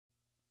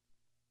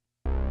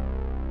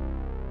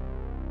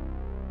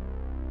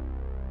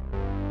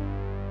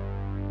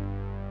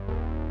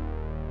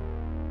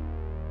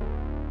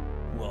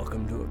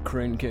welcome to a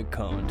Crane Kick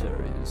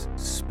Commentaries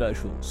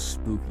special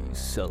spooky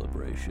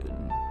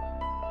celebration.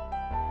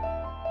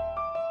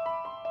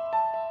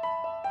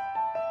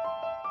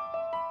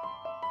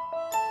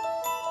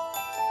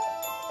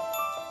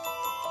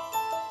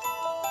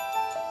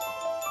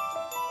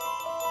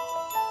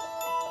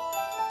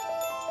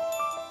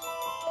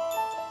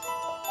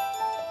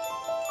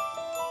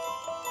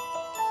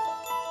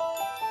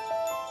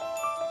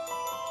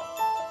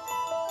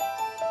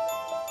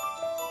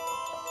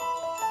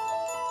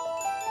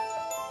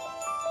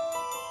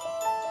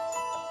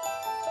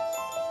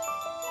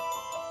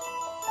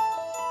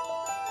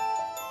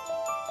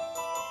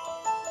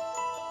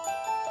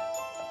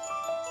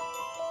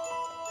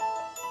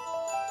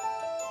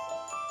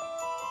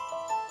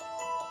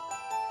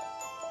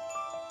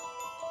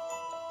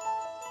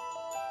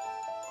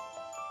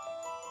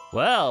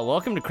 Well,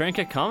 welcome to Crane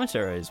Kick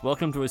Commentaries.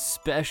 Welcome to a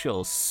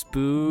special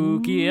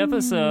spooky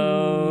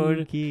episode.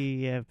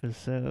 Spooky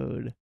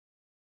episode.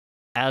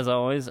 As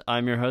always,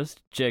 I'm your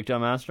host, Jake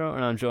Dalmastro,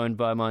 and I'm joined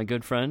by my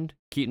good friend,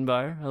 Keaton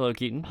Byer. Hello,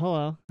 Keaton.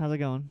 Hello, how's it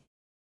going?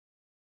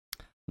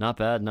 Not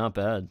bad, not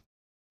bad.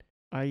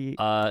 Are you?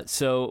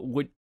 So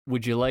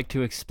would you like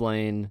to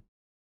explain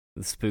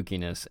the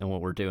spookiness and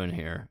what we're doing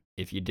here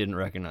if you didn't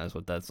recognize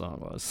what that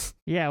song was?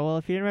 Yeah, well,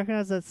 if you didn't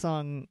recognize that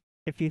song,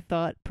 if you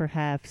thought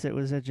perhaps it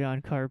was a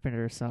John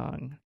Carpenter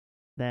song,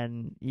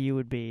 then you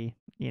would be,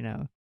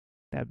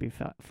 that'd be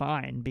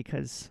fine,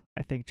 because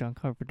I think John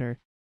Carpenter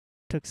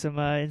took some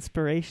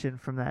inspiration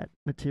from that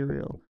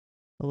material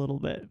a little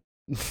bit.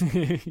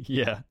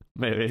 Yeah,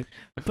 maybe.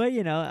 But,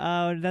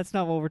 that's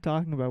not what we're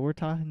talking about. We're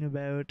talking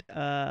about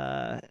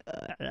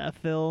a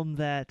film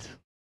that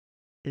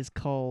is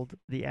called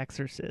The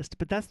Exorcist.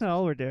 But that's not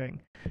all we're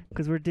doing,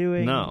 because we're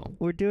doing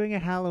a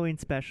Halloween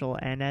special,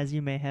 and as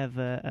you may have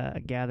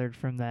gathered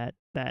from that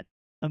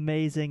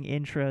amazing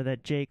intro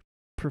that Jake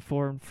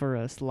performed for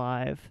us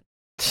live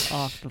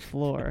off the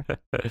floor,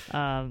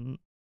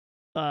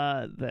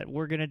 that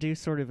we're gonna do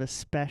sort of a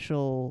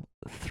special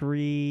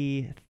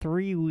three-week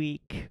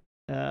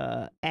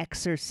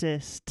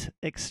Exorcist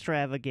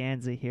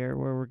extravaganza here,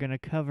 where we're gonna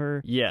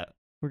cover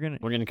we're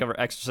gonna cover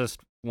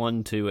Exorcist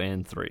 1, 2,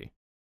 and 3.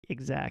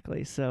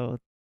 Exactly. So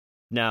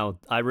now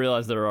I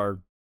realize there are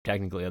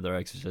technically other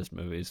Exorcist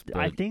movies, but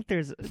I think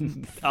there's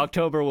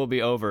October will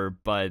be over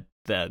by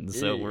then,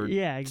 so we're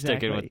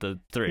sticking with the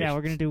 3. Yeah,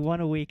 we're gonna do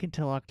one a week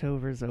until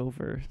October's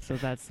over. So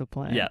that's the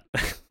plan. Yeah.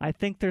 I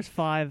think there's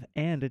 5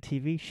 and a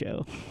TV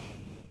show.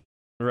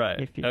 Right.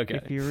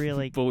 If you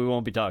really, but we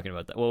won't be talking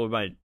about that. Well, we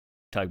might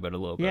talk about it a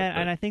little bit. Yeah,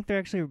 and I think they're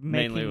actually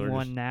making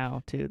one just...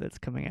 now too that's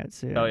coming out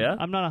soon. Oh yeah.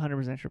 I'm not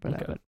 100% sure about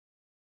that, but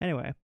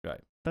anyway, right.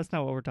 That's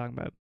not what we're talking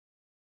about.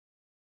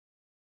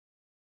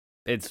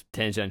 It's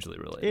tangentially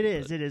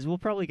related. It is. We'll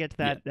probably get to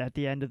that at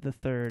the end of the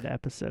 3rd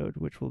episode,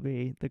 which will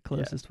be the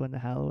closest one to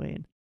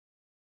Halloween.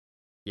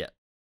 Yeah.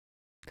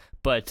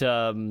 But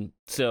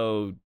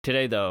so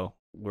today though,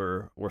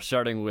 we're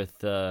starting with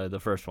the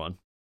first one.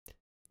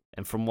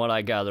 And from what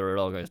I gather, it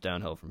all goes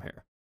downhill from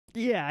here.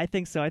 Yeah, I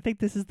think so. I think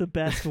this is the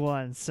best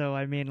one. So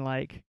I mean,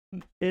 like,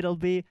 it'll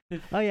be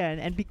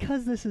and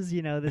because this is,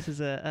 this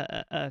is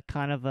a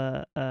kind of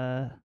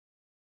a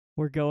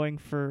we're going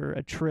for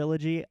a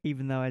trilogy,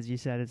 even though, as you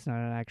said, it's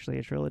not actually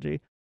a trilogy.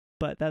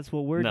 But that's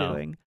what we're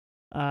doing.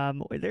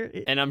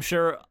 And I'm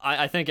sure,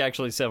 I think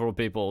actually several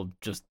people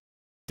just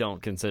don't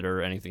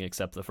consider anything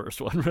except the first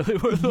one really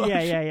worth watching.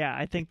 Yeah.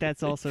 I think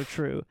that's also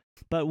true.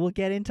 But we'll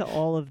get into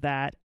all of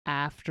that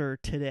after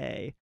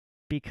today.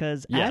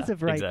 Because as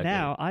of right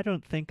now, I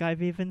don't think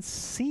I've even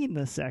seen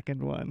the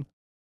second one.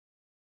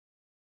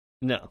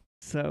 No.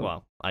 So,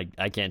 well,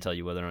 I can't tell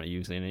you whether or not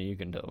you've seen it. You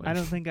can tell me. I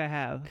don't think I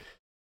have.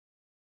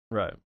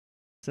 Right.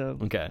 So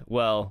okay.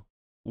 Well,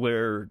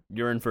 you're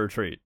in for a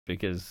treat,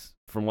 because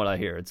from what I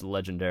hear, it's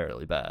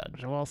legendarily bad.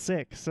 Well,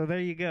 sick. So there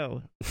you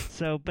go.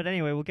 But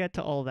anyway, we'll get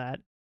to all that.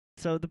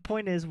 So the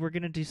point is, we're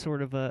gonna do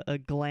sort of a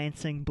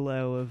glancing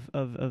blow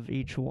of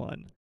each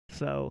one.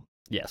 So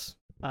yes.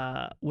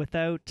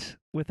 Without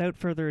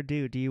further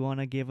ado, do you want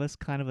to give us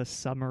kind of a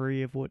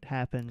summary of what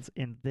happens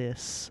in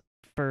this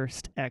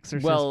first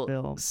Exorcist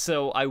film?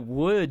 So I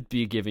would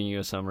be giving you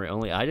a summary,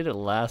 only I did it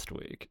last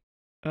week.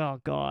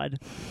 Oh, God.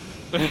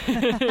 What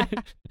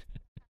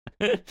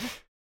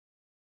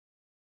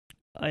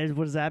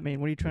does that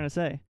mean? What are you trying to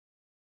say?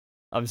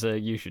 I'm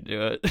saying you should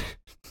do it.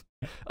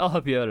 I'll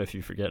help you out if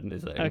you forget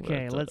anything.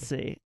 Okay, let's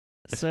see.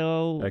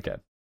 So, okay.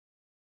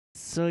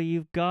 So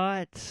you've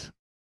got...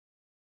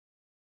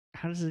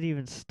 How does it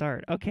even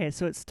start? Okay,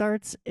 so it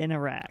starts in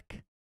Iraq.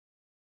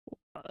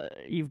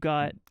 You've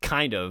got...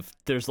 Kind of.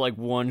 There's like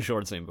one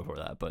short scene before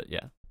that, but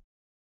yeah.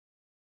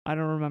 I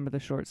don't remember the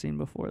short scene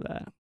before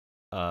that.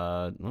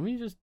 Let me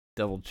just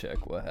double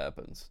check what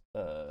happens.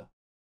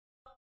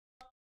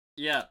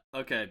 Yeah,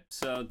 okay.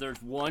 So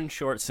there's one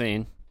short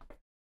scene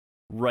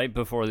right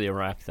before the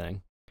Iraq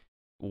thing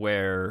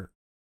where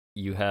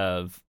you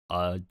have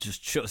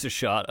just shows a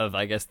shot of,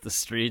 I guess, the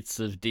streets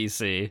of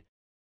DC,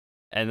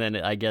 and then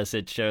I guess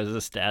it shows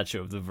a statue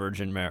of the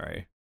Virgin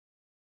Mary.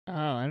 Oh,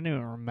 I don't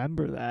even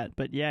remember that.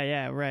 But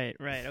yeah, right,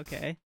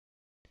 okay.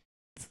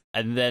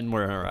 And then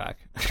we're in Iraq.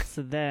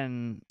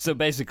 So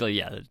basically,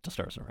 yeah, it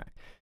starts in Iraq.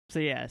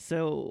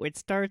 So it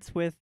starts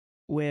with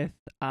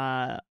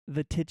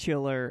the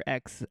titular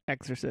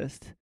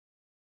exorcist.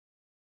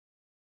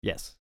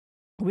 Yes.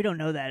 We don't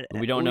know that.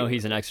 We don't know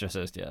he's an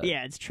exorcist yet.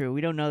 Yeah, it's true.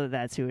 We don't know that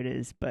that's who it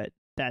is, but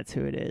that's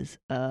who it is.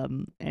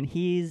 And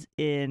he's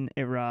in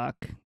Iraq.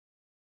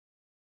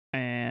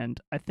 And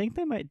I think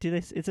they might do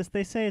this. It's just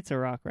they say it's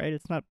Iraq, right?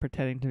 It's not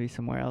pretending to be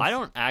somewhere else. I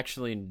don't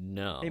actually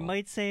know. They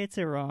might say it's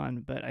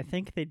Iran, but I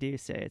think they do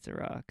say it's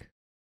Iraq.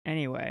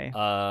 Anyway.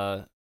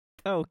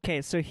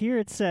 Okay, so here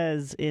it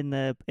says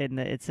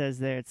it says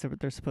there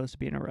they're supposed to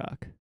be in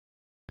Iraq.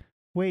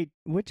 Wait,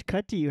 which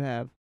cut do you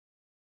have?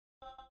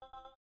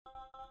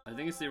 I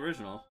think it's the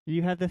original.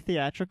 You have the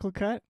theatrical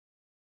cut?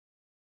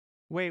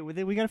 Wait,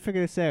 we gotta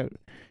figure this out.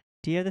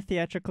 Do you have the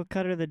theatrical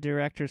cut or the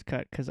director's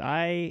cut? Because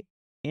I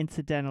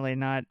incidentally,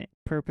 not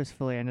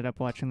purposefully, ended up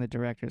watching the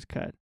director's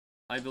cut.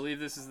 I believe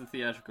this is the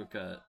theatrical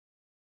cut.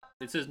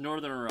 It says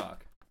Northern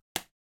Iraq.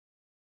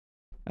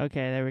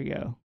 Okay, there we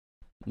go.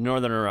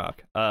 Northern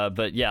Iraq.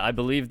 But yeah, I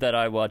believe that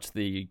I watched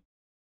the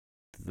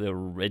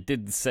it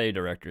did say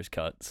director's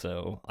cut,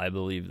 so I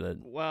believe that.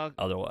 Well,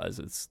 otherwise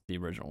it's the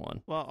original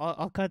one. Well,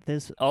 I'll cut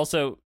this.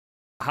 Also,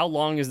 how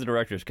long is the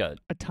director's cut?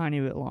 A tiny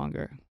bit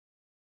longer.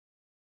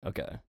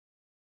 Okay.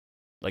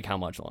 Like how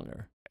much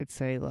longer? I'd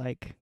say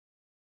like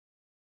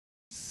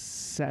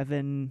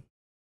 7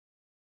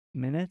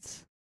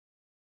 minutes.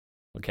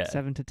 Okay.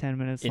 7 to 10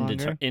 minutes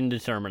longer.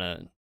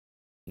 Indeterminate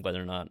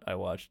whether or not I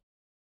watched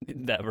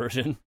that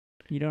version.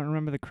 You don't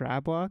remember the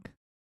crab walk?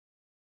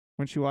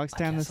 When she walks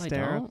down the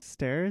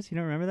stairs? You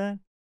don't remember that?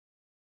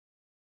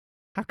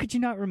 How could you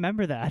not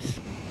remember that?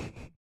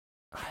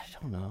 I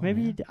don't know.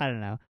 Maybe I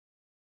don't know.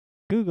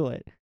 Google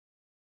it.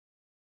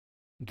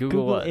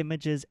 Google what?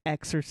 Images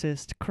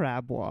Exorcist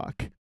crab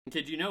walk.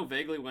 Did you know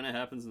vaguely when it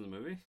happens in the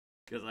movie?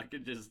 Because I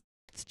could just...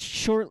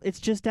 It's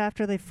just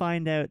after they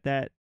find out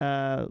that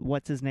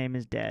what's his name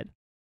is dead.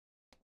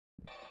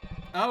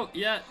 Oh,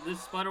 yeah, this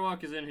spider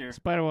walk is in here.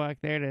 Spider walk,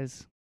 there it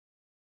is.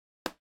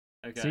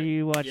 Okay. So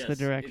you watched the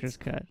director's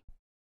cut.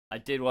 I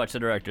did watch the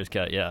director's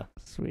cut, yeah.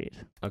 Sweet.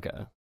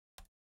 Okay.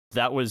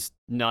 That was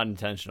not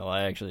intentional.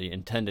 I actually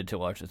intended to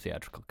watch the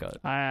theatrical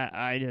cut.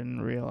 I didn't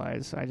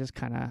realize. I just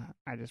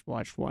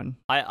watched one.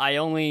 I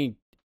only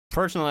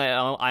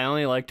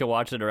like to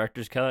watch the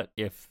director's cut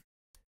if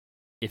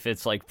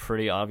it's like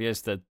pretty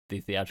obvious that the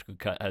theatrical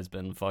cut has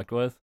been fucked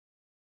with.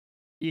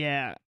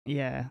 Yeah,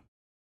 I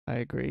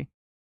agree.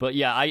 But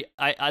yeah,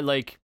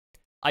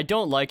 I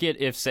don't like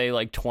it if, say,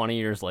 like 20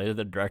 years later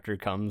the director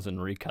comes and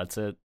recuts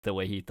it the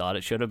way he thought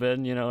it should have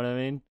been, you know what I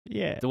mean?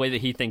 Yeah. The way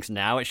that he thinks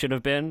now it should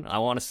have been. I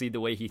want to see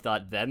the way he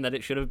thought then that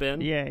it should have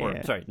been.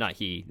 Yeah. Sorry, not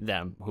he,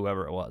 them,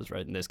 whoever it was,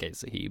 right? In this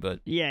case, he, but...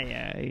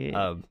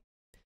 Yeah.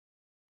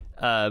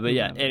 But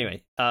yeah,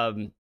 anyway.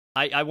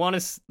 I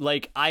want to,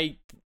 like, I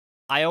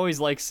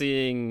always like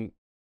seeing,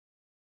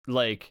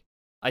 like,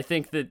 I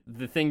think that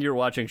the thing you're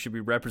watching should be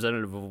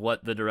representative of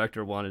what the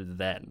director wanted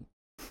then.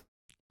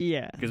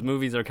 Yeah. Because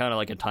movies are kind of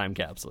like a time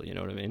capsule, you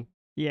know what I mean?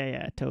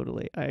 Yeah,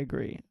 totally. I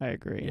agree.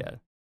 Yeah.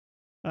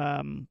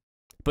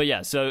 But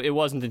yeah, so it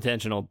wasn't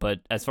intentional,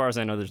 but as far as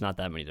I know, there's not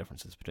that many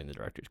differences between the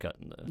director's cut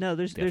and the... No,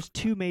 there's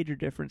two major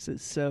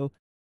differences. So,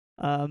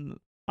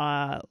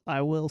 I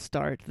will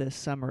start this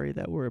summary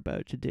that we're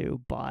about to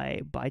do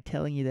by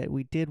telling you that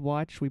we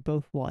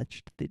both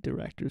watched the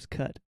director's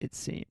cut, it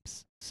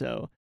seems.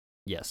 So...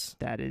 Yes.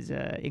 That is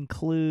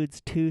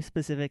includes two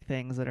specific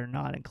things that are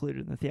not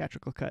included in the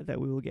theatrical cut that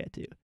we will get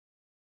to.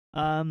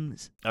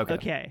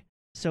 Okay.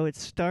 So it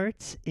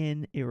starts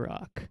in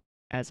Iraq,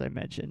 as I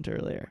mentioned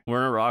earlier. We're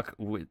in Iraq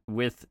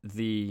with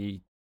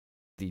the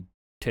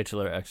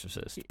titular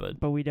exorcist, but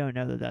we don't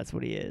know that that's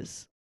what he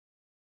is.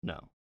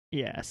 No.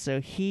 Yeah,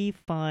 so he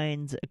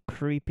finds a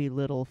creepy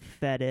little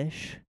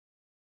fetish.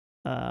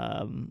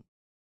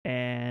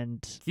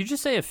 And did you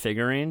just say a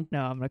figurine?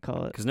 No, I'm gonna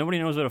call it, because nobody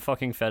knows what a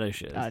fucking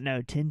fetish is.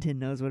 No, Tintin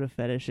knows what a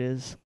fetish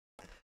is.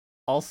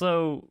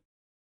 Also,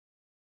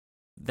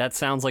 that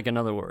sounds like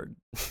another word.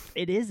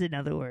 It is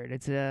another word.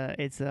 It's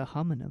a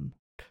homonym.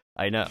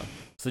 I know.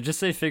 So just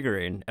say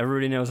figurine.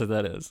 Everybody knows what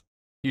that is.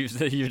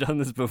 You've done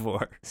this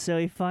before. So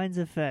he finds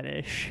a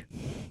fetish.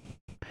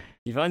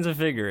 He finds a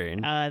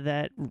figurine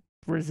that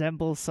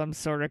resembles some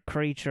sort of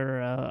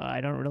creature.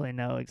 I don't really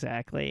know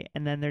exactly.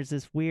 And then there's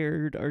this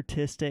weird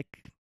artistic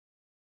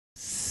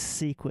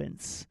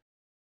sequence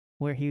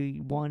where he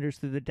wanders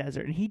through the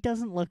desert, and he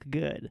doesn't look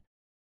good.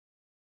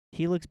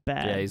 He looks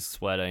bad. Yeah, he's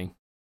sweating.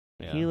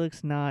 Yeah. He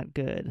looks not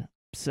good.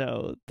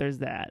 So there's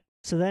that.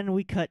 So then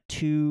we cut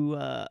to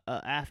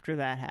after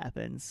that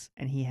happens,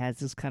 and he has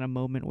this kind of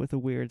moment with a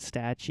weird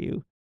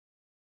statue.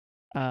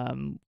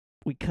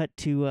 We cut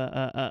to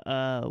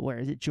where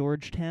is it?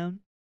 Georgetown.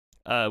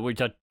 We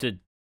cut to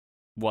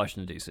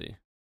Washington, D.C.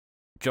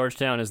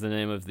 Georgetown is the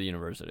name of the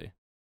university.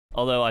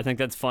 Although I think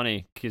that's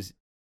funny because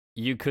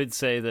you could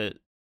say that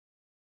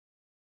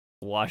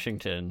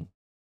Washington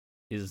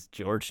is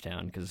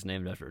Georgetown because it's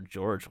named after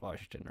George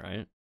Washington,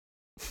 right?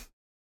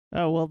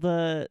 Oh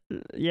well,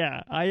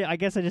 I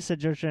guess I just said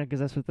Georgetown because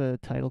that's what the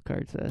title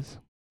card says,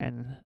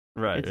 and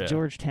Right. it's Yeah.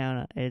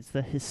 Georgetown. It's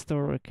the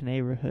historic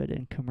neighborhood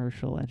and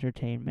commercial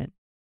entertainment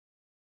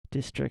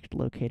district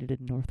located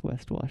in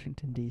Northwest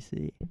Washington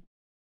D.C.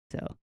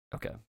 So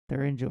Okay.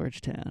 they're in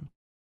Georgetown.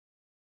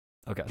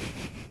 Okay.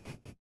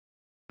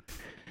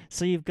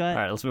 So you've got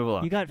All right. Let's move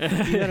along. you got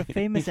a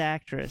famous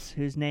actress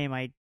whose name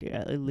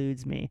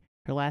eludes me.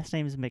 Her last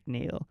name is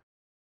McNeil.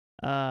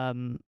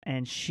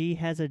 And she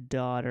has a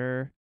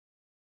daughter,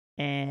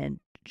 and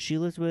she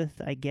lives with,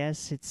 I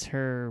guess it's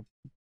her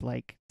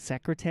like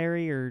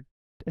secretary or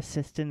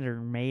assistant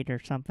or maid or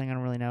something. I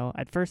don't really know.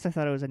 At first, I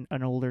thought it was an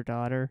older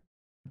daughter,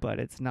 but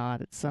it's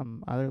not. It's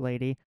some other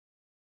lady.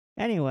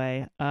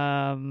 Anyway,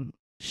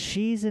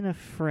 she's in a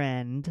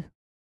film,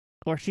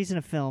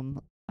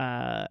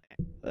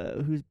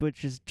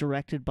 which is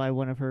directed by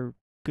one of her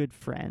good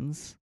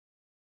friends,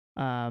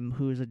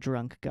 who's a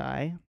drunk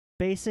guy.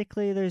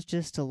 Basically, there's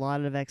just a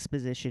lot of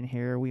exposition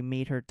here. We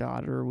meet her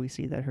daughter. We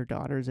see that her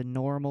daughter's a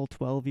normal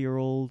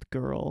 12-year-old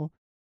girl.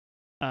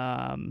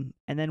 And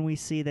then we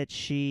see that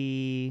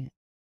she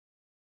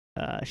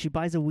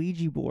buys a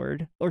Ouija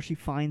board, or she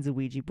finds a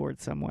Ouija board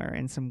somewhere,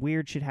 and some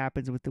weird shit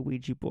happens with the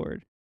Ouija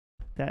board.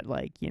 That,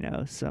 like,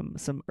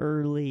 some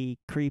early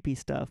creepy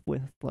stuff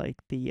with, like,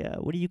 the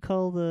what do you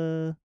call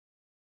the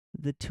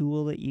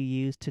tool that you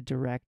use to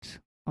direct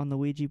on the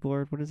Ouija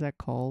board? What is that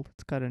called?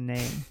 It's got a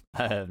name.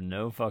 I have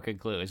no fucking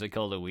clue. Is it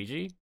called a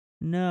Ouija?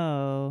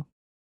 No.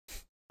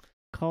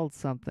 Called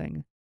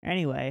something.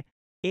 Anyway,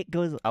 it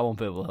goes. I won't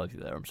be able to help you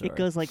there. I'm sorry. It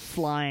goes like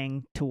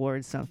flying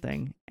towards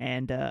something,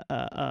 and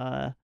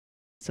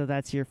so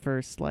that's your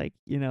first, like,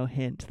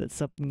 hint that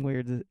something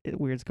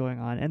weird's going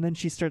on. And then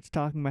she starts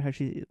talking about how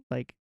she,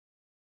 like,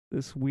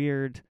 this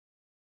weird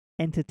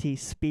entity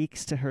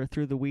speaks to her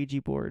through the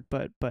Ouija board,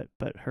 but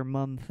her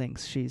mom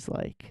thinks she's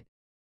like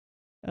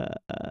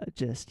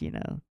just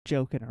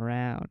joking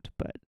around,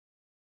 but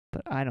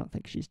I don't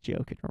think she's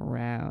joking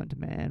around,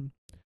 man.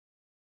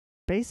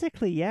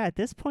 Basically, yeah, at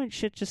this point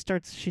shit just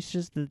starts. She's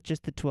just the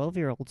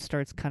 12-year-old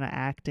starts kind of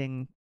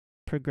acting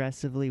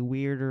progressively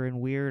weirder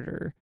and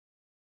weirder.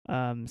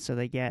 So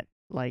they get,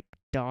 like,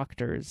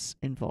 doctors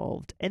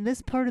involved, and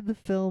this part of the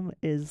film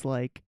is,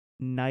 like,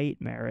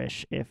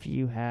 nightmarish if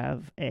you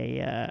have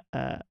a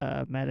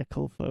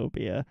medical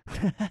phobia.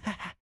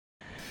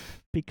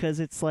 Because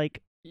it's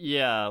like,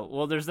 yeah,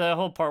 well, there's that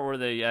whole part where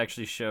they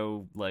actually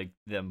show, like,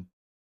 them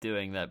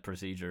doing that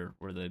procedure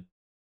where they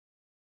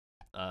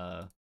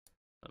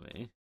let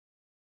me.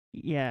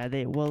 Yeah,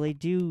 they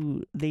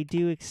do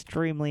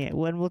extremely.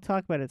 When we'll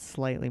talk about it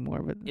slightly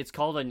more, but it's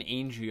called an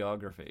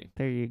angiography.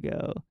 There you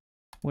go,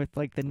 with,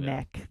 like, the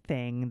neck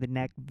thing, the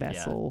neck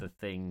vessel. Yeah, the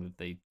thing that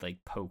they, like,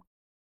 poke,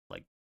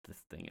 like,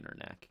 this thing in her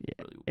neck. Yeah,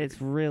 really weird. It's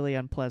really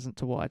unpleasant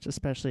to watch,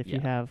 especially if you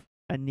have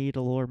a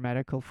needle or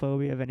medical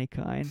phobia of any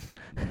kind.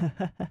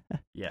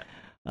 Yeah.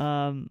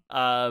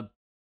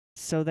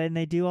 So then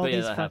they do all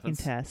these fucking happens.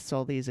 tests,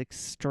 all these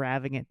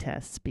extravagant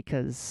tests,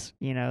 because,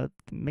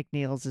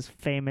 McNeil's this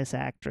famous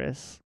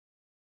actress,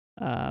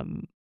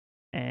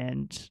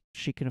 and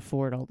she can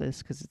afford all this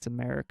because it's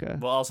America.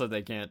 Well, also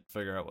they can't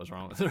figure out what's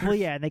wrong with her. Well,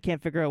 yeah, and they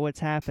can't figure out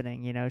what's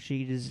happening.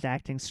 She's just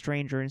acting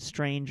stranger and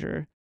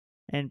stranger,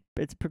 and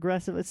it's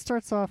progressive. It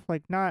starts off,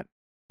 like, not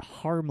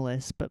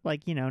harmless, but,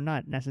 like,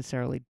 not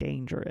necessarily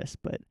dangerous,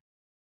 but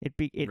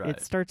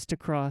it starts to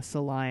cross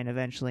the line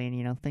eventually,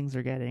 and things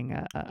are getting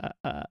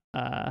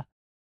a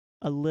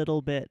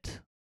little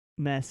bit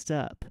messed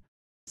up.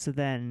 So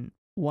then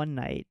one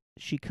night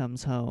she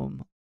comes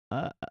home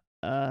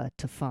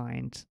to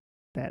find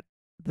that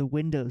the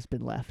window's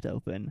been left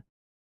open,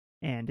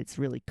 and it's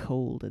really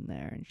cold in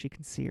there, and she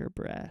can see her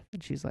breath,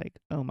 and she's like,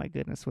 "Oh my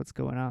goodness, what's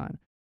going on?"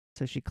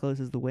 So she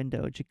closes the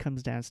window and she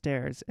comes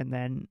downstairs, and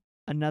then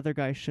another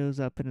guy shows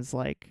up and is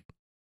like,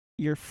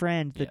 "Your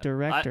friend, the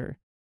director."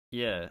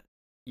 Yeah,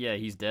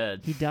 he's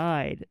dead. He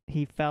died.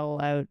 He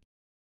fell out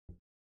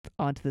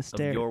onto the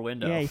stairs. Of your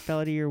window. Yeah, he fell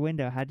out of your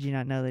window. How did you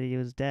not know that he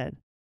was dead?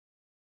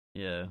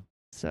 Yeah.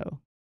 So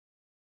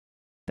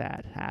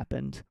that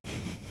happened.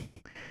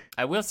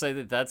 I will say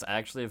that that's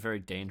actually a very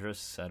dangerous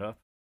setup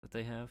that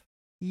they have.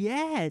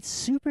 Yeah, it's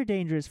super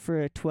dangerous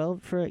for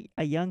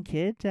a young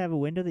kid to have a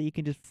window that you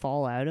can just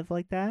fall out of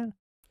like that.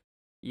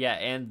 Yeah,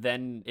 and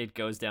then it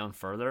goes down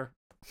further.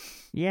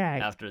 Yeah.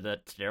 After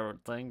that stair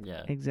thing,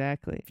 yeah.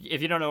 Exactly.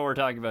 If you don't know what we're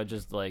talking about,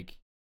 just, like,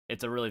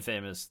 it's a really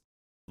famous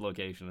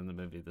location in the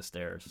movie, the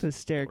stairs. The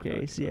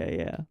staircase,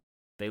 yeah.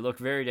 They look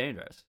very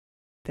dangerous.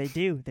 They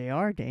do. They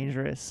are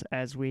dangerous,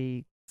 as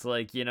we... It's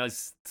like,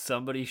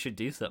 somebody should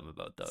do something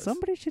about those.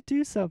 Somebody should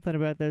do something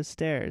about those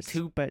stairs.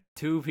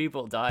 Two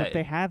people died. But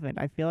they haven't.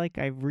 I feel like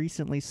I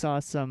recently saw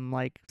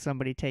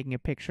somebody taking a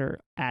picture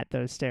at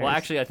those stairs. Well,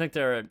 actually, I think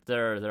they're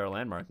a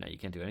landmark now. You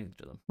can't do anything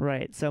to them.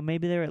 Right. So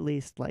maybe they're at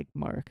least, like,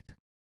 marked.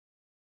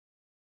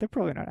 They're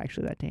probably not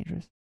actually that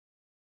dangerous.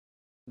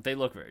 They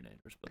look very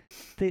dangerous, but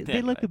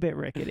they look a bit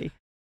rickety.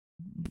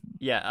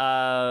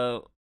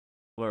 Yeah.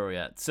 Where are we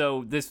at?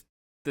 So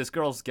this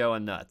girl's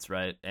going nuts,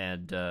 right?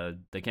 And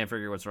they can't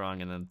figure what's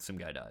wrong, and then some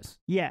guy dies.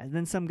 Yeah,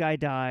 then some guy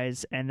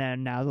dies, and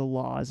then now the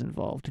law is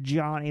involved.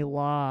 Johnny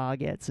Law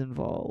gets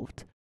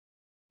involved.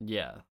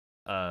 Yeah.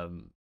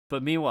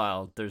 But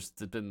meanwhile, there's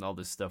been all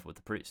this stuff with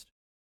the priest.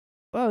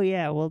 Oh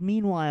yeah, well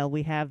meanwhile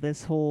we have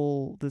this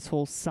whole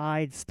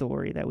side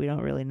story that we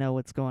don't really know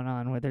what's going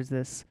on, where there's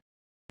this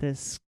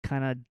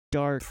kind of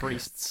dark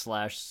priest /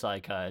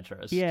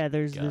 psychiatrist. Yeah,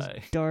 there's guy.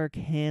 this dark,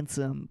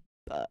 handsome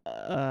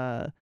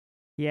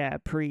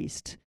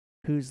priest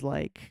who's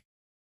like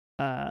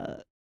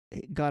got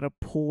a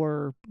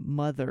poor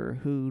mother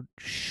who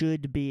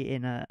should be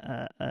in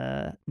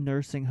a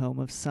nursing home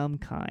of some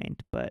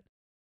kind, but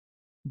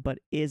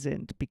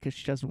isn't because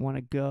she doesn't want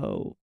to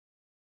go.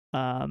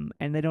 And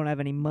they don't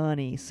have any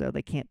money, so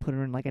they can't put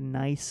her in like a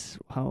nice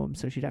home,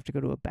 so she'd have to go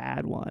to a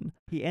bad one.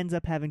 He ends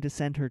up having to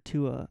send her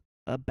to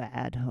a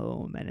bad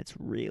home, and it's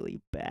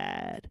really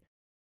bad.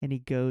 And he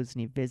goes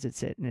and he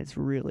visits it, and it's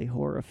really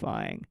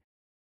horrifying.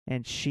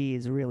 And she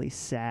is really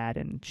sad,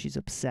 and she's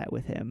upset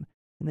with him.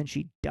 And then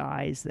she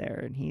dies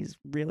there, and he's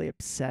really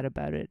upset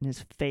about it, and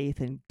his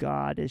faith in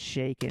God is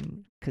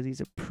shaken because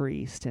he's a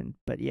priest,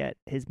 but yet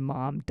his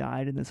mom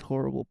died in this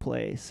horrible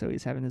place, so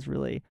he's having this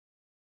really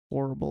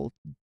horrible...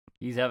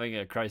 He's having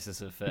a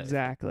crisis of faith.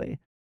 Exactly.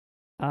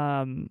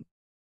 But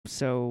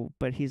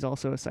he's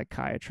also a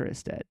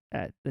psychiatrist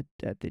at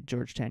the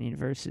Georgetown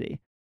University.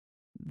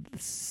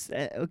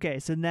 Okay,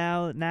 so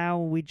now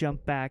we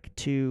jump back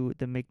to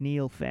the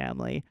McNeil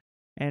family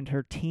and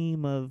her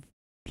team of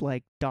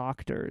like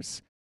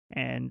doctors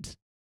and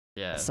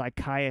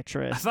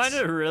psychiatrists. I find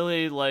it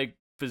really like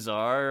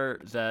bizarre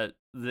that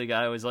the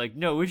guy was like,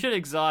 no, we should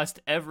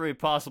exhaust every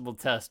possible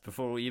test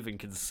before we even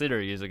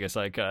consider using a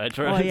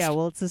psychiatrist. Oh yeah,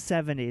 well it's the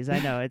 70s. I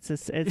know it's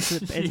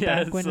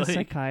back when a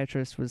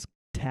psychiatrist was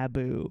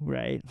taboo,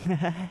 right?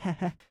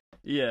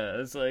 Yeah,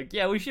 it's like,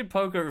 we should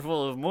poke her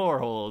full of more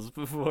holes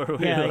before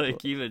we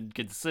even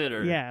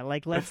consider. Yeah,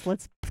 like let's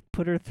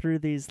put her through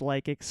these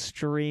like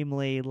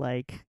extremely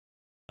like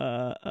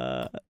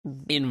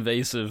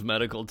invasive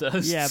medical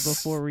tests. Yeah,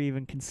 before we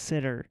even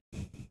consider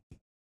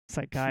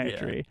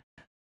psychiatry. Yeah.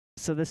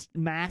 So this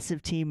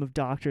massive team of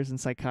doctors and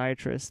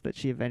psychiatrists that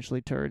she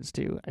eventually turns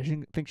to, I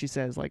think she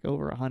says like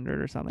over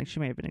 100 or something. She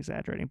may have been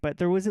exaggerating, but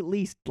there was at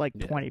least like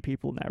 20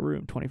 people in that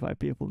room, 25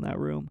 people in that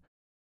room.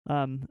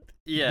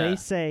 They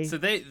say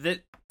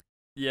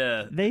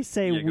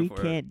we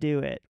can't do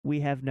it. We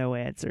have no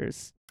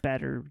answers.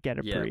 Better get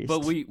a priest.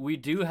 But we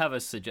do have a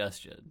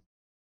suggestion.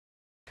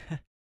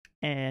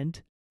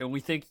 And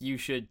we think you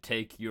should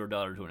take your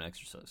daughter to an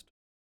exorcist.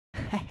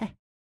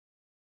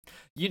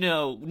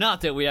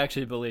 Not that we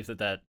actually believe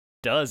that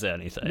does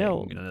anything.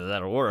 No.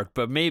 That'll work,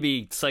 but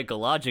maybe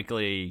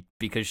psychologically,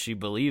 because she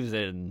believes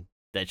in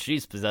that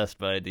she's possessed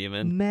by a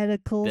demon,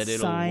 medical that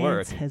it'll science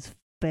work. Has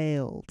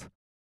failed.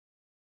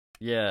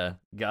 Yeah,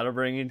 gotta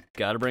bring him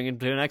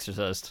to an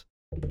exorcist.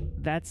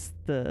 That's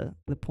the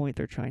point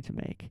they're trying to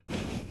make.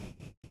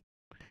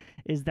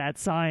 Is that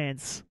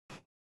science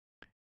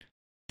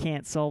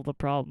can't solve the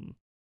problem.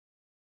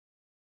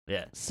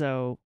 Yeah.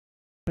 So,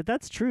 but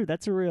that's true.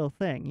 That's a real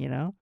thing,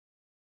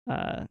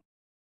 What?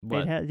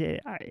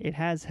 It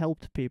has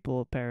helped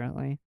people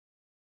apparently.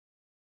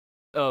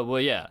 Oh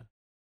well, yeah.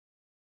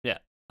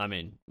 I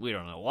mean, we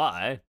don't know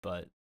why,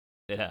 but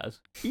it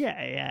has.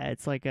 Yeah.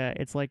 It's like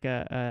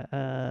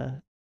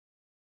a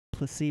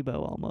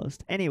placebo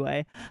almost.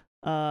 Anyway,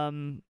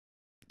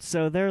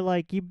 so they're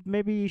like,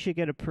 maybe you should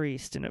get a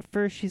priest. And at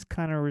first she's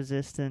kind of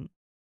resistant,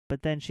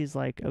 but then she's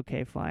like,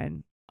 okay,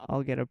 fine,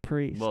 I'll get a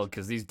priest. Well,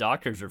 because these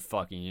doctors are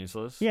fucking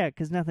useless. Yeah,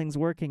 because nothing's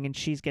working, and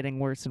she's getting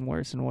worse and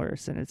worse and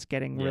worse, and it's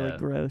getting really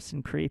gross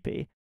and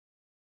creepy.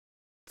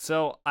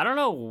 So I don't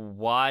know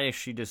why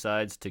she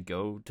decides to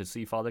go to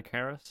see Father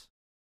Karras.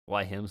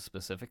 Why him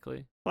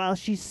specifically? Well,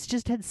 she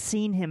just had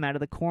seen him out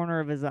of the corner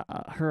of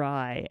her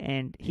eye,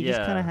 and he just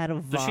kind of had a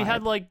vibe. But she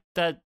had like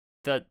that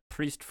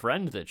priest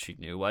friend that she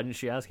knew. Why didn't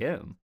she ask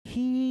him?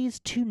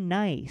 He's too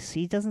nice.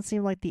 He doesn't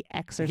seem like the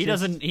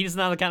exorcist. He's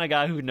not the kind of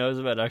guy who knows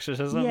about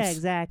exorcisms. Yeah,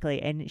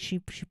 exactly. And she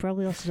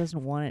probably also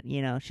doesn't want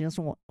it. She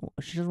doesn't want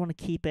to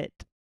keep it.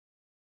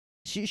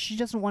 She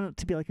doesn't want it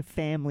to be like a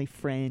family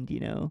friend.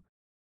 And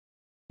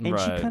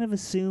she kind of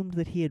assumed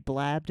that he had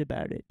blabbed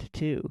about it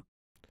too.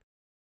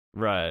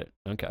 Right.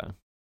 Okay.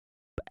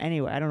 But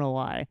anyway, I don't know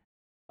why.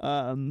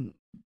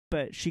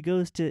 But she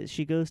goes to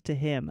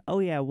him. Oh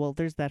yeah, well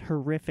there's that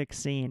horrific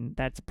scene.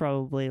 That's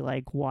probably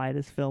like why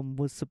this film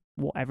was.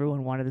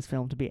 Everyone wanted this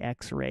film to be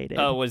X-rated.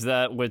 Oh, was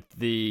that with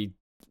the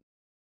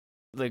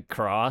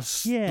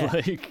cross?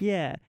 Yeah.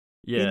 Yeah.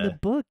 In the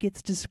book,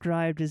 it's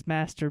described as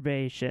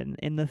masturbation.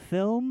 In the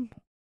film,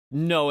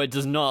 no, it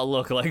does not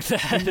look like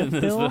that in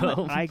this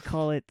film. I'd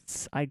call it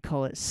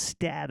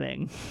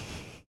stabbing.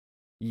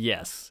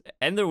 Yes,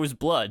 and there was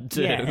blood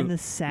too. Yeah, and the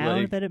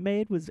sound that it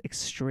made was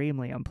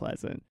extremely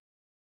unpleasant.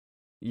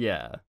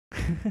 Yeah.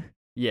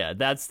 Yeah,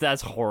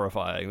 that's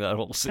horrifying, that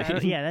whole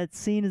scene. That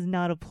scene is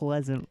not a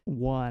pleasant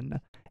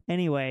one.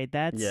 Anyway,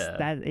 that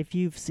if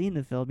you've seen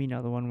the film, you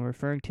know the one we're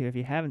referring to. If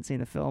you haven't seen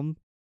the film,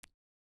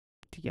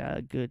 yeah,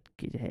 good,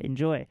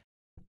 enjoy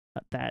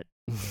that.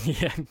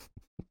 Yeah.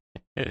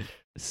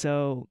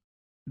 So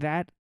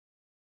that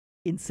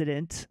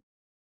incident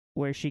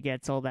where she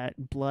gets all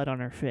that blood on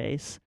her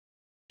face,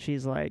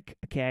 she's like,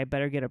 okay, I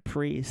better get a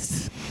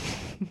priest.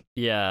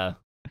 Yeah.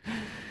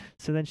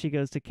 So then she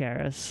goes to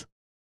Karis,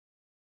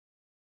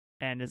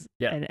 and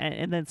Yeah.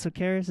 and then so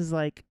Karis is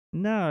like,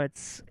 no,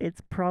 it's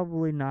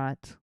probably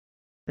not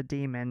a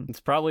demon. It's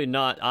probably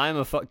not. I'm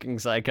a fucking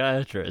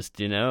psychiatrist,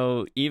 you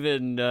know?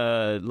 Even,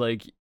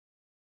 like,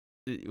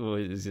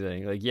 what is he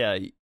saying? Like, yeah,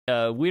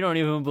 we don't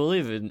even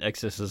believe in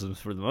exorcisms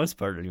for the most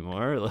part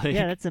anymore. Like,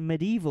 Yeah, that's a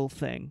medieval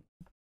thing.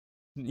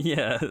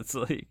 yeah, it's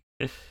like,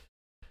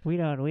 We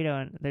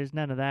don't. There's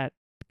none of that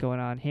going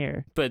on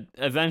here. but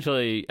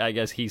eventually, I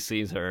guess he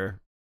sees her,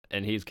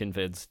 and he's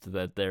convinced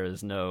that there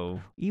is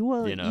no,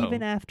 Well, you know.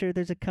 even after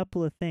there's a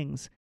couple of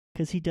things,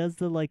 because he does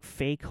the like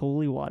fake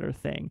holy water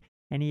thing,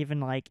 and even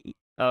like,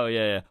 Oh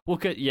yeah. Well,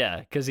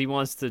 because he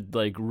wants to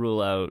like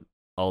rule out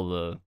all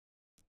the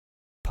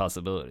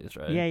possibilities,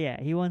 right?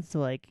 yeah, he wants to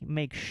like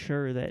make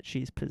sure that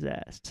she's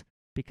possessed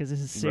because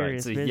this is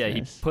serious right. So business. yeah,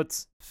 he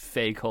puts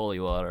fake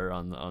holy water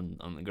on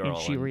the girl, and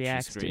she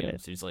reacts screams. to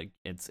it. She's like,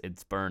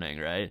 it's burning,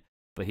 right?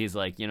 But he's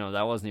like,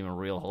 that wasn't even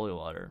real holy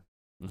water.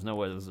 There's no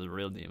way this is a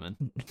real demon.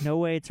 No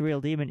way it's a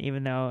real demon,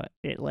 even though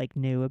it like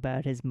knew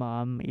about his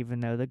mom,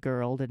 even though the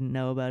girl didn't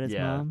know about his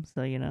mom.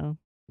 So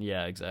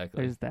Yeah,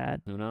 exactly. there's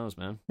that. Who knows,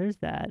 man? There's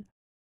that.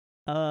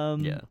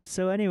 Yeah.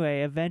 So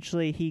anyway,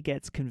 eventually he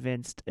gets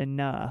convinced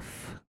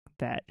enough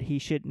that he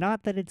should,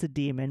 not that it's a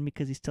demon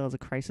because he still has a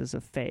crisis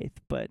of faith,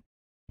 but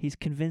he's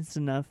convinced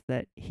enough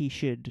that he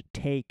should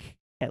take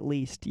at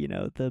least,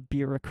 the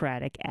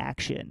bureaucratic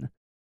action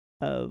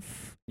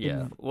of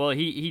Yeah. Well,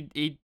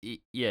 he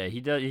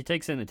does. He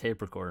takes in the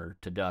tape recorder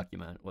to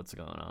document what's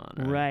going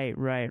on. Right.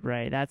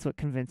 That's what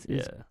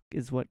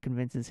is what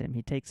convinces him.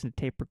 He takes in a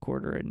tape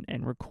recorder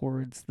and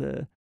records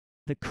the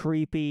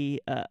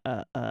creepy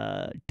lower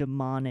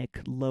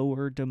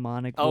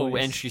demonic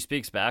voice. And she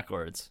speaks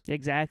backwards.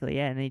 Exactly,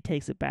 yeah, and then he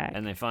takes it back.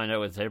 And they find out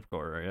with the tape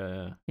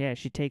recorder, yeah. Yeah,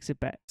 she takes it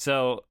back.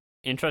 So,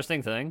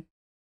 interesting thing.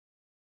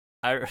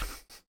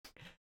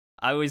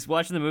 I was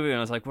watching the movie and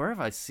I was like, where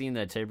have I seen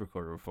that tape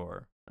recorder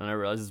before? And I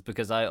realized it's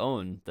because I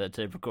own that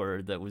tape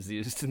recorder that was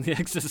used in The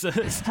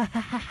Exorcist.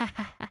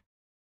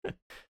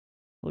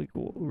 Like,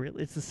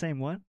 really? It's the same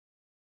one?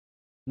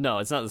 No,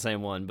 it's not the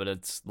same one, but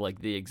it's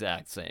like the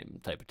exact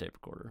same type of tape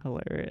recorder.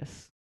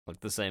 Hilarious. Like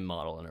the same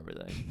model and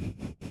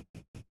everything.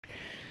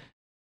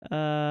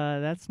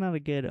 That's not a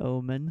good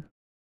omen.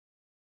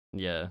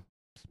 Yeah.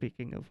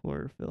 Speaking of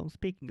horror films,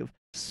 speaking of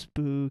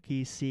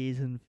spooky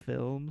season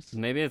films.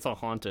 Maybe it's a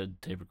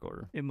haunted tape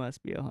recorder. It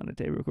must be a haunted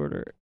tape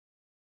recorder.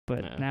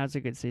 But now's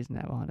a good season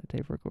to have a haunted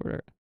tape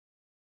recorder.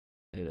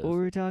 It is. What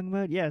were we talking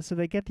about? Yeah, so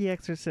they get the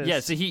Exorcist. Yeah,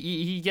 so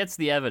he gets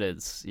the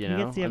evidence,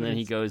 and then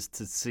he goes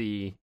to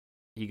see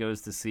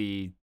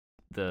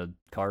the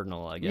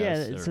cardinal, I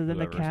guess. Yeah, so then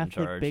the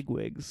Catholic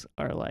bigwigs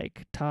are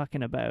like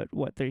talking about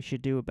what they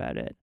should do about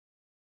it.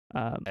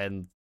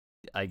 And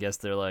I guess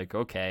they're like,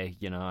 okay,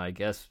 I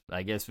guess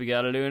we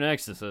got to do an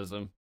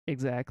exorcism.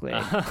 Exactly.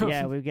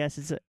 Yeah, we guess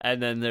it's.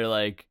 And then they're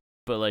like,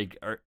 but like,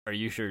 are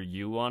you sure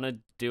you want to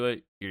do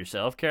it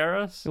yourself,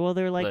 Karis? Well,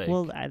 they're like,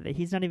 well,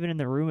 he's not even in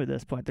the room at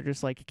this point. They're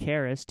just like,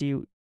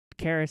 Karis,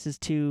 Karis is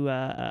too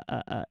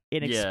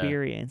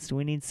inexperienced. Yeah.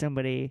 We need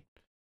somebody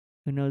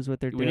who knows what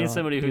they're doing. We need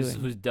somebody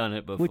who's done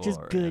it before. Which is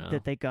good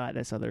that they got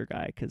this other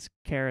guy, because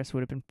Karis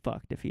would have been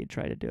fucked if he had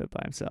tried to do it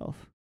by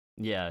himself.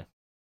 Yeah.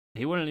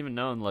 He wouldn't even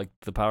known, like,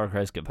 the power of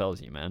Christ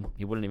compels you, man.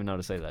 He wouldn't even know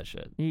to say that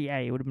shit. Yeah,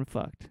 he would have been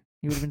fucked.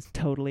 He would have been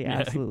totally,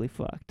 absolutely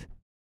fucked.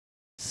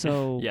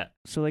 So, yeah.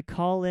 So they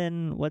call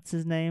in, what's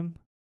his name?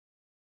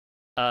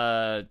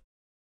 Father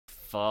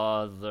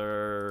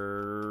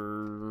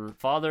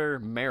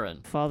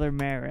Merrin. Father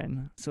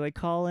Merrin. So they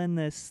call in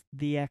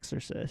the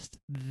Exorcist.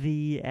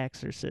 The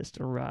Exorcist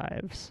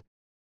arrives.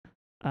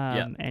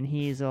 And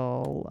he's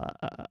all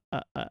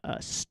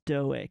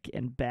stoic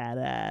and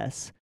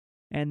badass.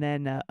 And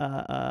then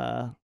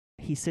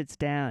he sits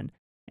down,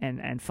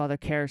 and Father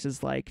Karras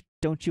is like,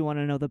 don't you want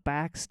to know the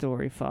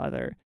backstory,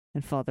 Father?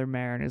 And Father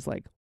Merrin is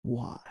like,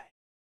 why?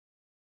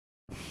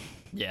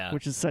 Yeah.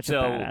 Which is such a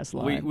badass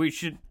line. We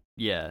should,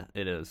 yeah,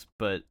 it is.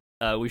 But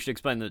we should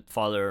explain that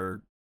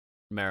Father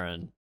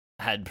Merrin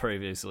had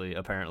previously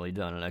apparently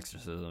done an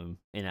exorcism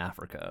in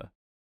Africa,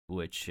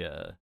 which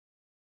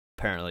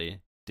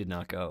apparently did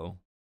not go.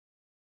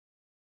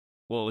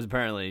 Well, it was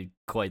apparently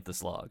quite the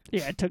slog.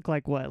 Yeah, it took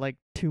like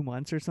 2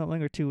 months or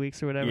something, or 2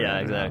 weeks or whatever. Yeah,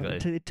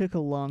 exactly. It took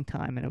a long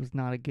time, and it was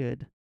not a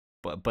good.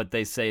 But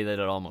they say that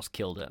it almost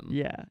killed him.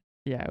 Yeah,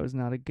 it was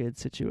not a good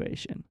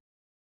situation.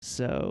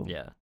 So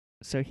yeah,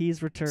 so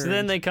he's returned. So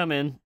then they come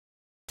in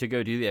to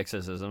go do the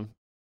exorcism,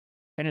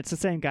 and it's the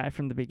same guy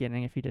from the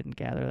beginning. If you didn't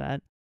gather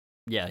that.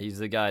 Yeah, he's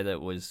the guy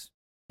that was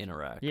in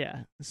Iraq.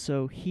 Yeah,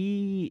 so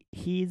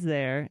he's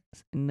there,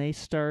 and they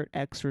start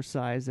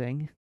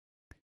exercising.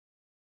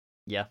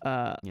 Yeah,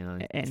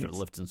 and start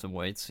lifting some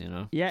weights,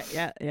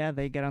 Yeah,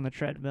 they get on the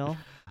treadmill.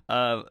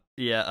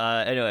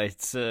 Anyway,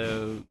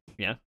 so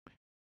yeah.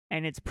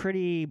 And it's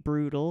pretty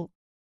brutal.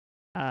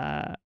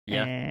 Yeah.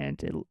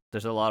 And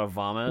there's a lot of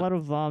vomit.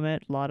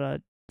 A lot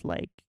of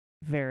like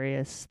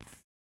various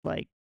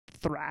like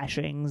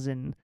thrashings,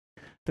 and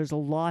there's a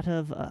lot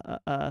of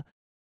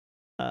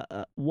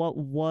what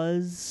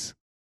was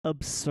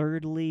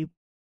absurdly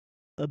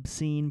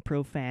obscene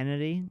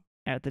profanity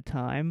at the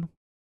time,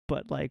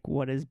 but like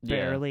what is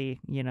barely,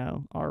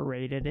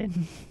 R-rated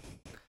in.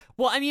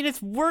 Well, I mean,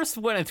 it's worse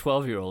when a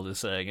 12-year-old is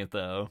saying it,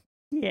 though.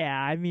 Yeah,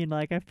 I mean,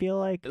 like, I feel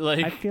like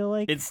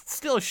it's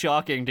still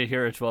shocking to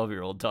hear a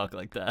 12-year-old talk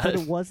like that. But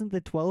it wasn't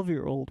the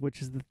 12-year-old,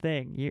 which is the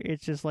thing.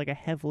 It's just like a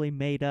heavily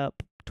made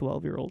up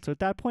 12-year-old. So at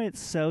that point, it's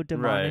so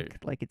demonic,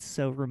 like it's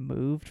so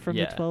removed from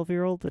the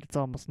 12-year-old that it's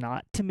almost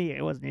not. To me,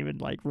 it wasn't even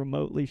like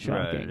remotely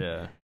shocking.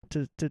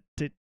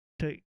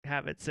 To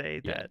have it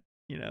say that,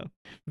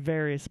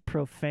 various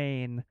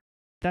profane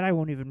that I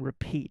won't even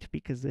repeat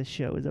because this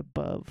show is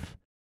above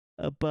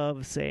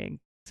saying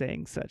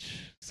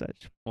such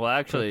well,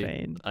 actually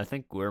profane. I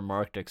think we're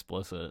marked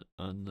explicit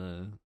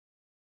on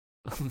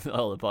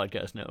all the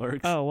podcast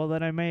networks. Oh, well,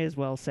 then I may as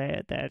well say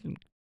it then.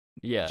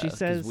 Yeah, she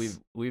says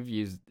we've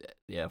used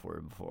the F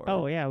word before.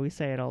 Oh yeah, we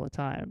say it all the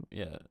time.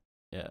 Yeah,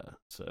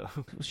 so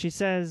she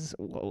says,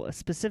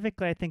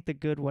 specifically, I think the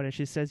good one is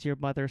she says your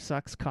mother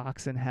sucks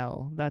cocks in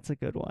hell. That's a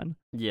good one.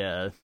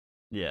 Yeah,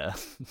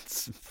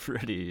 it's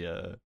pretty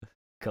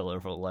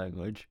colorful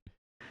language.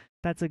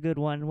 That's a good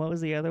one. What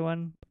was the other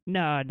one?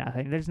 No,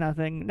 nothing. There's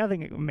nothing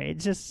made.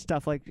 It's just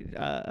stuff like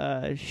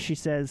she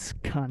says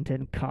cunt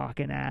and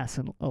cock and ass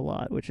a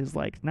lot, which is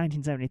like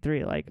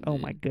 1973. Like, oh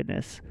my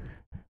goodness,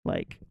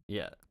 like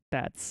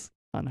that's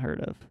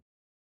unheard of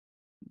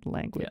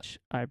language.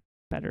 I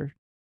better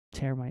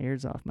tear my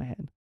ears off my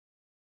head.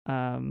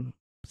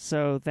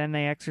 So then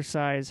they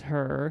exercise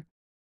her,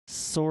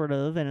 sort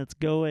of, and it's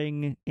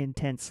going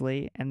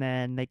intensely, and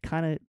then they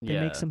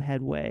make some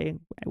headway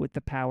with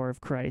the power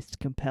of Christ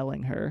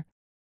compelling her.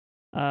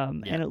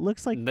 And it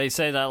looks like they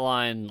say that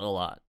line a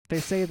lot. They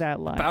say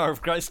that line. The power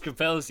of Christ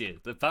compels you.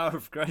 The power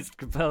of Christ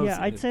compels you.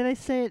 Yeah, I'd say they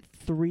say it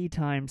 3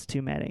 times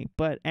too many.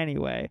 But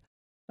anyway.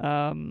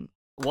 Well,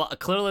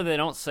 clearly they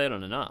don't say it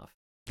enough.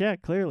 Yeah,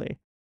 clearly.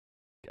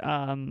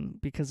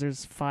 Because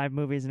there's 5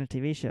 movies and a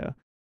TV show.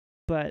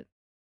 But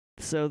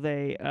so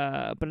they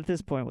but at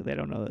this point they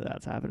don't know that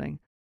that's happening.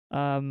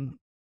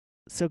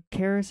 So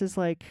Karis is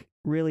like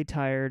really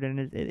tired, and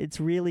it's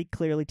really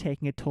clearly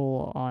taking a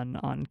toll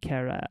on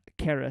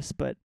Karis,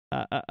 but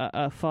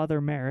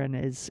Father Merrin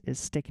is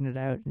sticking it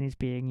out, and he's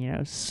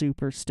being,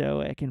 super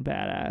stoic and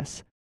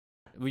badass.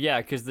 Well,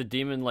 yeah, because the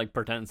demon like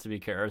pretends to be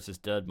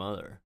Karis' dead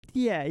mother.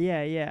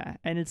 Yeah,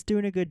 and it's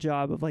doing a good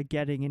job of like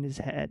getting in his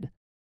head.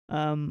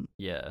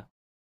 Yeah,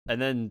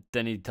 and then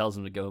he tells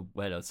him to go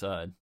wait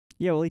outside.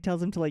 Yeah, well, he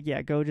tells him to like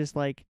go just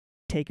like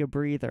take a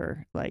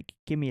breather, like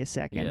give me a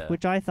second,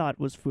 which I thought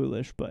was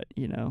foolish, but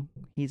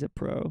he's a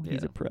pro.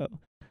 He's a pro.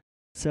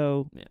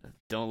 So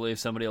don't leave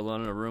somebody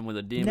alone in a room with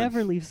a demon.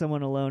 Never leave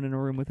someone alone in a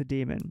room with a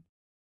demon.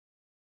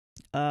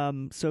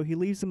 So he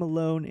leaves him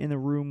alone in the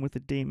room with a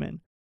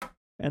demon,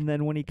 and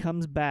then when he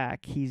comes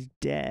back, he's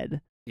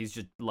dead. He's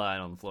just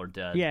lying on the floor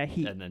dead. Yeah,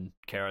 and then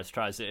Karis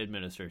tries to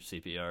administer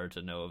CPR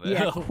to no avail.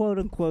 Yeah, quote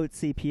unquote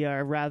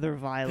CPR, rather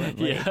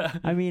violently. Yeah.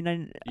 I mean,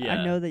 I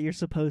know that you're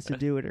supposed to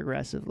do it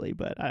aggressively,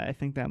 but I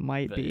think that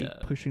might be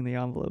pushing the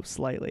envelope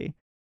slightly.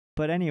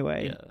 But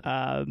anyway,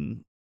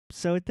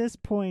 so at this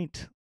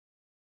point,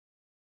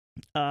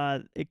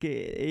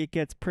 it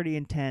gets pretty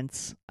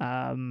intense.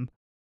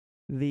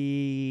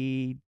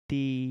 The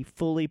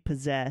fully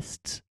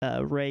possessed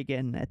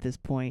Reagan at this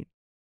point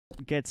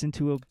gets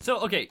into a... So,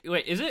 okay,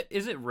 wait, is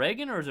it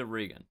Reagan or is it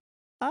Regan?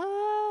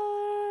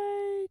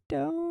 I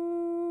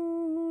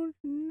don't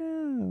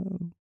know.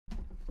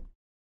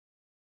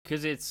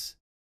 Because it's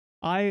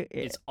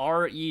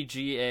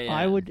R-E-G-A-N.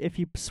 I would, if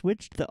you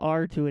switched the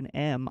R to an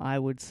M, I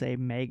would say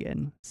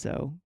Megan.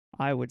 So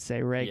I would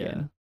say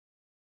Reagan.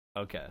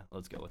 Yeah. Okay,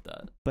 let's go with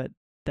that. But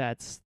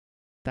that's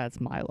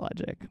my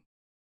logic.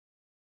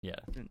 Yeah.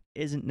 It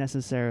isn't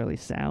necessarily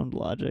sound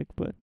logic,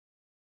 but...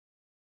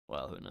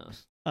 Well, who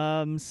knows?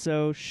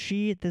 So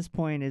she at this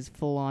point is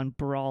full on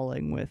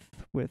brawling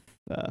with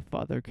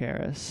Father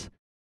Karis,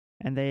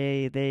 and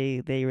they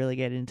really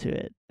get into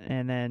it.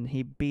 And then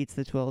he beats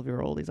the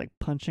 12-year-old. He's like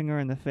punching her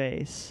in the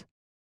face,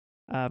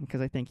 because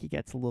I think he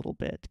gets a little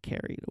bit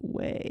carried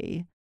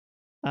away.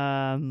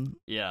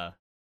 Yeah.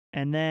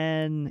 And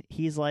then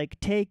he's like,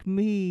 "Take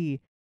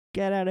me,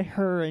 get out of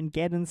her, and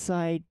get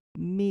inside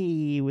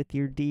me with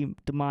your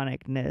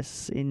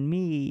demonicness in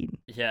me."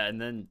 Yeah,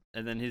 and then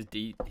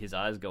his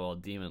eyes go all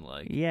demon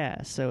like.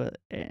 Yeah, so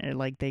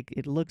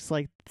it looks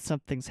like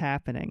something's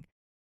happening,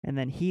 and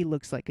then he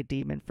looks like a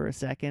demon for a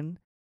second,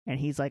 and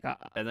he's like,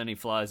 and then he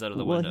flies out of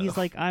the window. Well, he's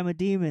like, "I'm a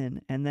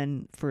demon," and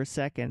then for a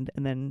second,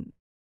 and then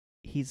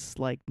he's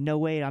like, "No,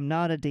 wait, I'm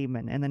not a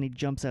demon," and then he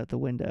jumps out the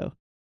window,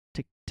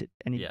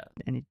 and he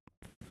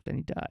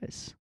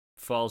dies.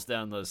 Falls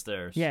down those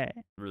stairs. Yeah.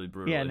 Really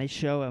brutal. Yeah, and they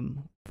show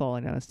him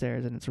falling down the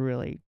stairs, and it's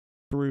really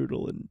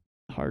brutal and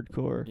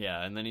hardcore.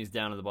 Yeah, and then he's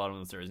down at the bottom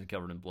of the stairs and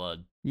covered in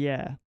blood.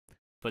 Yeah.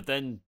 But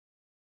then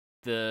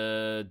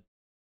the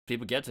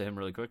people get to him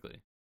really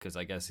quickly because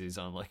I guess he's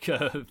on like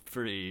a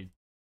pretty,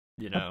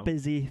 a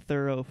busy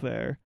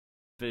thoroughfare.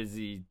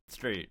 Busy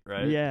street,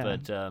 right? Yeah.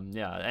 But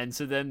yeah, and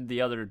so then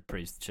the other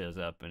priest shows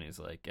up and he's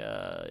like,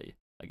 I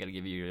gotta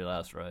give you your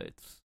last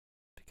rites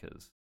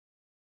because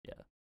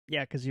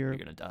because you're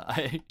gonna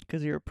die.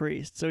 Because you're a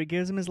priest. So he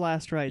gives him his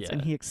last rites, Yeah.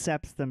 and he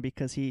accepts them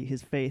because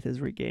his faith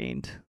is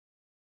regained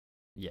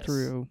Yes.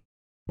 through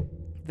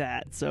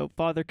that. So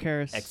Father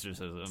Karras,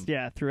 exorcism.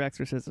 yeah, through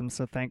exorcism.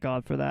 So thank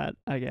God for that,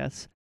 I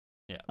guess.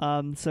 Yeah.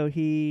 So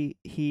he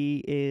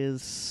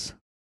is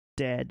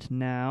dead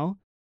now,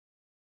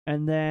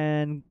 and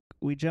then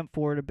we jump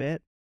forward a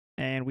bit,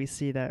 and we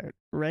see that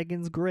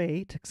Regan's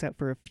great, except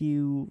for a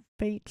few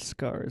faint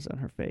scars on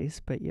her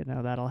face. But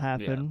that'll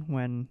happen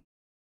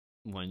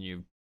when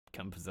you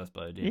become possessed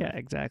by a demon. Yeah,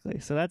 exactly.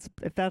 So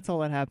if that's all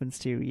that happens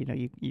to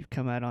you, you've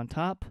come out on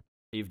top.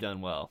 You've done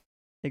well.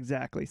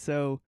 Exactly.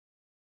 So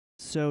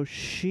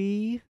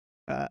she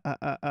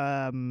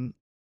they're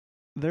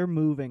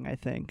moving, I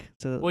think.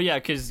 So well, yeah,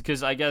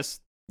 because I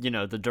guess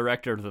the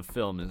director of the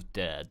film is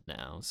dead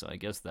now, so I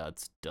guess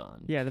that's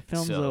done. Yeah, the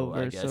film's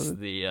over. I guess so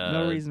the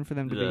no reason for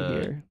them to be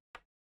here.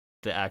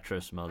 The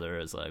actress mother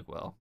is like,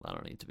 well, I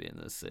don't need to be in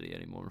this city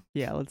anymore.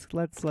 Yeah, let's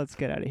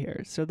get out of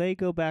here. So they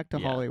go back to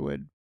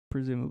Hollywood,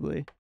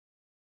 presumably.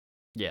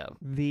 Yeah.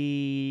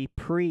 The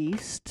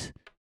priest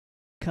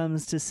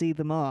comes to see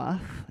them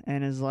off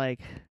and is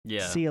like,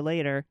 see you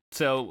later.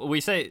 So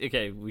we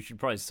should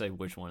probably say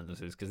which one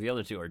this is, because the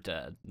other two are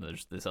dead.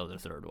 There's this other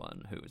third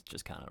one who is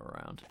just kind of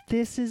around.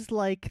 This is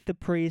like the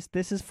priest.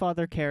 This is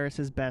Father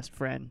Karras' best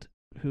friend,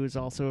 who is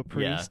also a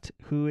priest,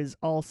 who is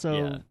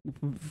also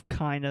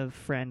kind of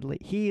friendly.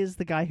 He is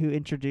the guy who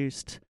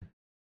introduced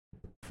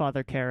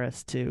Father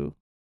Karras to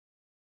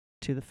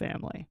the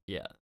family.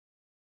 Yeah.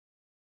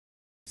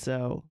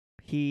 So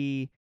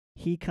he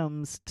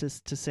comes to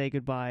say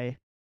goodbye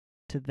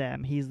to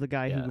them. He's the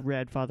guy who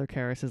read Father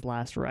Karras'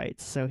 last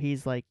rites. So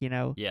he's like,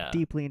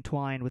 deeply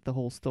entwined with the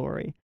whole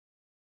story.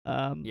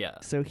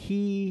 So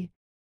he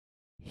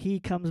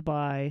comes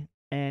by,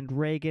 and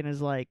Regan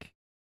is like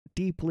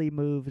deeply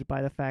moved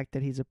by the fact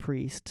that he's a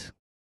priest,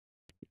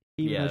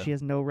 even though she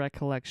has no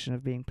recollection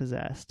of being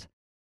possessed.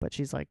 But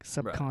she's like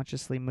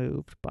subconsciously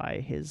moved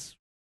by his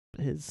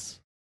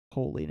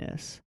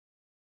holiness.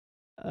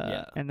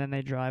 And then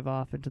they drive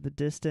off into the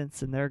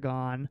distance, and they're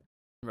gone.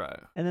 Right.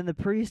 And then the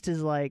priest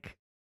is like,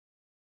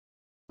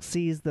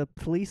 sees the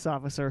police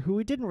officer, who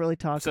we didn't really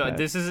talk about.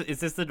 So is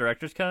this the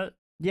director's cut?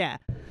 Yeah.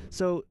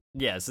 So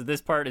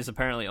this part is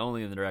apparently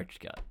only in the director's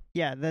cut.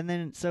 Yeah,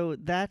 so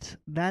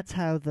that's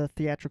how the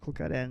theatrical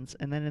cut ends,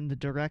 and then in the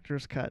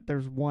director's cut,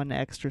 there's one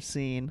extra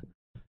scene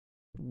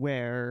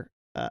where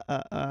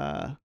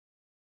the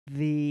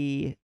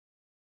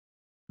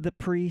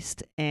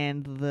priest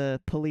and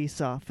the police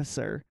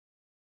officer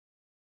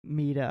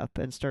meet up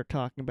and start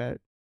talking about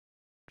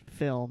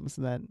films,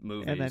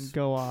 movies, and then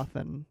go off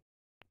and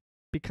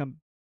become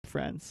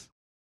friends.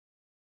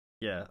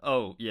 Yeah.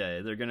 Oh,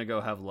 yeah. They're gonna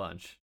go have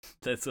lunch.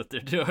 That's what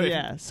they're doing.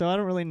 Yeah. So I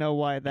don't really know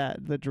why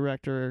the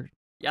director.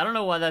 Yeah, I don't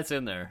know why that's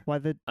in there. I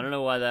don't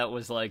know why that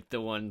was like the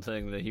one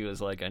thing that he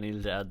was like, I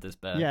needed to add this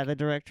back. Yeah, the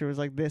director was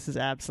like, this is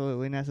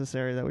absolutely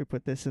necessary that we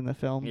put this in the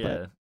film.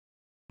 Yeah.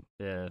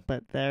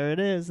 But there it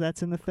is.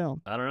 That's in the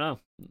film. I don't know.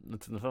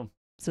 It's in the film.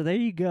 So there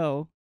you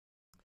go.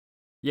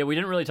 Yeah, we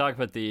didn't really talk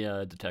about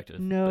the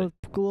detective. No,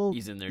 cool.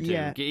 He's in there too.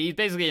 Yeah. He's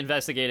basically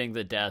investigating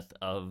the death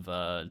of.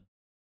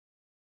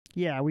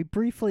 Yeah, we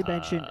briefly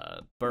mentioned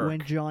when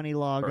Johnny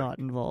Law Burke got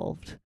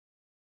involved.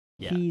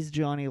 Yeah. He's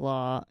Johnny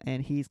Law,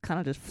 and he's kind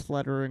of just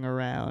fluttering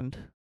around.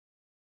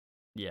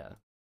 Yeah,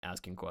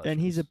 asking questions. And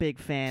he's a big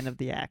fan of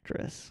the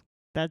actress.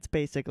 That's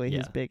basically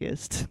his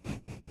biggest.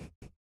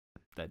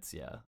 That's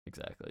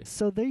exactly.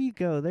 So there you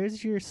go.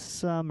 There's your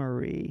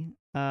summary.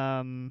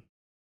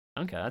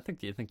 Okay, I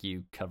think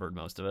you covered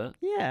most of it.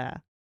 Yeah,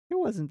 it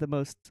wasn't the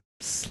most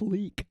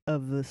sleek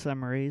of the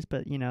summaries,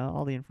 but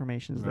all the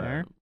information's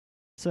there.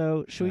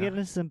 So, should we get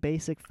into some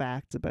basic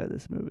facts about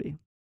this movie?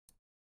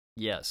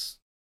 Yes.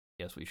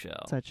 Yes, we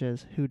shall. Such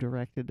as who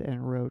directed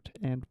and wrote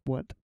and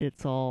what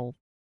it's all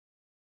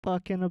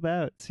fucking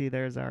about. See,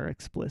 there's our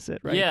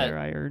explicit right there.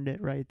 I earned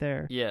it right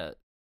there. Yeah.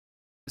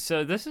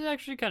 So this is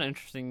actually kind of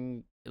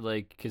interesting,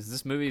 because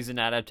this movie is an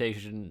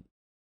adaptation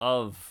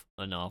of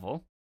a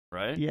novel,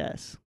 right?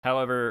 Yes.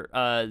 However,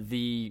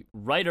 the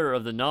writer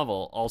of the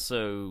novel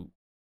also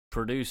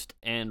produced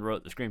and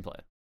wrote the screenplay.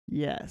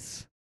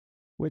 Yes.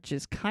 Which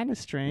is kind of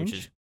strange. Which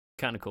is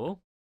kind of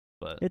cool,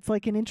 but it's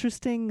like an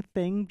interesting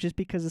thing just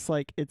because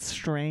it's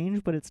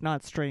strange, but it's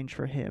not strange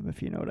for him,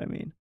 if you know what I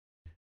mean.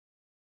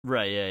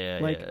 Right,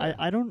 yeah.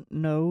 I don't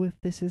know if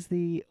this is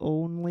the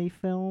only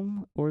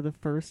film or the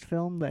first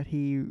film that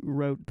he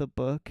wrote the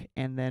book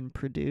and then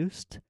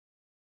produced,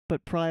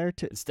 But prior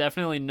to It's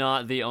definitely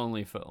not the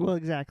only film. well,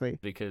 exactly.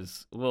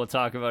 Because we'll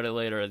talk about it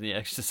later in the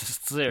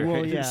Exorcist series.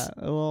 Well, yeah.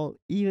 Well,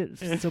 even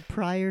so,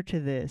 prior to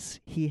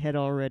this, he had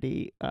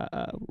already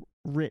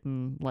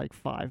written like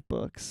 5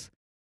 books,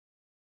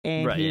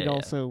 and Right, he had yeah.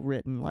 also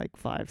written like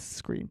 5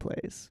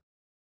 screenplays.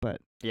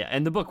 But Yeah,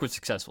 and the book was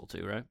successful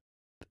too, right?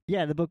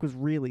 yeah, the book was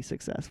really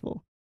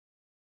successful.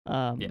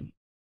 Yeah.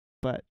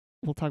 But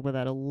we'll talk about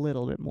that a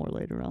little bit more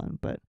later on.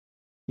 But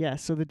yeah,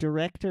 so the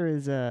director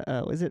is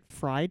it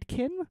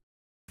Friedkin?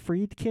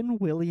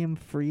 William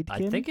Friedkin?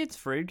 I think it's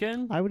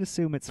Friedkin. I would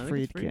assume it's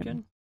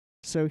Friedkin.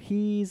 So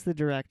he's the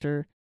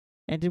director.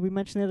 And did we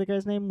mention the other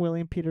guy's name?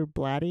 William Peter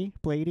Blatty?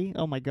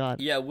 Oh my god.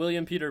 Yeah,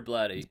 William Peter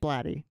Blatty. It's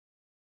Blatty.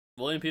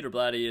 William Peter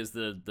Blatty is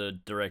the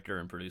director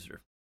and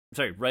producer.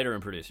 Sorry, writer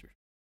and producer.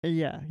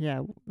 Yeah.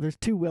 There's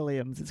 2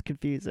 Williams. It's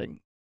confusing.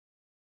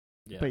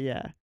 Yeah. But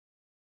yeah.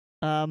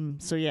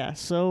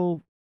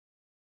 So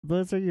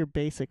those are your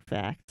basic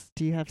facts.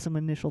 Do you have some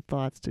initial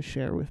thoughts to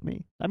share with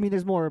me? I mean,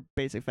 there's more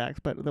basic facts,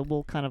 but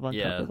we'll kind of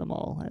uncover them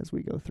all as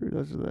we go through.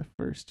 Those are the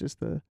first,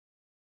 just the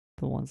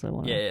ones I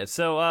want. Yeah.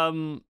 So,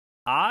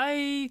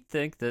 I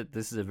think that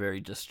this is a very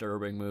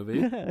disturbing movie.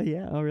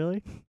 Yeah. Oh,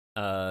 really?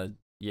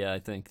 Yeah, I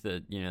think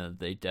that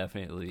they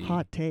definitely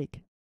Hot take.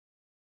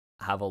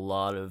 have a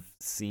lot of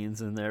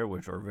scenes in there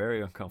which are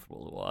very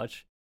uncomfortable to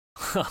watch.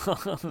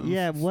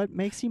 Yeah. What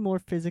makes you more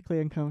physically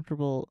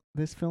uncomfortable,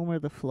 this film or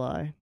The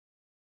Fly?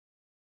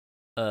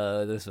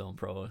 This film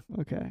probably.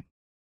 Okay.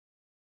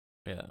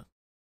 Yeah,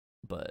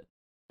 but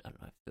I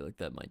don't know. I feel like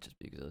that might just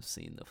be because I've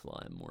seen The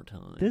Fly more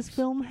times. This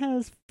film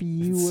has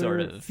fewer Sort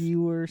of,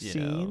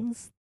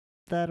 scenes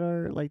that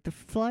are like The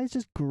Fly is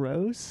just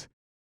gross.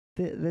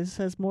 This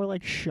has more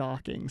like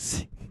shocking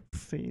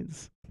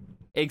scenes.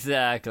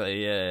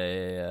 Exactly.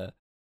 Yeah.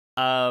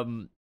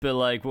 But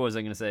like, what was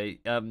I gonna say?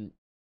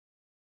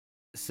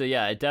 So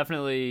yeah, it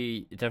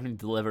definitely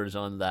delivers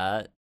on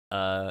that.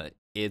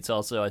 It's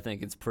also, I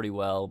think it's pretty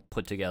well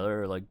put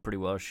together, like pretty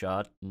well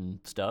shot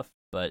and stuff.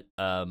 But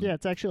yeah,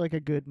 it's actually like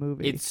a good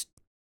movie. It's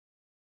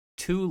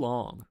too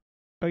long.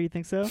 Oh, you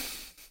think so?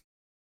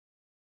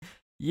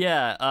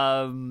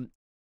 Yeah.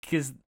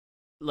 Because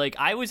like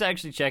I was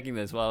actually checking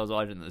this while I was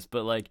watching this,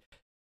 but like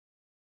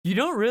you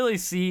don't really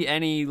see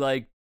any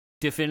like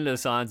definitive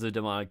signs of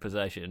demonic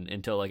possession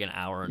until like an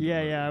hour.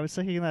 Yeah. I was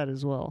thinking that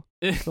as well.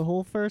 The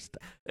whole first.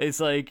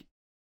 It's like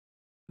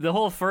the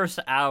whole first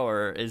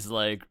hour is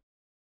like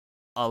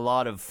a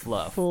lot of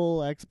fluff.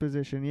 Full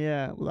exposition.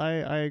 Yeah,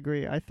 I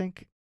agree. I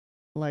think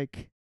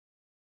like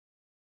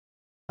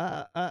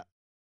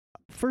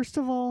first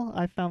of all,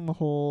 I found the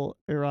whole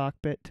Iraq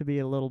bit to be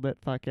a little bit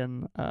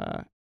fucking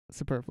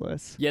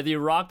superfluous. Yeah, the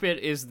Iraq bit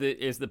is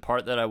the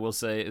part that I will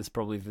say is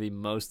probably the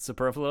most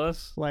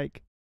superfluous.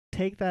 Like,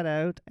 take that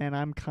out, and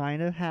I'm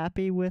kind of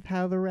happy with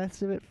how the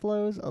rest of it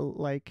flows.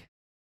 Like,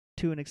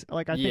 to an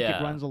I think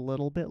it runs a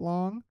little bit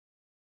long.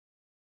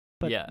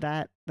 But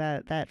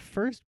that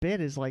first bit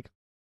is like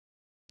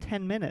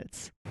 10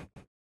 minutes.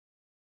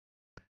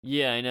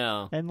 Yeah, I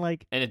know. And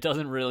it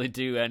doesn't really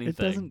do anything.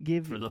 It doesn't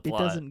give for the plot,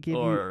 it doesn't give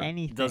you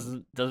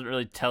anything. Doesn't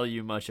really tell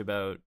you much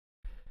about.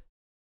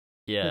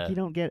 Yeah. Like, you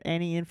don't get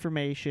any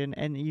information,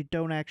 and you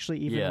don't actually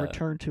even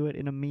return to it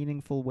in a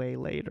meaningful way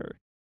later.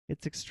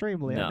 It's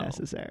extremely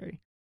unnecessary.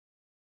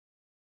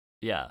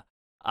 Yeah.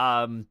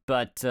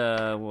 But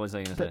what was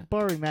I going to say? But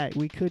barring that,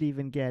 we could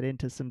even get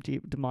into some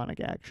deep demonic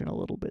action a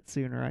little bit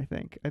sooner, I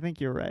think. I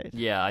think you're right.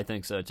 Yeah, I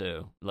think so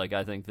too. Like,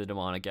 I think the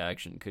demonic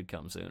action could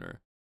come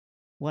sooner.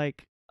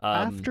 Like,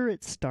 after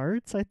it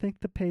starts, I think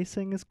the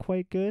pacing is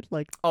quite good.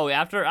 Like,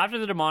 after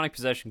the demonic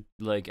possession,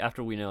 like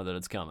after we know that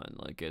it's coming,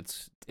 like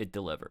it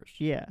delivers.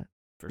 Yeah.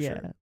 For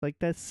sure. Like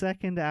that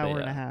second hour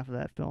and a half of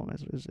that film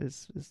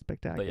is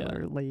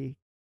spectacularly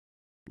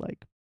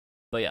like.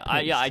 But yeah,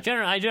 I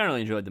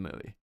generally enjoyed the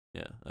movie.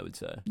 Yeah, I would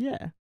say.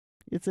 Yeah.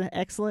 It's an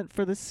excellent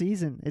for the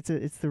season.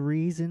 It's the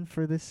reason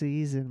for the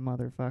season,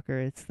 motherfucker.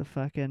 It's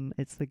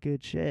the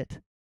good shit.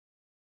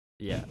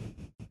 Yeah.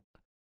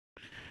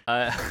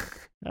 I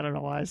don't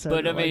know why I said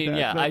but it I mean, like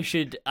that, but...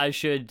 I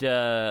should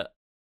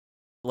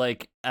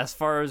like, as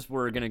far as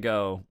we're gonna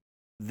go,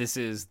 this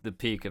is the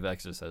peak of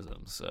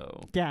exorcism,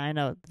 so yeah, I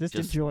know. Just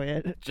enjoy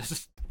it.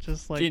 Just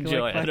like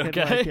enjoy it,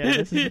 okay? Like, yeah,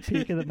 this is the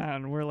peak of the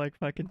mountain. We're like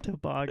fucking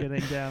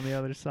tobogganing down the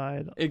other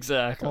side.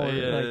 Exactly.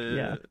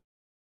 Yeah.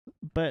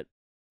 But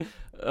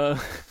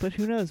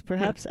who knows?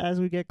 Perhaps as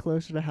we get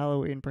closer to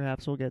Halloween,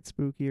 perhaps we'll get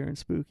spookier and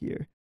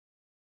spookier.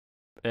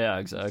 Yeah,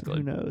 exactly. So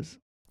who knows?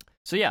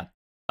 So yeah,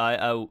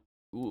 I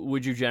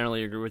would you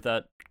generally agree with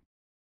that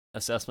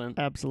assessment?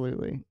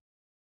 Absolutely.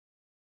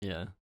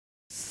 Yeah.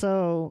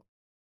 So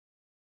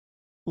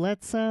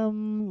let's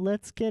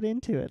get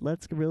into it.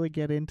 Let's really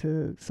get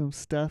into some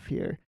stuff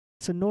here.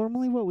 So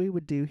normally what we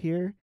would do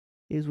here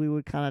is we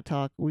would kind of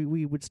talk.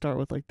 We would start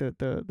with like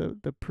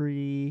the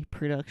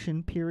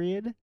pre-production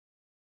period.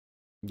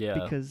 Yeah.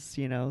 Because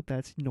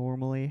that's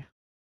normally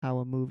how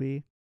a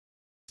movie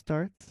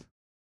starts.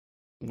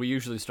 We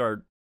usually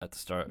start at the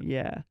start.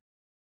 Yeah.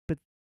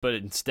 But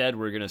instead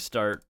we're gonna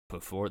start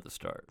before the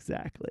start.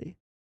 Exactly.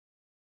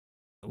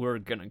 we're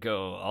gonna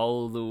go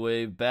all the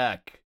way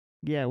back.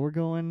 Yeah, we're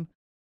going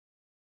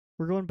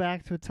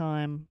back to a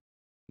time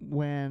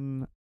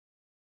when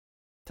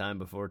time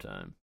before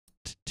time.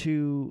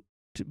 To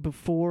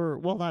before,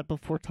 well, not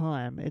before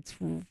time. It's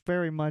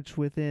very much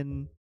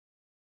within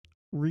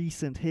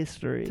recent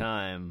history.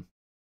 Time.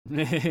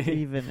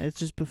 Even it's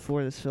just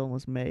before this film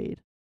was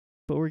made.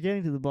 But we're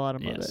getting to the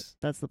bottom of it.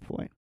 That's the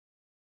point.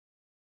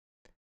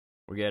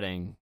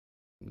 We're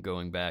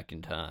going back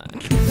in time.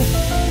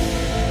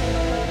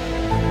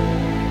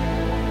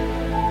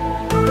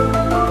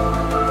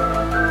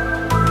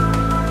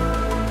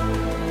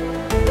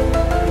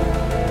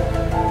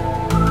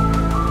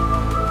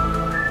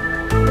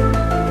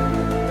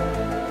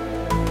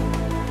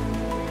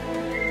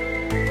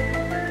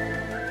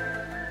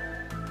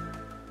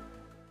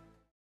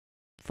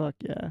 Fuck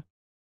yeah.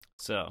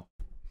 So,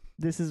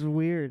 this is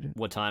weird.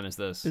 What time is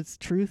this? It's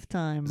truth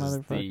time,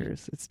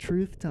 motherfuckers. It's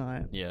truth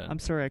time. Yeah. I'm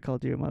sorry I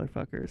called you a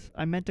motherfuckers.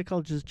 I meant to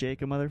call just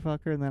Jake a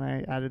motherfucker, and then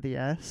I added the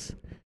S.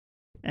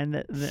 And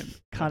that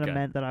kind of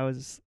meant that I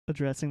was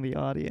addressing the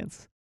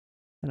audience.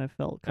 And I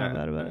felt kind of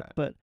bad about it.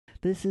 But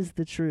this is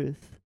the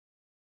truth.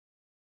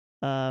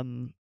 Do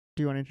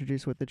you want to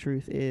introduce what the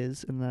truth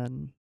is, and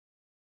then...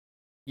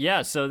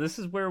 Yeah, so this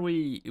is where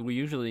we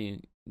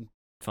usually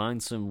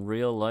find some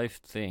real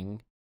life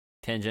thing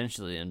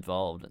tangentially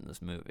involved in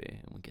this movie,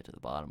 and we get to the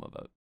bottom of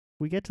it.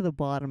 We get to the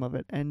bottom of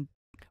it, and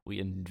we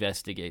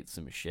investigate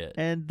some shit.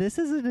 And this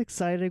is an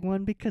exciting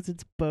one because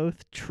it's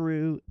both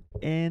true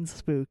and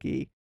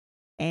spooky.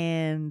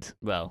 And...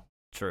 Well,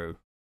 true.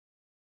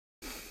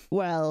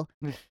 Well,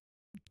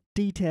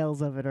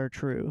 details of it are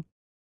true.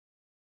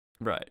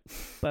 Right.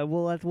 But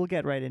we'll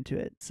get right into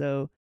it.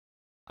 So,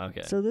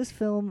 okay. So this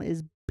film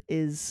is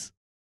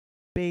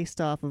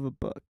based off of a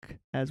book,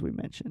 as we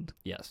mentioned.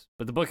 Yes,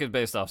 but the book is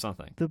based off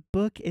something. The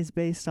book is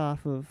based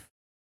off of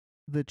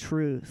the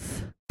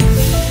truth.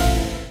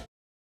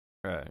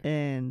 Right.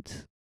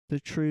 And the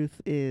truth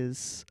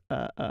is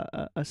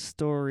a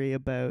story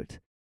about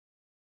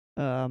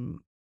a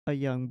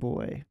young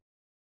boy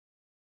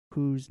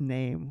whose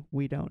name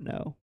we don't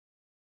know,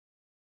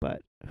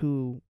 but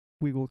who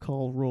we will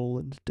call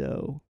Roland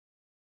Doe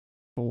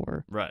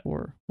for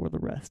the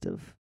rest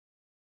of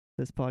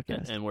this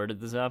podcast. And where did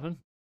this happen?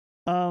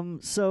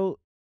 So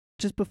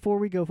just before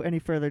we go any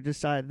further,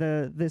 just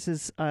this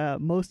is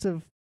most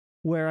of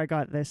where I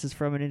got this is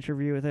from an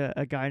interview with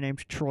a guy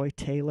named Troy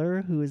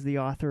Taylor, who is the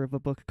author of a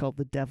book called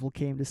The Devil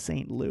Came to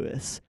St.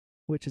 Louis,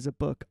 which is a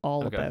book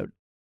all about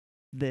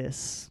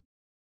this,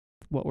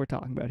 what we're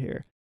talking about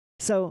here.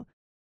 So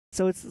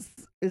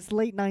it's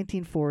late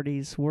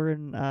 1940s. We're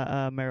in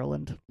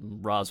Maryland,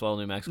 Roswell,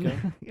 New Mexico.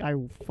 I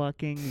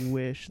fucking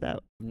wish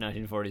that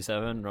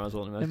 1947,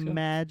 Roswell, New Mexico.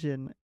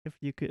 Imagine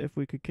if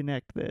we could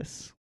connect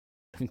this.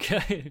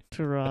 Okay.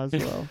 To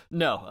Roswell.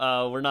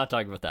 No, we're not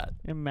talking about that.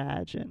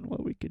 Imagine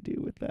what we could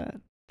do with that.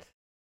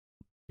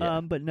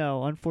 Yeah. But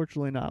no,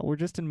 unfortunately not. We're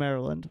just in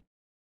Maryland.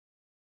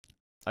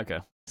 Okay.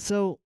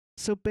 So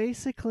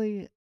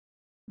basically,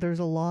 there's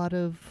a lot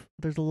of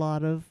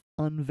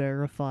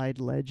unverified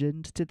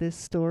legend to this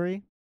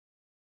story.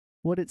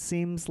 What it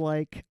seems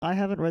like, I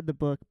haven't read the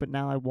book, but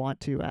now I want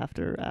to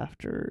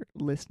after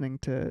listening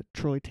to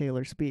Troy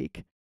Taylor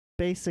speak.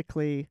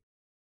 Basically,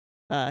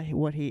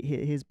 what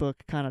his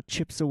book kind of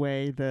chips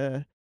away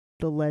the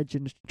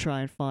legend to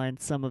try and find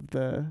some of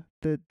the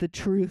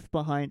truth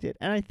behind it,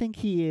 and I think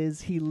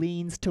he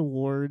leans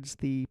towards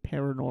the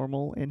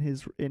paranormal in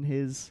his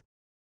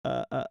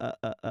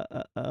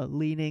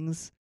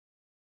leanings.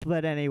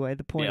 But anyway,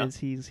 the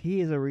point is he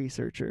is a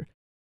researcher.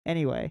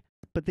 Anyway,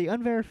 but the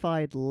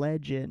unverified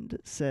legend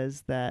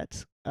says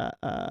that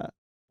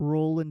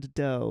Roland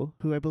Doe,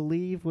 who I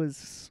believe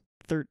was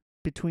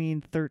between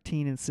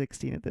 13 and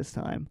 16 at this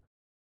time,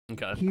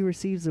 he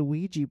receives a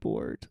Ouija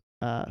board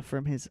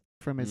from his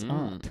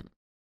aunt,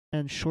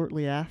 and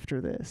shortly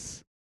after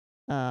this,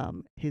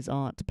 his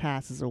aunt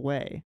passes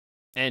away.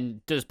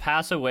 And does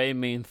pass away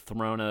mean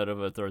thrown out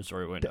of a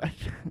third-story window?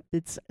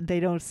 They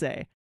don't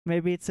say.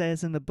 Maybe it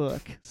says in the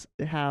book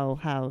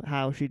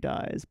how she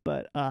dies,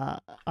 but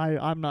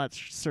I'm not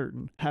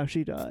certain how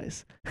she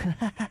dies.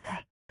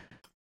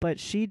 But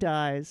she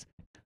dies,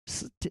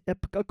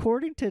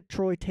 according to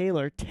Troy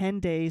Taylor,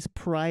 10 days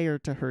prior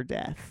to her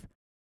death.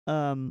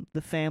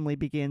 The family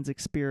begins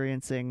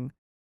experiencing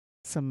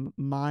some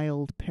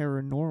mild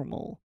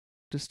paranormal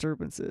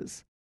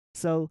disturbances.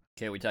 So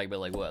okay, we talk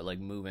about like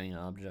moving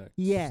objects.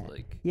 Yeah,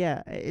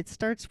 yeah. It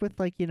starts with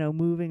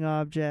moving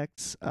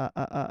objects,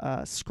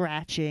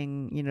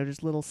 scratching,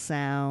 just little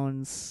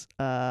sounds,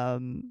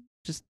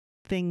 just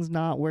things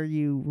not where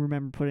you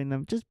remember putting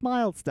them, just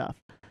mild stuff.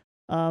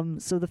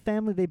 So the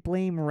family, they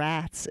blame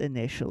rats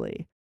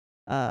initially.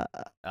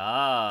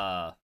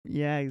 Yeah,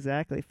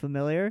 exactly.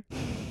 Familiar?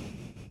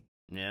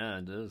 Yeah,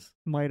 it is.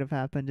 Might have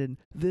happened in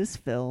this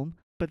film,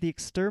 but the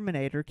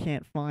exterminator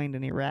can't find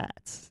any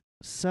rats.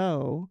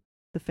 So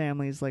the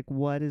family's like,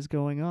 what is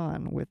going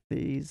on with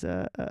these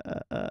escalating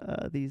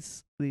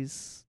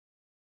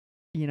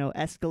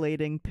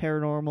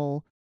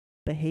paranormal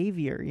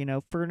behavior.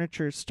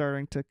 Furniture's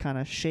starting to kind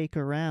of shake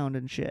around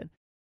and shit.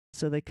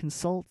 So they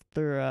consult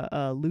their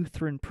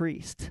Lutheran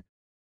priest.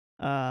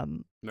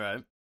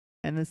 Right.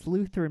 And this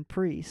Lutheran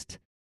priest.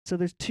 So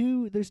there's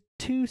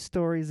two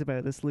stories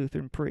about this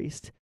Lutheran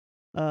priest.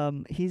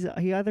 He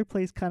either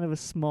plays kind of a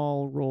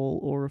small role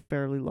or a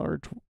fairly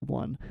large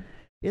one.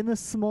 In the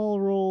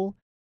small role,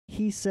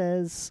 he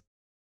says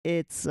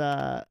it's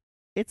a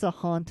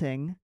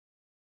haunting,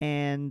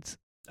 and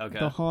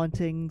the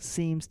haunting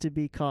seems to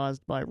be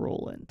caused by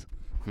Roland.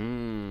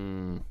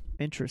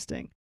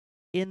 Interesting.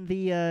 In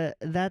the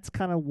that's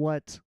kind of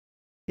what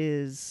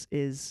is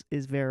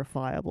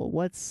verifiable.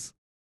 What's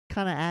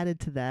kind of added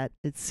to that,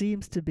 it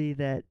seems to be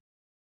that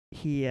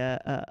he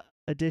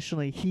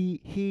additionally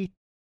he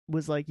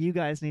was like, you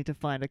guys need to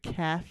find a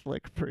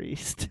Catholic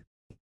priest.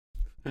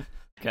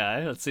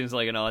 Okay, that seems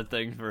like an odd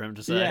thing for him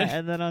to say. Yeah,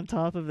 and then on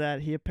top of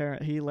that, he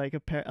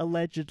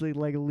allegedly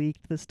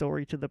leaked the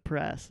story to the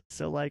press.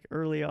 So like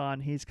early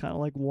on, he's kind of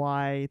like,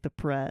 why the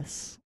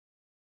press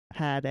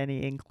had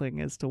any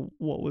inkling as to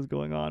what was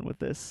going on with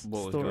this story.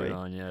 What was going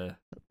on, yeah.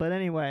 But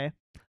anyway,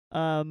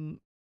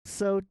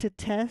 so to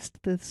test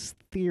this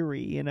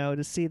theory,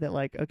 to see that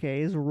like, okay,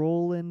 is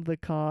Roland the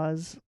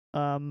cause?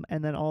 And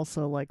then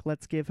also like,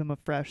 let's give him a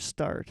fresh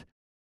start.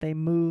 They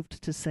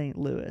moved to St.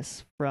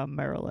 Louis from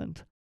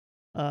Maryland.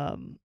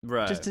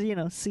 Right. Just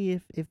to see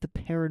if the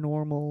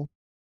paranormal,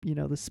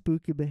 the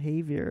spooky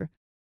behavior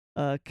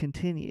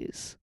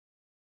continues.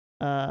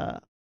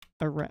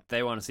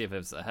 They want to see if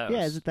it's the house.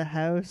 Yeah, is it the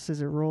house?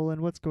 Is it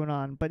Roland? What's going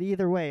on? But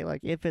either way,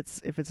 like if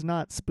it's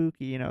not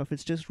spooky, if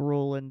it's just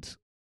Roland,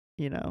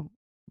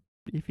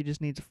 if he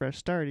just needs a fresh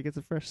start, he gets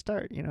a fresh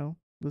start.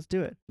 Let's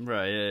do it.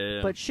 Right.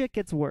 Yeah. But shit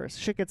gets worse.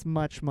 Shit gets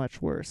much,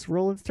 much worse.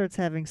 Roland starts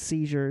having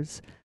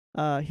seizures.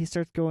 He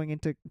starts going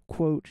into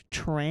quote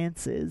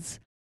trances.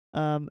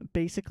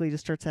 Basically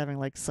just starts having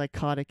like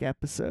psychotic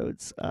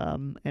episodes.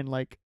 And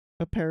like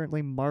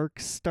apparently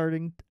marks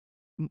starting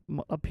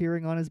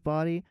appearing on his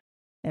body.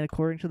 And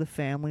according to the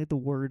family, the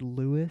word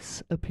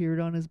Louis appeared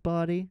on his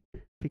body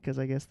because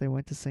I guess they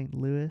went to St.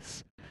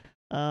 Louis.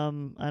 I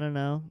don't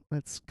know.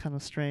 That's kind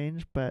of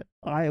strange, but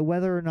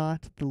whether or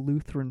not the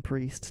Lutheran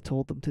priest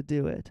told them to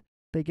do it,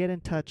 they get in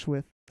touch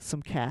with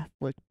some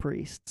Catholic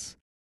priests.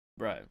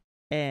 Right.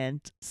 And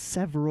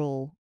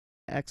several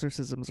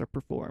exorcisms are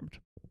performed.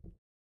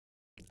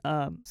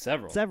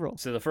 Several.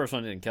 So the first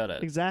one didn't cut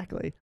it.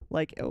 Exactly.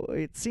 Like,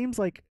 it seems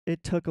like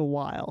it took a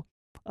while.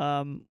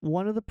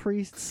 One of the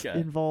priests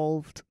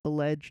involved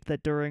alleged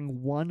that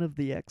during one of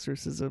the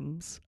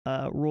exorcisms,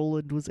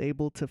 Roland was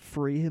able to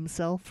free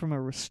himself from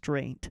a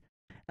restraint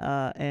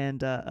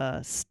and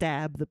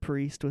stab the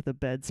priest with a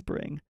bed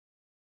spring.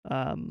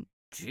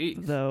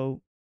 Jeez.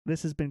 Though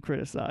this has been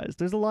criticized.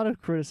 There's a lot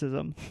of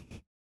criticism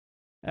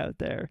out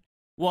there.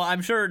 Well,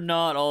 I'm sure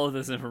not all of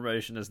this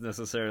information is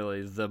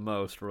necessarily the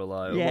most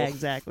reliable. Yeah,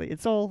 exactly.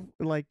 It's all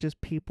like just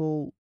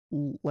people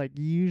like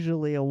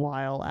usually a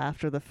while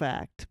after the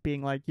fact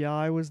being like, yeah,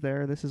 I was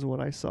there, this is what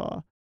I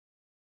saw.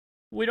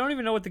 We don't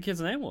even know what the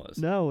kid's name was.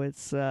 No,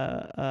 it's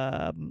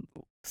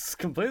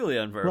completely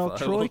unverifiable. Well,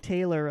 Troy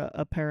Taylor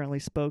apparently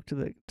spoke to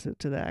the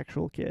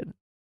actual kid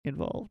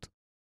involved.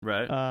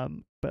 Right.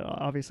 But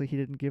obviously he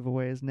didn't give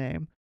away his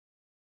name.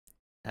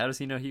 How does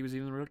he know he was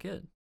even a real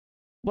kid?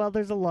 Well,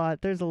 there is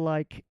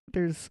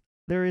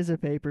a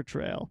paper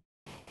trail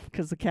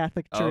because the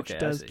Catholic Church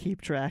does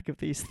keep track of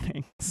these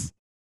things.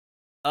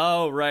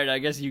 Oh, right. I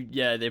guess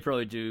they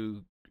probably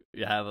do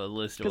have a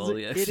list of all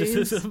the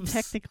exorcisms. It is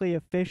technically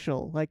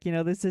official. Like,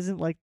 this isn't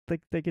like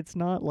it's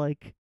not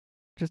like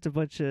just a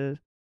bunch of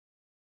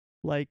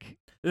like.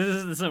 This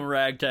isn't some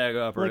ragtag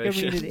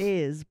operation. Like, I mean, it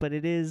is, but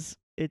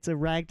it's a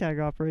ragtag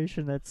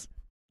operation that's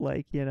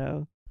like,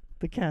 the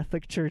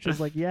Catholic Church is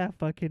like, yeah,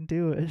 fucking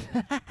do it.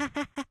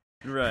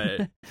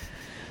 Right.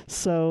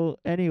 So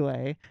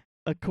anyway,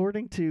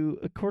 according to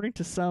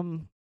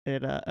some,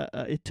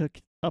 it took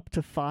up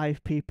to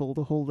 5 people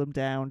to hold him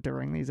down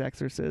during these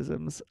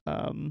exorcisms.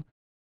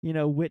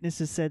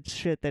 Witnesses said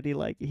shit that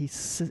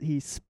he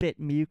spit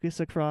mucus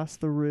across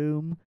the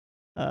room.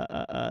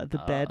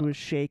 The bed was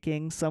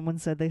shaking. Someone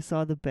said they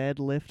saw the bed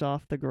lift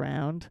off the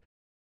ground.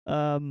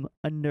 A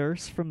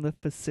nurse from the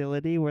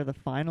facility where the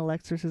final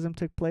exorcism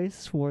took place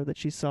swore that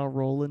she saw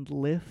Roland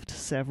lift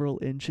several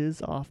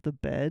inches off the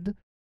bed,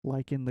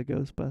 like in the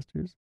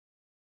Ghostbusters.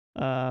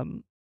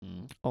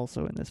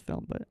 Also in this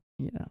film, but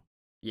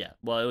Yeah,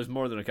 well, it was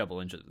more than a couple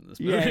inches in this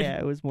movie. Yeah,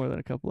 it was more than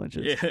a couple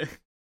inches. Yeah.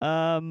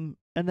 And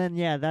then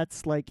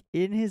that's like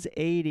in his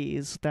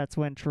 80s. That's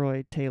when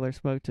Troy Taylor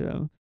spoke to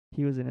him.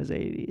 He was in his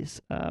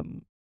 80s. I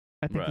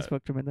think he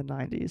spoke to him in the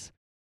 90s.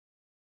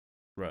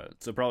 Right,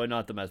 so probably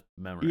not the best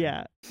memory.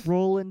 Yeah,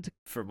 Roland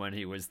from when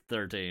he was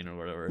 13 or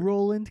whatever.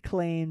 Roland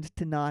claimed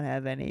to not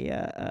have any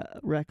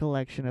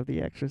recollection of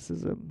the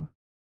exorcism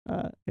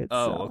itself.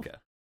 Oh, okay.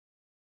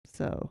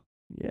 So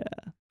yeah,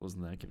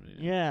 wasn't that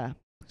convenient? Yeah.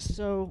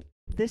 So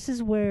this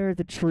is where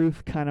the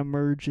truth kind of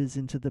merges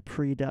into the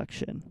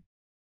production.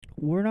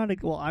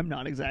 I'm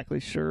not exactly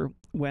sure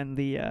when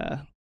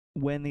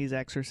these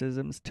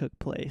exorcisms took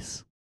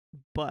place.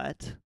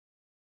 but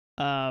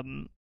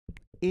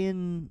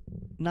in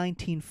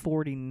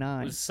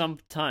 1949, It was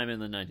sometime in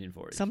the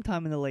 1940s.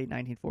 sometime in the late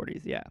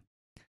 1940s, yeah.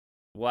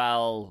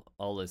 While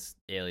all this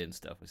alien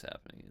stuff was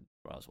happening in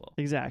Roswell.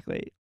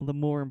 Exactly. The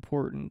more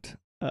important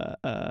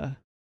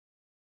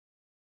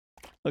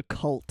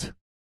occult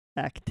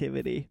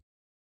activity.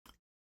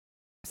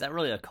 Is that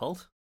really a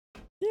cult?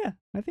 Yeah,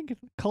 I think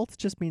cult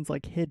just means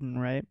like hidden,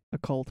 right?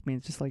 Occult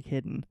means just like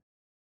hidden.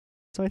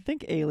 So I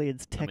think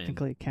aliens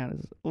technically count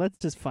as. Let's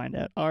just find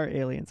out. Are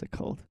aliens a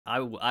cult? I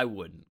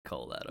wouldn't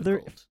call that a They're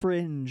cult.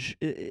 fringe.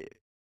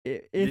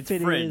 It's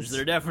fringe.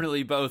 They're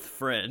definitely both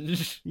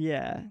fringe.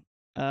 Yeah.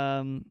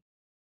 Are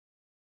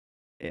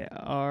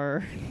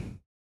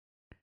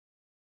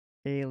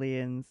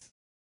aliens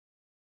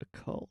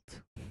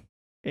occult?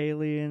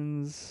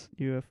 Aliens,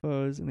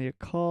 UFOs, and the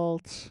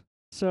occult.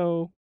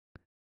 So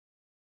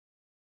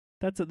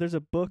there's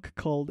a book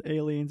called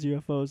Aliens,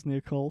 UFOs, and the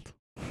Occult.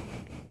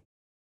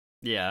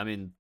 Yeah, I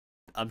mean,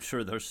 I'm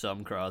sure there's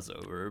some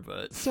crossover,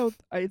 but so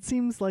it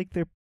seems like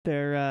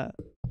they're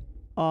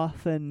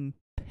often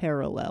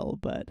parallel,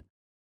 but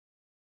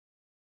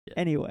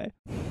anyway.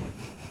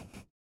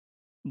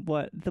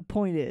 What the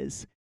point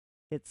is,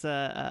 it's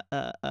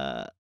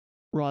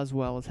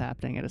Roswell is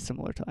happening at a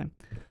similar time.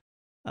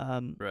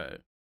 Right.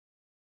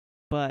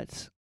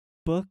 But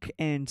book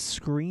and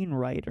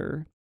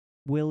screenwriter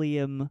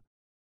William,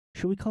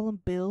 should we call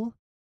him Bill?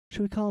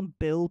 Should we call him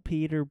Bill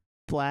Peter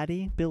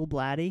Blatty? Bill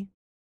Blatty?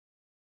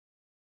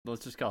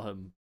 Let's just call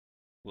him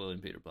William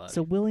Peter Blatty.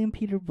 So William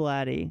Peter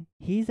Blatty,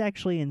 he's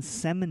actually in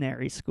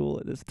seminary school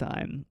at this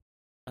time.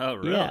 Oh,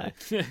 really?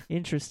 Yeah.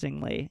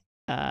 Interestingly,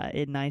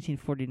 in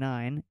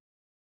 1949,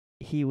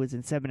 he was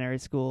in seminary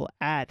school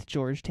at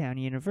Georgetown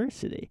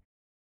University,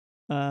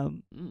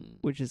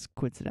 which is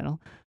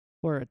coincidental.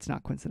 Or it's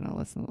not coincidental,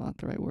 that's not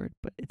the right word,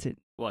 but it's it.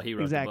 Well, he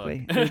wrote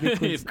exactly. the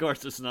book. Of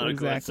course, it's not a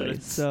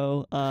coincidence.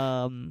 So,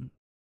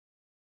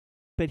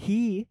 but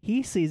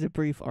he sees a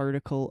brief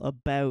article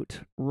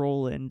about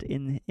Roland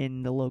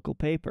in the local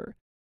paper.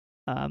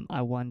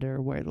 I wonder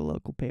where the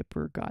local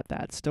paper got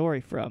that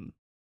story from.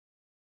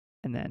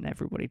 And then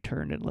everybody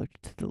turned and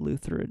looked to the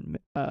Lutheran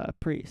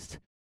priest.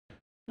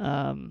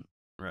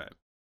 Right.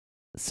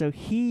 So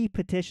he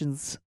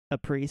petitions a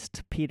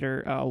priest,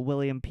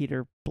 William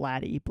Peter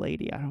Blady.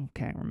 I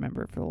can't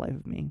remember for the life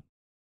of me.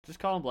 Just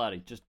call him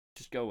Blatty. Just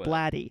go with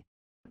Blatty.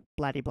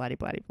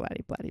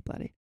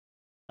 Blatty.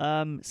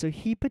 So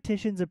he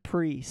petitions a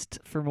priest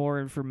for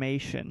more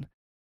information,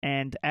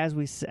 and as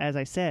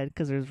I said,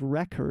 because there's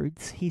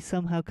records, he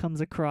somehow comes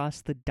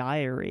across the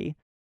diary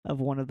of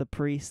one of the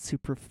priests who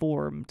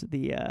performed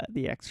the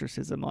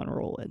exorcism on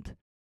Roland.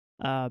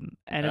 And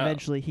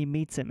eventually he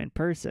meets him in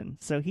person.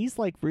 So he's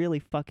like really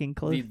fucking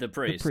close. The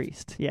priest. The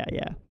priest. Yeah.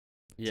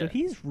 So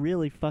he's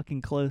really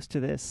fucking close to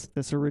this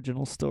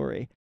original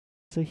story.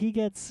 So he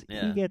gets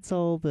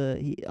all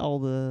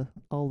the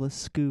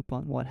scoop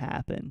on what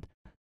happened.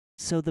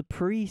 So the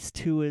priest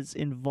who is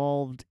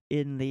involved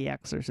in the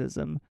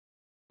exorcism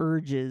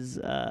urges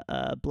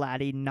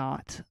Blatty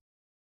not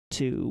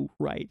to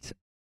write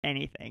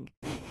anything.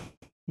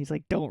 He's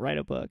like, "Don't write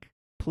a book.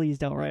 Please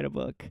don't write a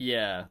book."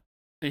 Yeah.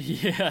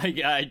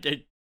 I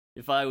did.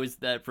 If I was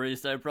that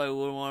priest, I probably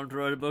wouldn't want him to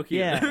write a book either.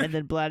 Yeah, and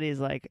then Blatty's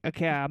like,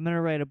 "Okay, I'm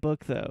gonna write a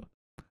book though."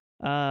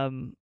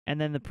 And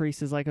then the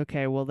priest is like,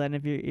 "Okay, well then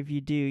if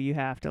you do, you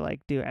have to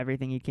like do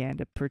everything you can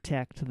to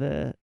protect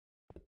the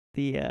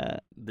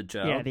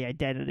job. Yeah, the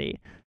identity.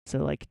 So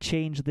like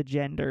change the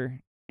gender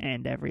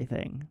and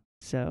everything."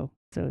 So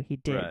he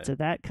did. Right. So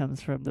that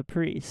comes from the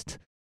priest.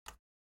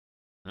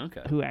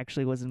 Okay. Who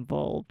actually was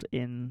involved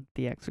in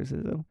the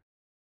exorcism.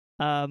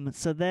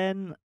 So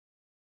then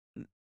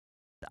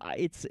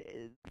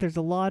there's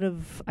a lot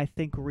of, I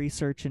think,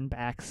 research and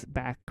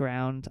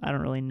background. I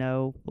don't really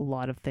know. A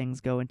lot of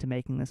things go into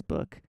making this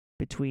book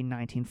between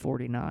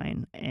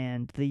 1949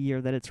 and the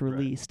year that it's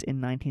released in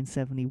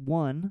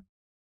 1971.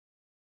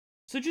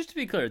 So just to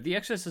be clear, the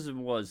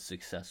exorcism was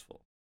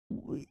successful.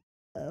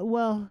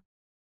 Well,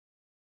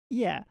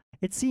 yeah.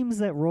 It seems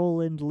that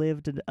Roland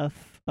lived a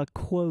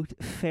quote,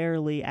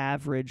 fairly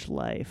average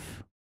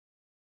life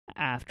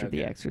after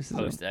the exorcism.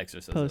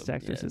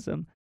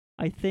 Post-exorcism.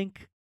 Yeah.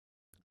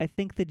 I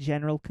think the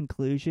general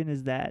conclusion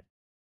is that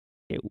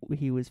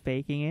he was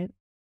faking it.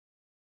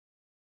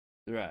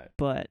 Right.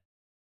 But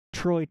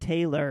Troy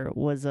Taylor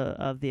was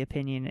of the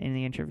opinion in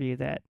the interview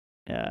that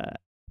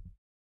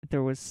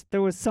there was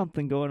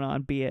something going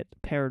on, be it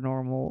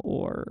paranormal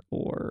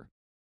or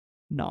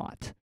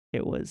not.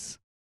 It was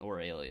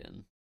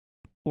alien,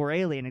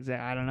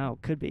 exactly. I don't know.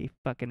 Could be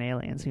fucking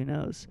aliens. Who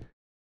knows?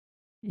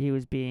 He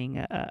was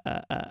being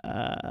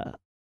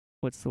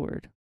what's the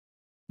word?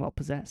 Well,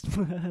 possessed,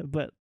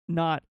 but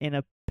not in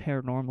a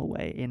paranormal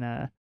way. In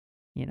a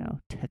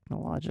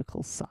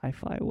technological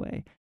sci-fi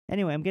way.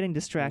 Anyway, I'm getting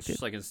distracted.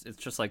 It's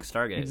just like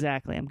Stargate.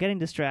 Exactly. I'm getting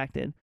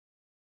distracted.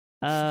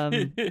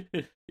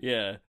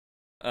 Yeah.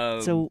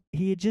 So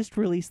he had just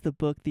released the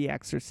book The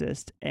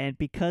Exorcist, and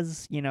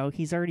because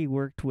he's already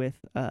worked with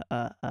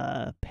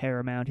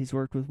Paramount, he's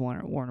worked with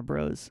Warner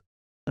Bros.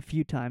 a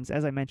few times.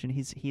 As I mentioned,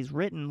 he's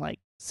written like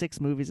 6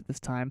 movies at this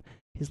time.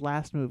 His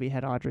last movie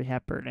had Audrey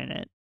Hepburn in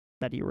it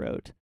that he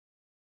wrote,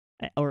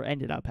 or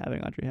ended up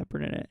having Audrey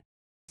Hepburn in it.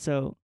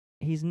 So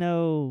he's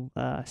no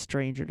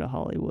stranger to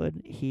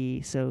Hollywood.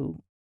 He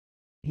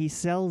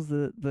sells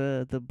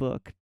the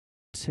book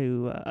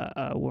to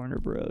Warner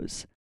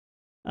Bros.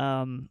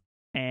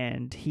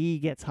 And he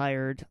gets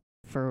hired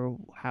for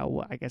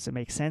how I guess it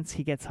makes sense.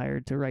 He gets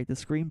hired to write the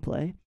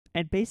screenplay,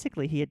 and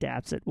basically he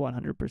adapts it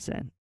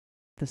 100%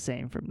 the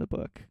same from the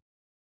book.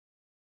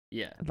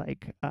 Yeah.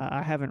 Like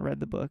I haven't read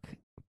the book,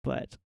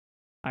 but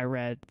I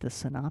read the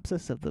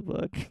synopsis of the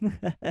book.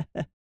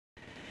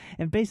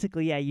 And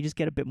basically, yeah, you just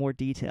get a bit more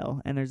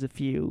detail, and there's a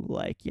few,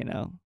 like,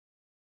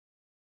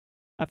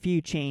 a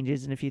few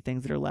changes and a few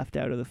things that are left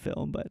out of the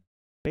film, but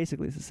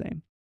basically it's the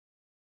same.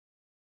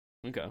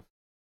 Okay.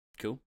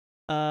 Cool.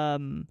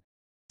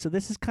 So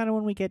this is kind of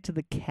when we get to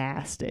the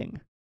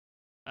casting.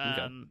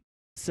 Okay.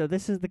 So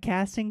this is the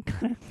casting.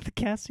 The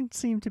casting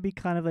seemed to be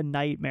kind of a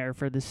nightmare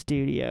for the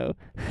studio.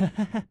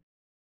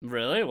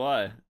 Really?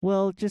 Why?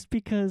 Well, just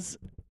because,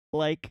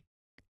 like,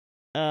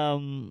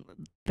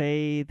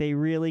 they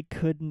really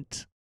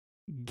couldn't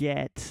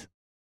get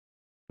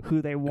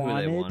who they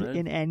wanted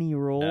in any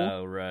role.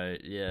 Oh, right,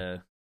 yeah.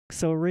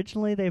 So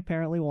originally they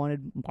apparently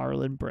wanted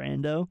Marlon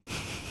Brando.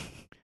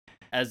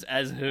 As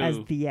who? As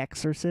the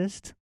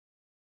Exorcist.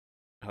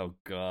 Oh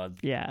God.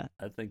 Yeah.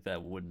 I think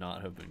that would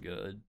not have been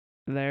good.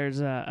 There's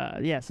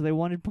so they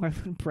wanted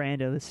Marlon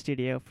Brando, the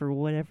studio, for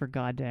whatever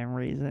goddamn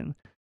reason.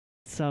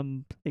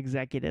 Some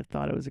executive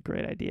thought it was a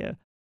great idea.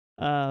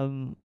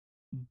 But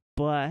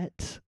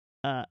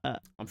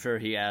I'm sure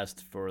he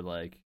asked for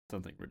like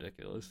something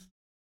ridiculous.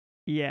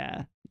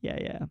 Yeah.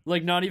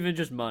 Like not even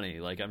just money.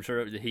 Like I'm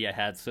sure he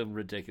had some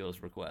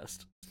ridiculous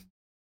request.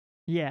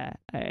 Yeah,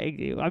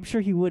 I'm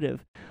sure he would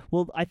have.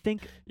 Well, I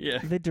think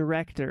the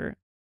director.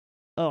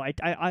 Oh,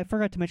 I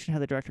forgot to mention how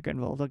the director got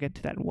involved. I'll get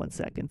to that in 1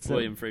 second. So,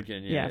 William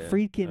Friedkin. Yeah,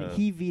 Friedkin.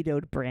 He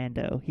vetoed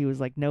Brando. He was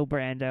like, no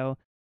Brando,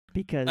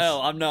 because.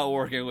 Oh, I'm not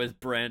working with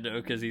Brando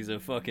because he's a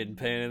fucking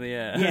pain in the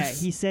ass. Yeah,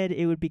 he said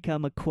it would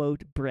become a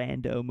quote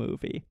Brando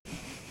movie.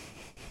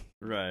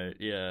 Right.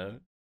 Yeah.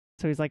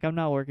 So he's like, I'm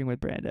not working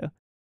with Brando.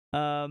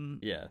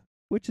 Yeah.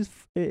 Which is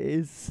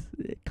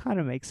it kind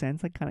of makes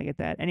sense. I kind of get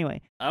that.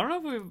 Anyway, I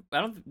don't know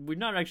if we've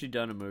not actually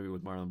done a movie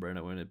with Marlon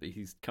Brando in it, but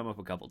he's come up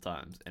a couple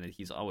times, and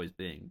he's always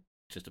being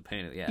just a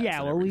pain in the ass.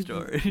 Yeah, well, we've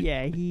story.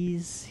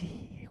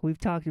 we've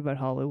talked about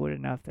Hollywood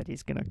enough that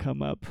he's gonna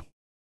come up,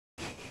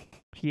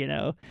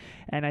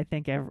 and I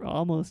think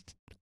almost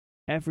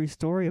every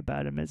story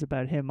about him is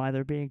about him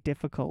either being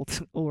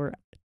difficult or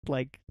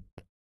like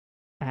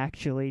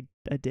actually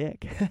a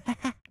dick.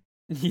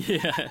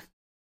 Yeah.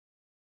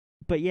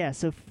 But yeah,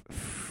 so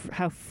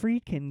how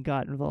Friedkin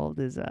got involved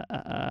is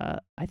I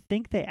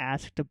think they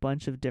asked a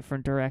bunch of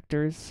different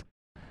directors,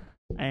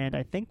 and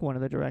I think one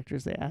of the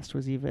directors they asked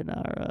was even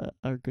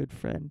our good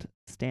friend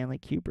Stanley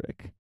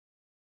Kubrick.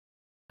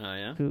 Oh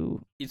yeah.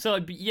 Who? So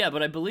yeah,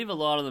 but I believe a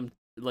lot of them,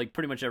 like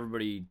pretty much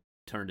everybody,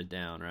 turned it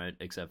down, right?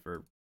 Except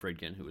for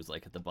Friedkin, who was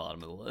like at the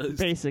bottom of the list.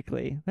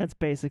 Basically, that's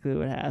basically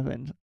what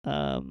happened.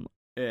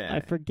 Yeah. I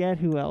forget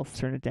who else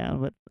turned it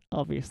down, but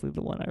obviously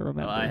the one I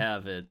remember. Well, I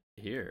have it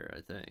here, I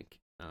think.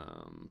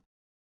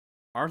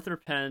 Arthur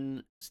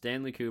Penn,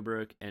 Stanley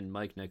Kubrick, and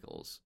Mike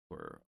Nichols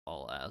were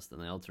all asked,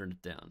 and they all turned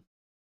it down.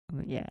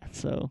 Yeah,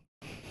 so.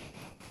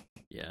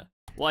 Yeah.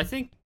 Well, I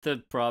think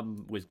the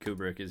problem with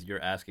Kubrick is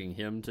you're asking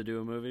him to do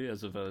a movie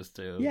as opposed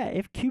to. Yeah,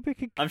 if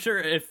Kubrick. I'm sure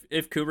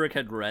if Kubrick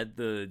had read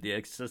the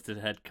Exorcist and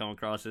had come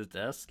across his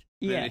desk,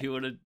 maybe he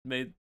would have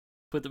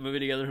put the movie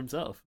together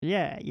himself.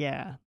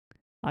 Yeah.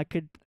 I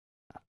could.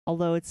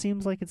 Although it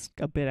seems like it's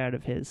a bit out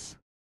of his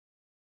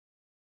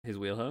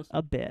wheelhouse?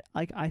 A bit.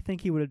 Like I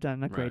think he would have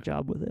done a great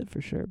job with it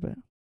for sure, but.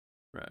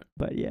 Right.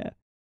 But yeah.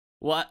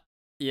 What?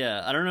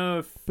 Yeah, I don't know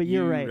if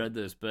you're right. read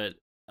this, but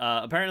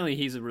apparently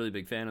he's a really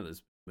big fan of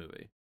this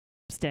movie.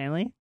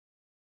 Stanley?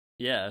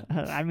 Yeah.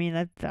 I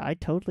mean, I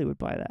totally would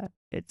buy that.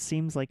 It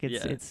seems like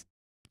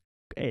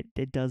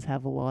it does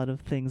have a lot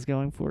of things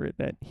going for it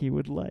that he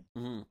would like,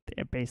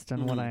 based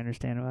on what I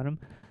understand about him.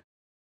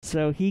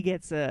 So he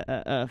gets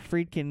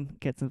Friedkin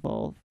gets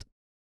involved,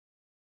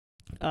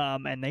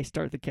 and they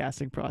start the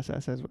casting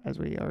process as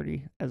we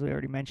already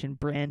mentioned.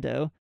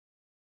 Brando.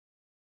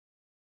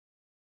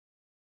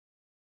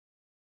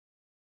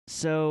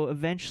 So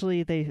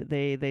eventually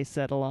they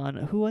settle on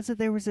who was it?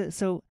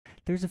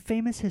 There's a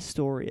famous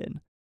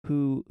historian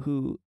who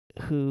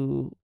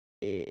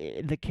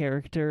the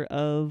character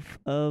of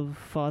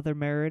Father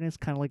Merrin is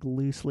kind of like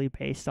loosely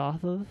based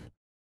off of.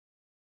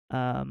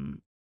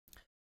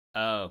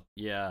 Oh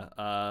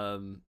yeah.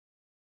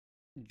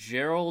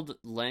 Gerald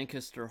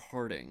Lancaster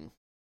Harding.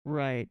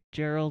 Right,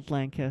 Gerald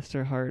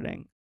Lancaster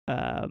Harding.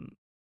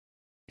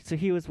 So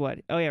he was what?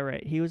 Oh yeah,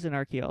 right. He was an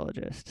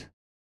archaeologist.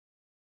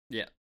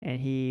 Yeah. And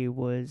he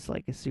was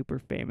like a super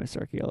famous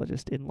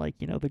archaeologist in like,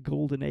 the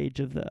golden age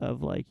of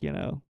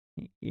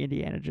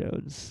Indiana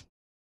Jones.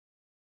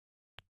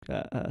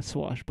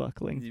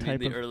 swashbuckling You type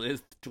mean the of early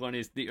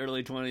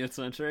 20th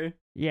century?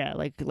 yeah,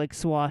 like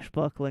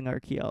swashbuckling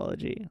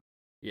archaeology.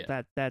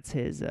 Yeah. That's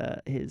his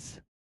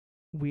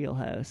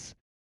wheelhouse.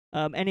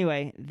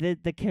 Anyway,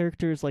 the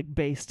character is like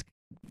based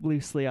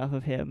loosely off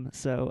of him.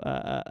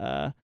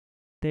 So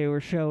they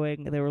were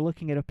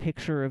looking at a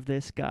picture of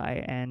this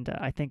guy, and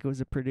I think it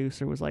was a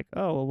producer was like,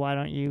 oh, well, why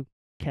don't you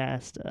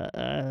cast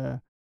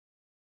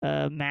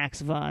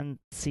Max von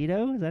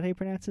Sydow? Is that how you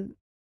pronounce it?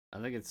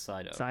 I think it's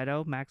Sydow.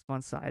 Sydow, Max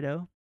von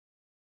Sydow,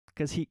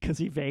 because he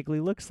vaguely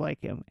looks like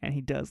him, and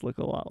he does look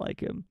a lot like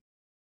him.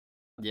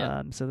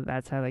 Yeah. So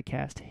that's how they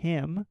cast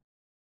him.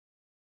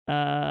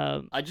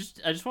 I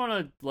just want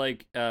to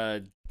like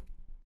kind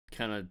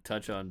of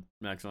touch on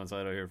Max von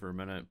Sydow here for a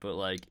minute, but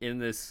like in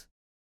this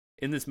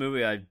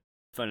movie, I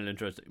find it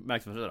interesting.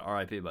 Max von Sydow,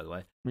 R.I.P. by the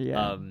way.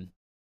 Yeah.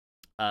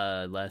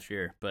 Last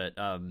year, but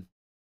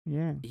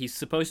yeah. he's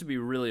supposed to be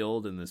really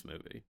old in this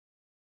movie.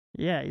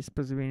 Yeah, he's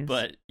supposed to be.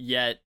 But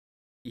yet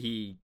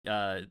he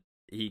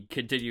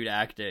continued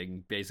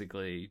acting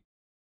basically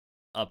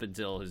up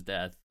until his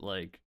death,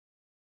 like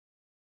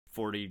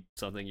 40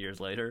 something years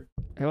later.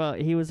 Well,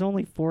 he was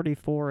only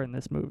 44 in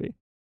this movie.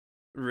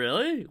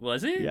 Really?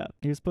 Was he? Yeah,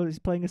 he's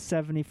playing a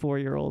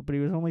 74-year-old, but he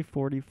was only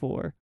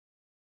 44.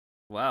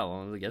 Wow,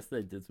 well, I guess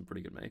they did some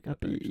pretty good makeup.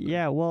 Actually.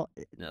 Yeah, well,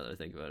 now that I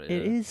think about it,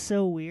 it is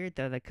so weird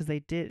though, that because they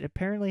did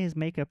apparently his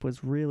makeup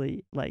was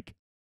really like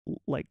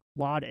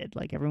lauded,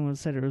 like everyone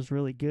said it was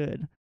really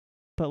good,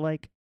 but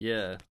like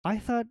yeah, I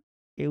thought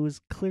it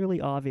was clearly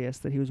obvious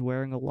that he was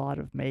wearing a lot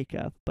of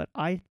makeup, but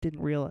I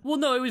didn't realize. Well,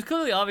 no, it was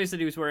clearly obvious that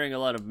he was wearing a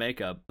lot of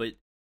makeup, but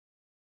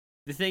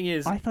the thing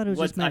is, I thought it was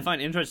what just meant... I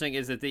find interesting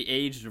is that the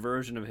aged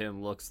version of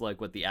him looks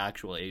like what the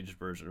actual aged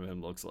version of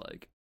him looks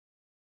like.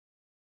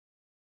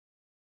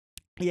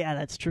 Yeah,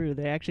 that's true.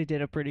 They actually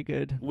did a pretty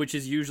good... Which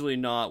is usually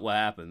not what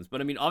happens. But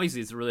I mean,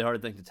 obviously it's a really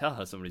hard thing to tell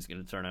how somebody's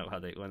going to turn out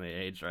when they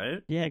age,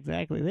 right? Yeah,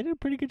 exactly. They did a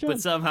pretty good job.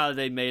 But somehow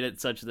they made it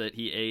such that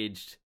he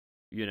aged,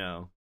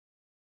 the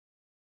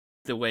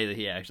way that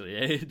he actually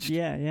aged.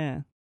 Yeah,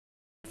 yeah.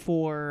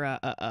 For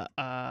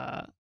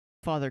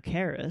Father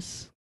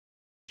Karras,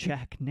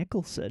 Jack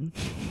Nicholson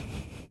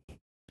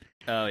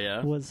oh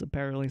yeah, was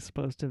apparently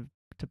supposed to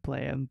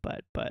play him,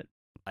 but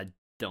I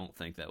don't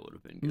think that would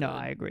have been good. No,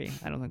 I agree.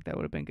 I don't think that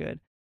would have been good.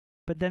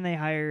 But then they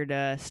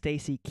hired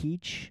Stacy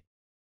Keach,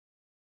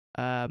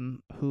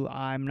 who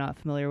I'm not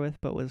familiar with,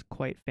 but was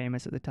quite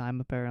famous at the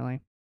time, apparently.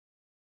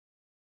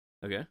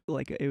 Okay.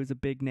 Like, it was a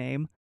big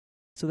name.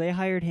 So they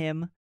hired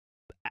him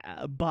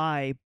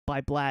by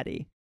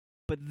Blatty.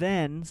 But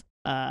then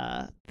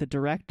the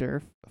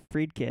director,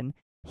 Friedkin,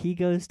 he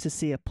goes to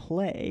see a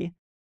play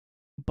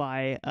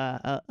by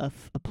a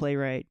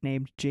playwright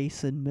named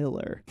Jason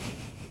Miller.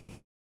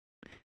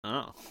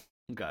 Oh,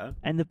 okay.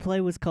 And the play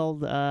was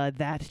called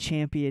That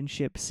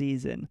Championship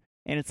Season.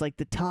 And it's like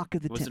the talk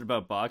of the... Was it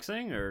about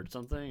boxing or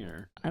something?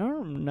 Or I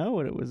don't know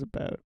what it was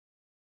about.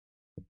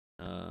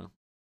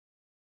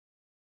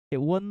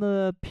 It won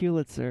the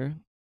Pulitzer.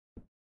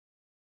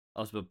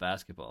 Oh, it's about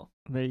basketball.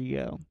 There you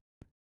go.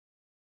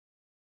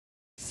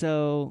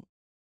 So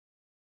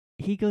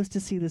he goes to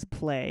see this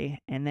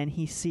play, and then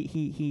he sees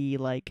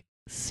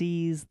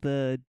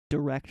the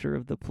director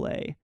of the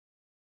play,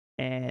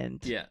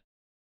 and yeah,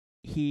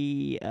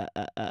 he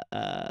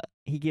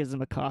gives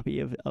him a copy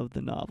of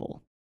the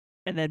novel,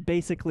 and then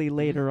basically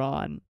later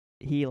on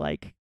he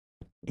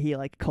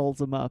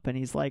calls him up and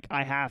he's like,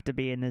 I have to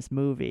be in this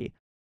movie,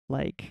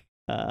 like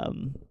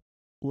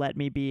let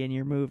me be in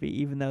your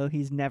movie, even though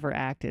he's never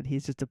acted,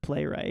 he's just a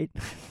playwright.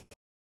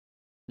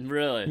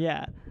 Really?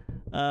 Yeah.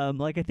 I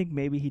think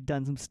maybe he'd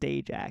done some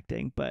stage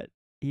acting, but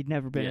he'd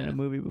never been in a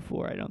movie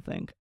before, I don't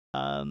think.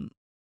 And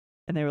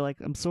they were like,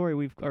 I'm sorry,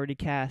 we've already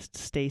cast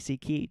Stacy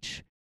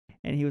Keach.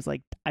 And he was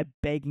like, I'm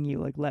begging you,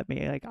 like, let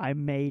me, like,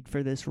 I'm made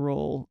for this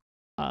role.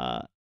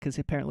 Because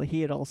apparently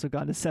he had also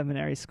gone to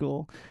seminary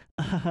school.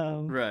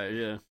 Right,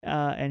 yeah.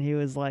 And he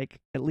was like,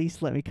 at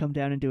least let me come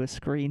down and do a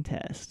screen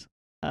test.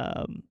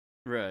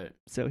 Right.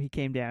 So he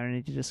came down and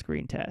he did a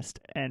screen test,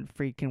 and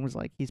Friedkin was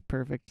like, he's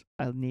perfect,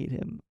 I'll need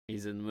him.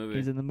 He's in the movie.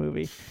 He's in the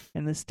movie.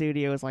 And the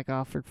studio was like,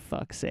 oh, for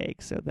fuck's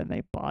sake. So then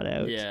they bought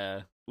out.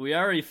 Yeah. We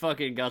already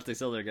fucking got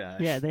this other guy.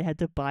 Yeah, they had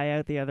to buy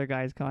out the other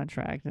guy's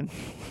contract. And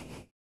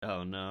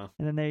oh, no.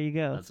 And then there you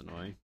go. That's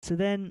annoying. So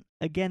then,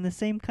 again, the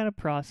same kind of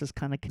process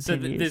kind of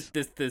continues.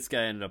 So this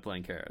guy ended up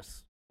playing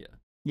Karras. Yeah.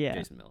 Yeah.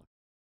 Jason Miller.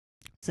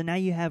 So now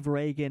you have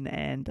Reagan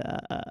and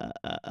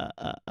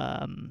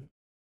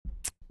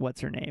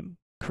what's her name?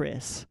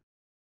 Chris.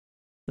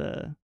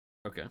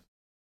 Okay.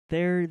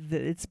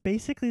 It's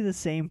basically the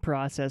same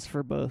process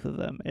for both of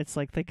them. It's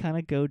like they kind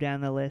of go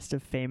down the list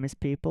of famous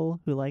people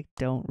who like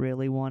don't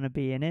really want to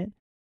be in it,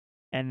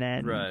 and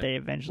then they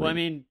eventually. Well, I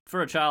mean,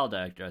 for a child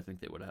actor, I think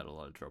they would have had a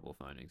lot of trouble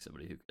finding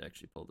somebody who could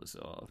actually pull this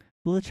off.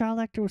 Well, the child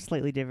actor was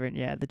slightly different.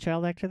 Yeah, the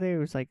child actor there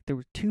was like there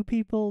were two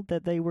people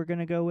that they were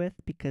gonna go with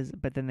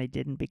but then they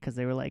didn't because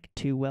they were like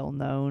too well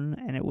known,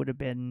 and it would have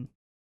been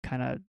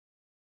kind of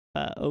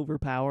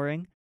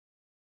overpowering.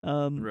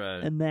 Right.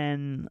 And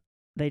then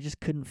they just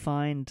couldn't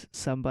find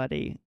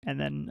somebody, and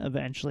then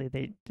eventually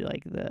they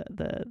like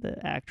the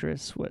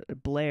actress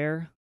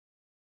Blair,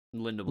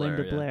 Linda Blair.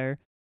 Linda Blair.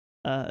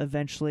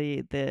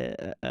 Eventually, they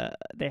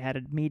had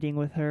a meeting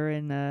with her,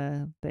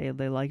 and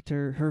they liked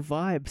her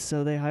vibe,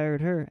 so they hired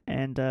her.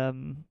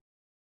 And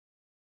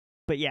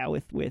but yeah,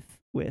 with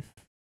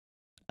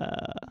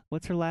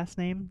what's her last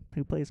name?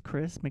 Who plays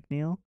Chris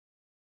McNeil?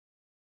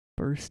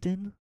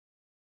 Burstyn,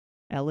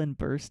 Ellen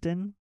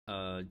Burstyn.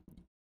 I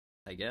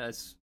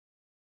guess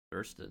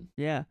Burstyn.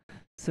 Yeah.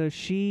 So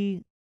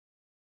she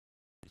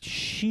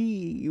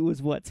was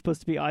supposed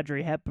to be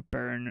Audrey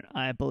Hepburn,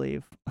 I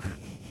believe.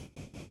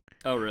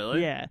 Oh,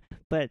 really? Yeah,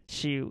 but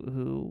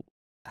who?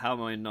 How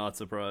am I not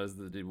surprised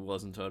that it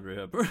wasn't Audrey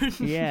Hepburn?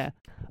 Yeah.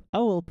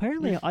 Oh well,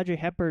 apparently Audrey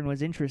Hepburn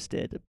was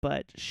interested,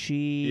 but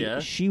she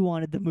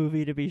wanted the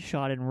movie to be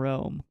shot in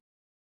Rome.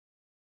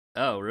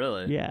 Oh,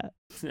 really? Yeah.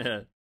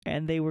 Yeah.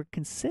 And they were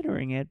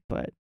considering it,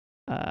 but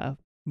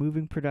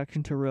moving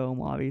production to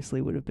Rome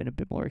obviously would have been a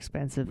bit more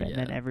expensive, and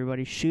then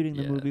everybody shooting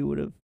the movie would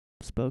have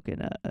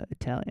spoken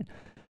Italian.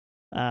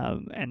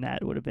 And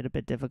that would have been a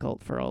bit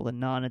difficult for all the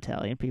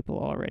non-Italian people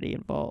already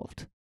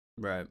involved.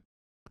 Right.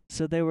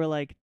 So they were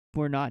like,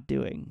 we're not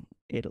doing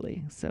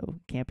Italy, so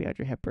can't be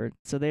Audrey Hepburn.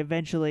 So they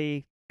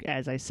eventually,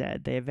 as I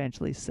said,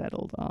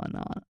 settled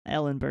on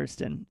Ellen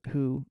Burstyn,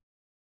 who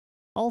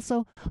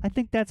also, I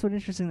think that's what's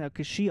interesting though,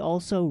 because she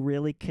also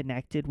really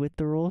connected with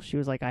the role. She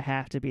was like, I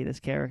have to be this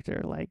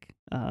character,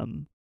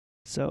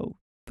 so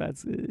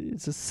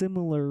it's a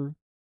similar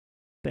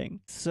thing.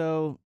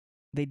 So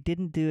they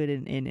didn't do it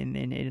in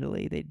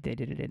Italy. They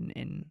did it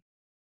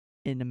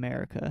in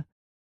America.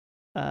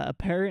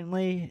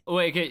 Apparently.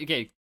 Wait,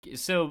 okay.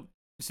 So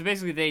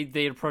basically,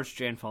 they approached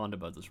Jane Fonda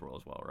about this role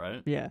as well,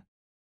 right? Yeah.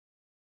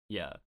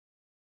 Yeah.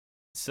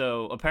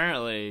 So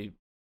apparently,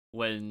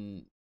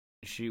 when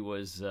she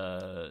was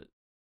after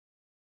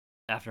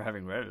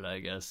having read it, I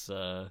guess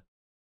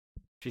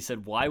she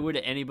said, "Why would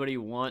anybody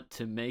want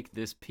to make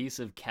this piece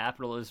of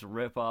capitalist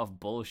rip-off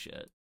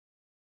bullshit?"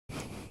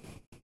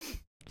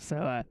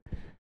 So,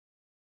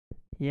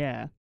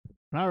 yeah,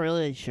 not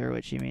really sure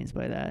what she means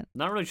by that.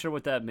 Not really sure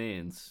what that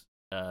means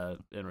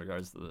in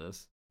regards to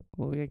this.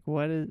 Well, like,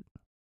 what is?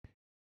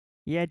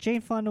 Yeah,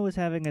 Jane Fonda was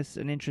having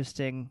an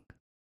interesting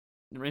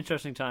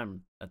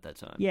time at that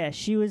time. Yeah,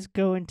 she was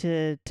going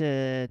to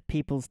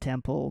People's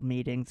Temple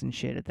meetings and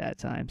shit at that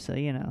time, so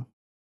you know.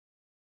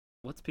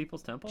 What's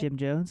People's Temple? Jim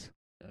Jones.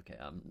 Okay,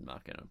 I'm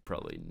not gonna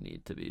probably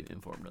need to be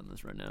informed on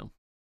this right now.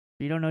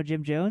 You don't know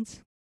Jim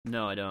Jones?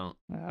 No, I don't.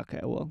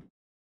 Okay, well.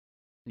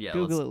 Yeah,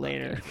 Google it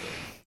later.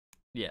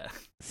 Yeah.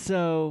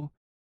 So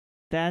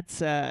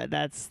that's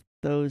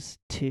those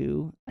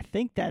two. I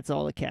think that's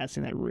all the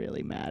casting that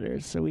really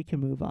matters. So we can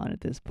move on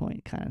at this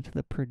point, kind of to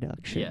the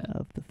production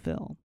of the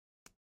film.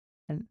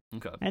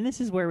 And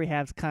this is where we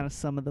have kind of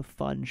some of the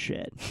fun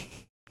shit.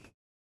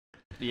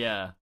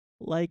 Yeah.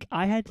 Like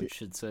I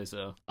should say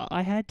so.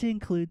 I had to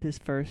include this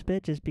first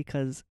bit just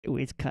because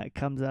it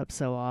comes up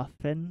so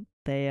often.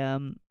 They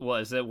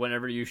What is that?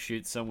 Whenever you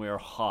shoot somewhere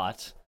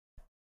hot.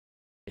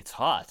 It's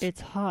hot.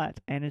 It's hot,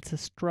 and it's a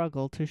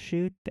struggle to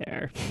shoot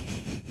there.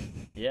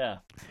 Yeah.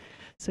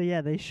 So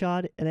yeah, they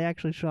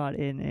actually shot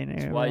in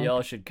That's why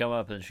y'all should come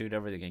up and shoot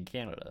everything in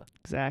Canada.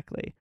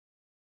 Exactly.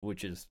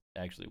 Which is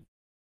actually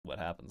what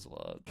happens a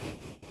lot.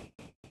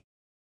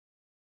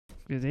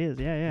 It is,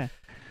 yeah.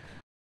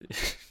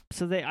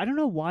 So I don't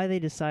know why they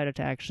decided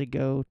to actually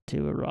go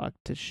to Iraq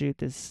to shoot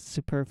this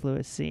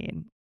superfluous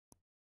scene.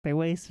 They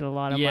wasted a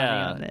lot of money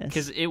on this.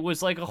 Because it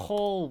was like a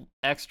whole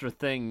extra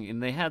thing,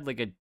 and they had like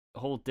a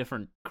whole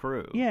different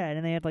crew. Yeah, and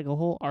then they had like a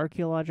whole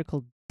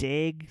archaeological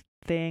dig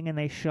thing, and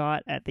they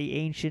shot at the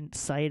ancient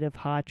site of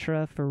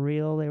Hatra for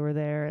real. They were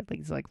there at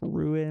these like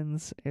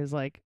ruins. It was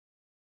like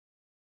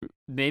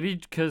maybe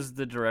because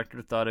the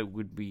director thought it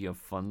would be a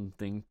fun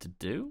thing to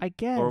do. I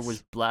guess. Or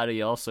was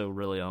Blatty also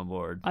really on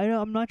board?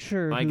 I'm not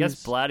sure. I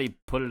guess Blatty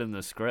put it in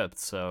the script,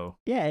 so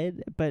yeah.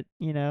 But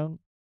you know,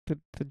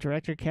 the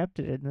director kept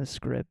it in the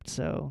script.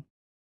 So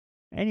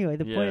anyway,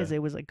 the point is,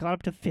 it was like got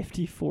up to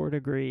 54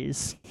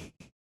 degrees.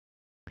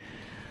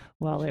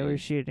 While they were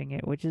shooting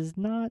it, which is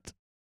not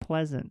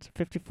pleasant.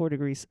 54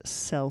 degrees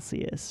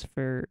Celsius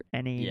for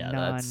any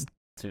that's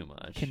too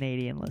much.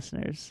 Canadian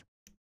listeners.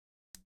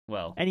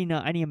 Well,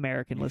 any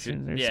American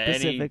listeners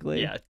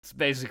specifically. It's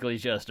basically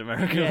just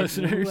American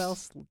listeners. Who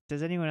else?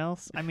 Does anyone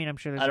else? I mean, I'm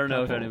sure there's I don't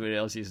know if anybody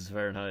else uses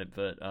Fahrenheit,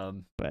 but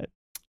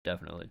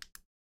definitely.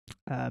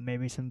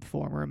 Maybe some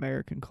former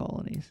American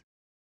colonies.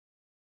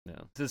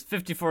 No. This is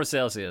 54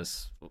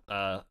 Celsius.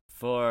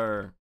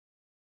 For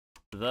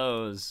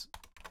those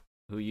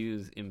who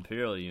use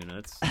imperial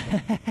units,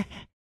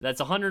 that's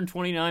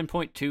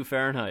 129.2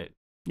 Fahrenheit.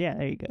 Yeah,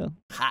 there you go.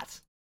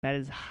 Hot. That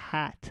is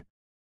hot.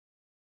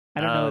 I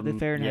don't know what the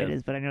Fahrenheit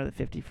is, but I know that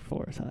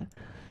 54 is hot.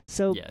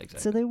 So, exactly.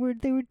 So they were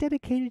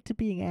dedicated to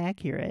being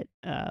accurate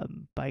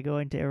by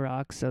going to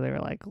Iraq. So they were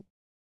like,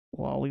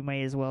 well, we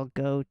may as well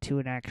go to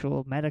an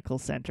actual medical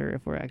center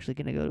if we're actually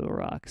going to go to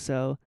Iraq.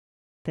 So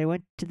they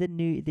went to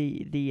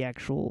the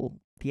actual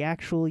the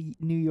actual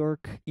New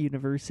York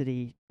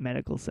University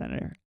Medical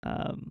Center.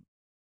 And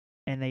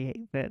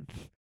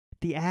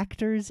the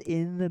actors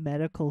in the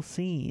medical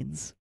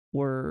scenes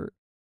were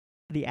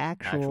the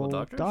actual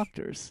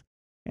doctors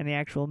and the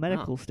actual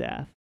medical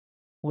staff,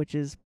 which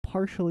is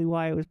partially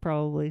why it was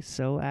probably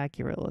so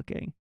accurate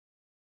looking.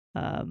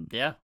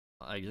 Yeah,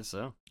 I guess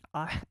so.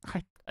 I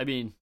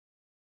mean,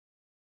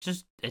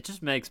 it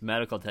just makes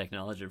medical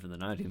technology from the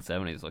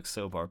 1970s look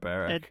so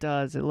barbaric. It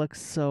does. It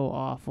looks so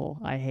awful.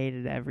 I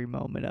hated every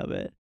moment of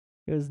it.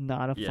 It was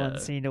not a fun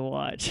scene to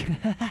watch.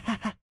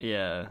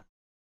 Yeah.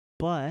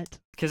 But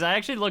because I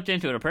actually looked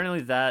into it,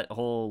 apparently that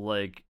whole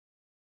like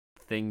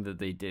thing that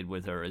they did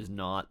with her is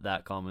not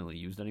that commonly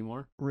used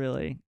anymore.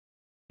 Really?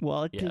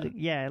 Well,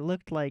 it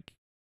looked like.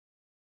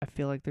 I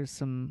feel like there's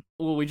some.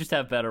 Well, we just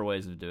have better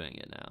ways of doing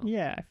it now.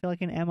 Yeah, I feel like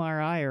an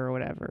MRI or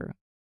whatever.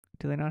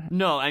 Do they not?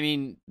 No, I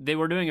mean they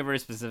were doing a very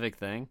specific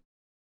thing,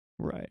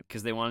 right?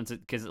 Because they wanted to.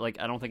 Because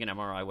like I don't think an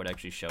MRI would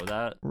actually show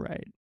that.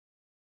 Right.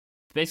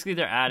 Basically,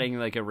 they're adding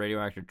like a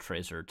radioactive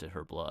tracer to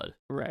her blood,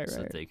 right?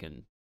 So that they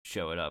can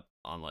show it up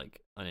on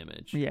like an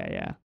image.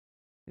 Yeah.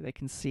 They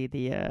can see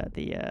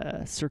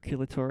the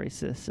circulatory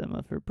system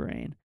of her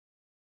brain.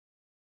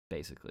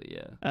 Basically,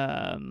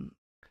 yeah.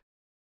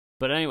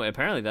 But anyway,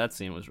 apparently that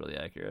scene was really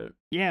accurate.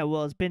 Yeah,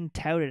 well, it's been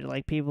touted.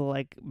 Like people,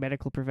 like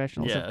medical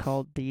professionals, have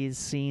called these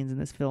scenes in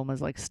this film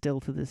as like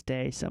still to this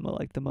day some of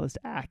like the most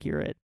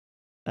accurate,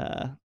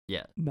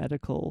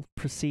 medical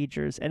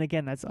procedures. And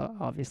again, that's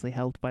obviously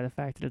helped by the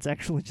fact that it's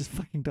actually just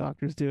fucking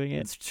doctors doing it.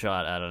 It's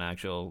shot at an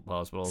actual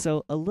hospital.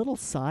 So a little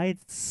side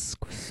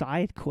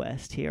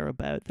quest here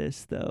about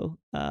this, though.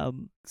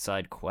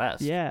 Side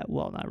quest? Yeah,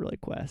 well, not really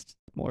quest.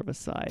 More of a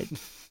side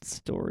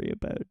story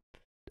about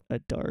a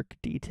dark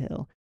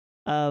detail.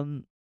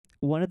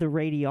 One of the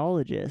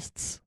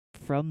radiologists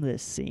from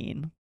this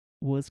scene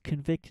was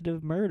convicted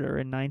of murder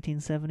in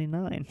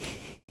 1979.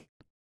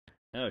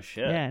 Oh,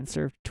 shit. Yeah, and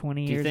served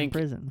 20 years in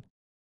prison.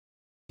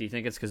 Do you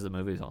think it's because the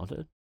movie's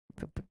haunted?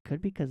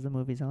 Could be because the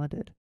movie's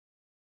haunted.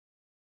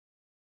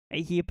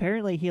 He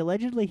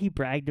allegedly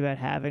bragged about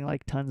having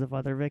like tons of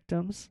other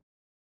victims,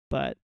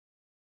 but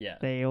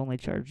they only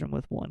charged him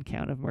with one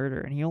count of murder,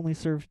 and he only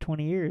served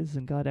 20 years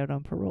and got out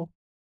on parole.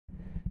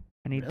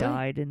 And he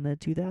died in the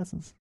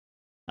 2000s.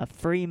 A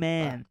free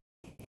man.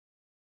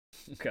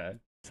 Okay.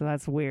 So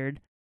that's a weird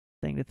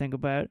thing to think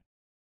about.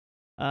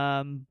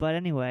 But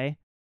anyway,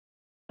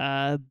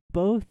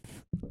 both.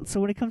 So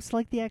when it comes to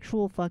like the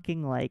actual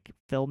fucking like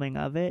filming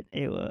of it,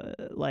 it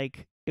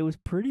was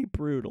pretty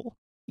brutal.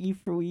 You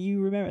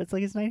remember it's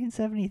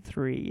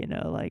 1973, you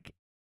know, like,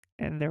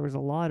 and there was a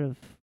lot of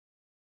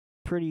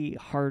pretty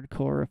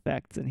hardcore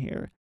effects in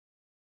here.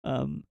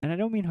 And I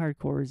don't mean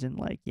hardcore as in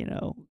like, you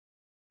know,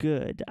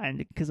 good, and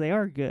because they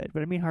are good,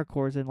 but I mean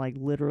hardcore as in like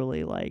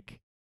literally like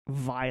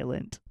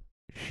violent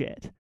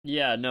shit.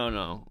 Yeah,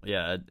 no.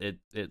 Yeah,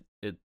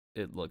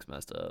 it looks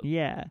messed up.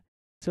 Yeah.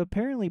 So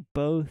apparently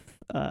both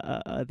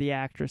the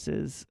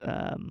actresses,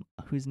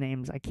 whose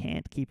names I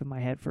can't keep in my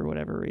head for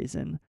whatever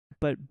reason,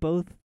 but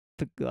both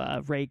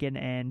the Reagan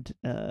and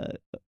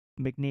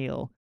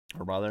McNeil,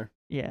 her brother,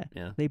 yeah,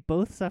 they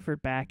both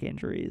suffered back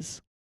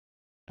injuries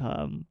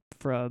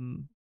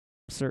from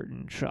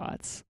certain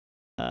shots,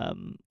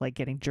 like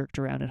getting jerked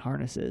around in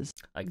harnesses.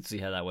 I can see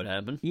how that would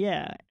happen.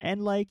 Yeah,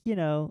 and like, you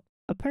know,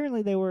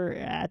 apparently they were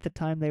at the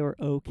time they were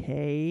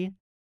okay.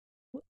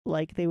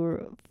 Like they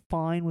were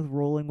fine with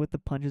rolling with the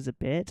punches a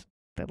bit,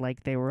 but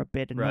like they were a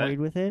bit annoyed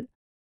with it.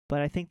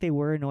 But I think they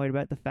were annoyed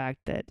about the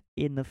fact that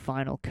in the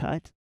final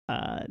cut,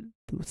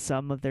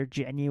 some of their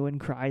genuine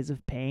cries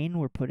of pain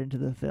were put into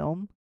the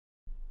film.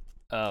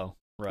 Oh,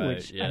 right.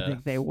 Which I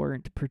think they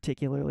weren't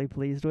particularly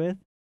pleased with,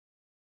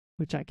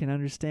 which I can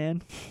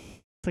understand.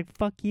 It's like,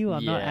 fuck you,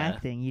 I'm not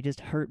acting. You just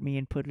hurt me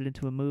and put it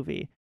into a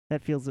movie.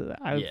 That feels,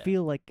 I would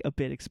feel like a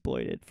bit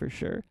exploited for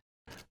sure.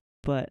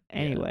 But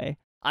anyway.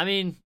 I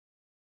mean,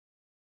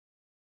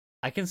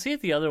 I can see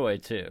it the other way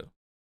too,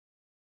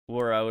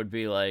 where I would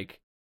be like,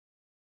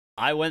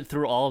 I went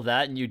through all of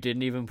that and you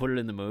didn't even put it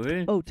in the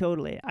movie? Oh,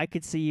 totally. I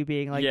could see you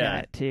being like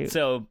that too.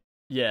 So,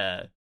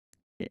 yeah.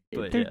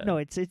 No,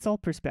 it's all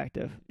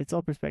perspective. It's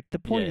all perspective. The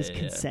point is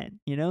consent,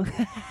 you know?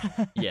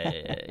 Yeah,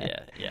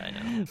 I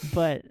know.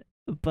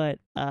 But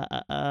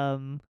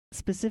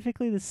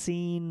specifically the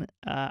scene,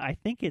 I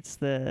think it's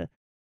the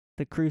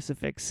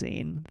crucifix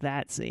scene,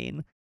 that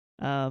scene.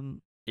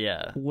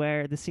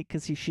 Where the scene,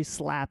 because she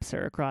slaps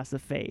her across the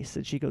face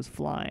and she goes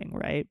flying,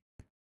 right?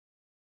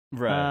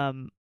 Right.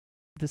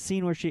 The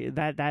scene where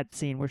that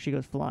scene where she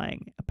goes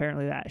flying,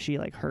 apparently that she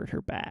like hurt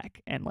her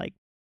back and like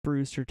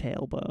bruised her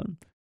tailbone.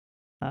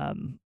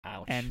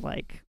 Ouch. And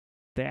like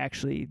they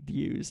actually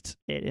used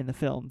it in the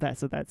film.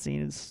 That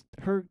scene is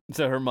her.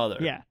 So her mother.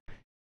 Yeah.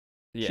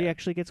 She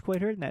actually gets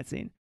quite hurt in that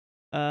scene.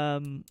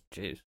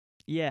 Jeez.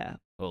 Yeah.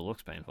 Well, it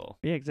looks painful.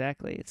 Yeah,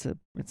 exactly. It's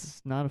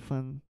not a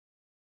fun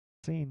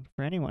scene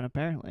for anyone,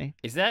 apparently.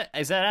 Is that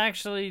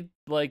actually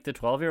like the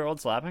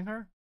 12-year-old slapping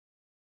her?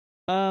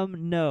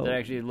 No. Is that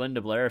actually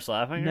Linda Blair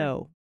slapping her?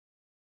 No.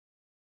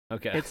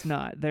 Okay. It's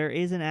not. There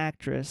is an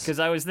actress. Because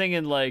I was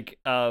thinking, like,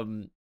 I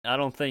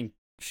don't think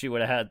she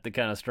would have had the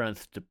kind of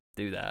strength to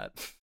do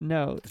that.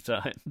 No. At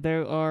the time.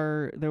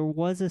 There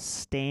was a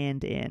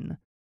stand-in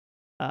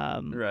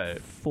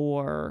right.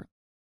 for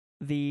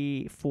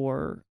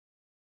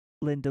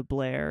Linda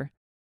Blair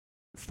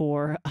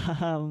for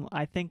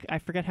I think I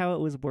forget how it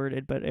was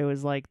worded, but it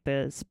was like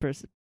this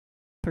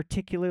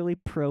particularly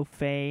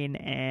profane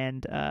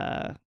and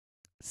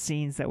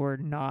scenes that were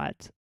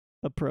not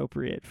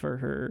appropriate for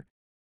her.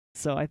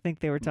 So I think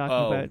they were talking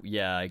about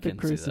the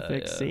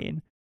crucifix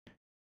scene.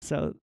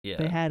 So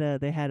they had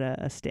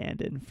a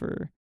stand-in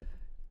for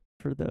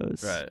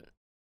those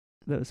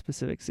those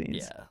specific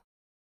scenes.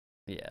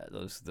 Yeah,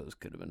 those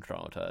could have been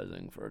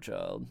traumatizing for a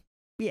child.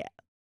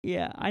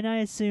 Yeah, and I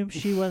assume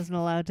she wasn't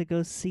allowed to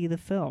go see the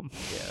film.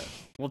 Yeah.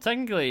 Well,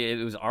 technically,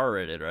 it was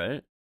R-rated,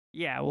 right?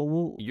 Yeah.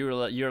 Well, you're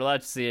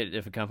allowed to see it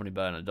if accompanied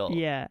by an adult.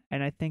 Yeah,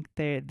 and I think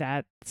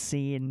that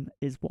scene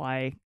is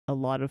why a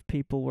lot of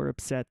people were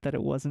upset that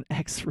it wasn't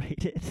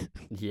X-rated.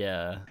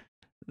 Yeah.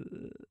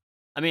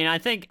 I mean, I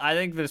think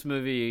this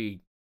movie,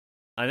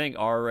 I think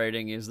R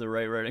rating is the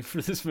right rating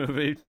for this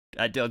movie.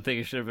 I don't think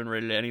it should have been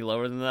rated any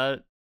lower than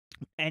that.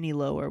 Any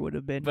lower would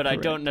have been. But correct.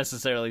 I don't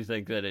necessarily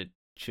think that it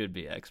should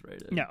be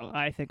X-rated. No,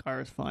 I think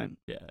R is fine.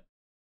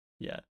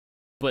 Yeah.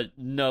 But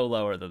no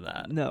lower than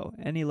that. No,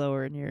 any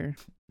lower and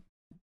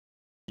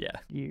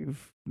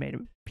you've made a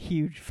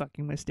huge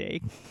fucking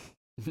mistake.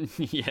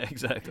 Yeah,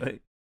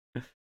 exactly.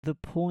 The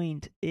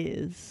point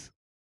is,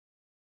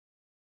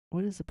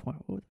 what is the point?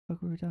 What the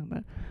fuck were we talking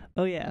about?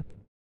 Oh yeah,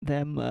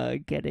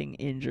 them getting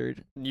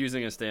injured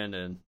using a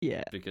stand-in.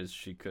 Yeah, because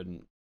she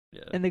couldn't.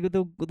 Yeah. And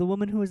the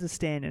woman who was the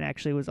stand-in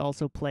actually was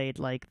also played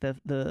like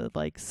the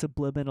like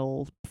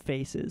subliminal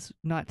faces,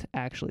 not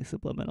actually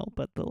subliminal,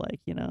 but the like,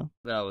 you know.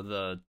 Oh,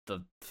 the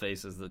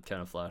faces that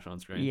kind of flash on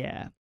screen.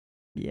 Yeah.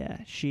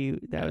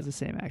 That was the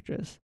same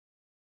actress.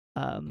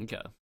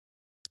 Okay.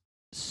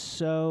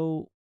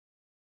 So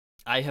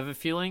I have a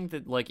feeling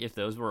that like if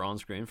those were on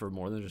screen for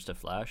more than just a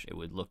flash, it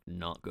would look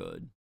not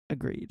good.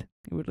 Agreed.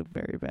 It would look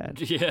very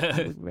bad. Yeah. It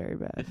would look very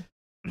bad.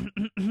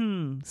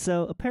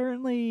 So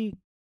apparently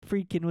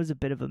Friedkin was a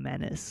bit of a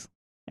menace,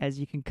 as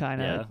you can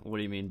kind of. Yeah. What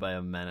do you mean by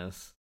a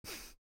menace?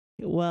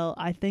 Well,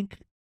 I think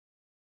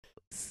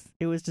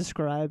it was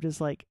described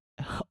as like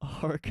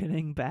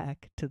harkening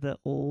back to the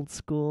old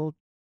school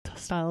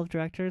style of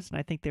directors, and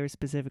I think they were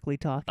specifically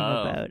talking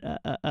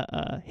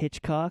about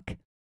Hitchcock.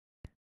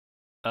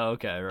 Oh,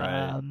 okay,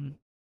 right.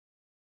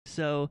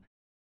 So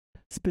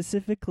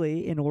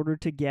specifically, in order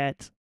to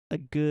get a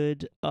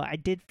good, I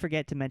did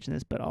forget to mention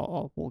this, but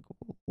I'll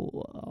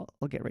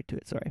get right to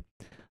it. Sorry.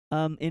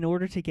 In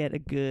order to get a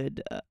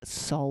good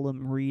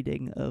solemn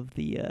reading of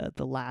the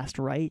last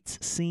rites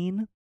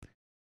scene,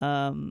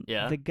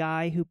 the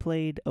guy who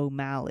played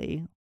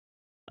O'Malley,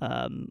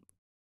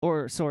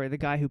 the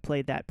guy who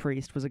played that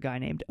priest was a guy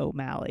named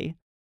O'Malley,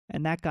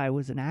 and that guy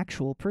was an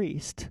actual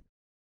priest,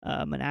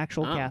 an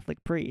actual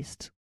Catholic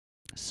priest.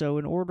 So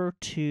in order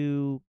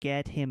to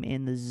get him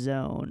in the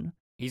zone,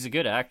 he's a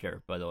good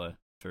actor, by the way,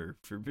 for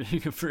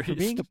being a priest. For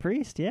being a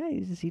priest, yeah,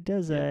 he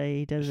does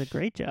a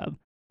great job.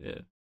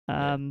 Yeah.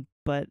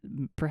 But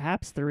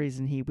perhaps the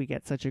reason we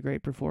get such a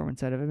great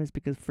performance out of him is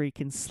because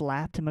Friedkin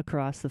slapped him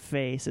across the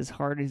face as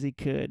hard as he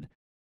could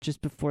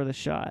just before the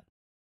shot.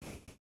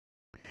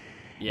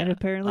 Yeah, and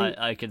apparently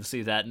I can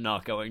see that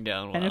not going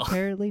down well. And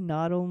apparently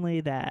not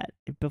only that,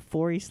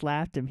 before he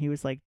slapped him, he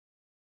was like,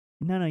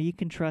 no, you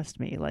can trust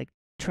me. Like,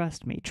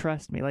 trust me.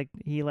 Like,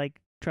 he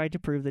tried to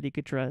prove that he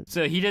could trust.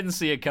 So he didn't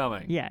see it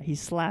coming. Yeah, he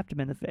slapped him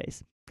in the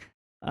face.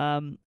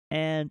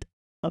 And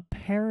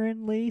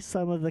apparently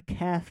some of the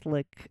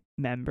Catholic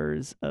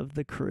members of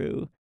the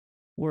crew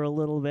were a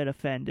little bit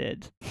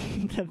offended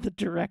that the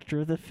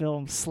director of the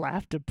film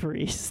slapped a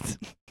priest.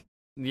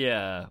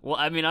 Yeah. Well,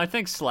 I mean, I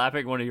think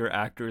slapping one of your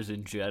actors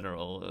in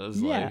general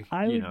is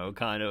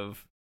kind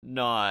of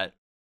not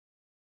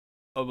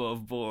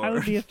above board. I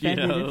would be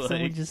offended if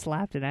someone just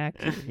slapped an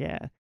actor,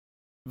 yeah.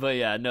 But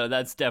yeah, no,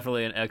 that's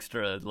definitely an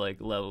extra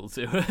level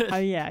to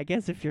it. Yeah, I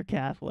guess if you're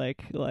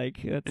Catholic,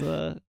 it's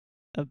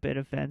a bit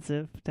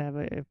offensive to have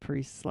a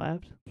priest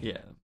slapped. Yeah.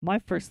 My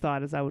first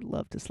thought is I would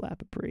love to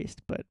slap a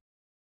priest, but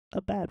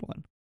a bad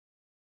one.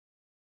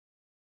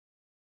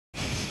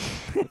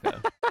 Okay.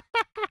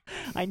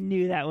 I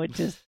knew that would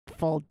just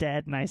fall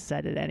dead, and I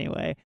said it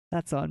anyway.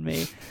 That's on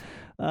me.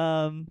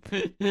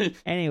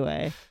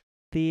 Anyway,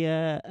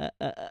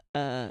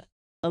 the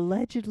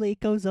allegedly, it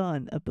goes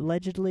on.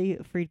 Allegedly,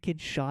 Friedkin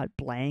shot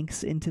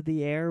blanks into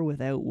the air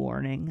without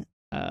warning,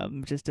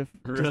 just to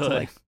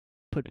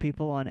put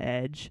people on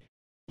edge.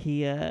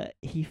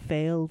 He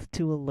failed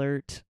to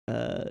alert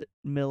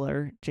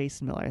Miller,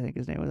 Jason Miller, I think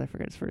his name was. I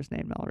forget his first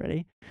name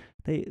already.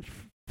 They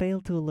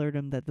failed to alert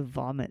him that the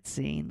vomit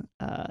scene,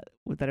 that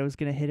it was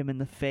going to hit him in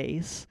the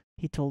face.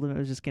 He told him it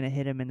was just going to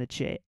hit him in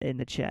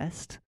the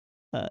chest.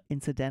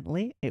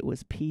 Incidentally, it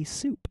was pea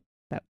soup.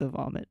 that the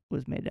vomit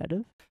was made out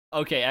of.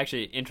 Okay,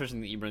 actually,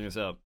 interesting that you bring this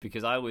up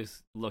because I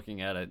was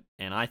looking at it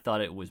and I thought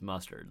it was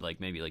mustard,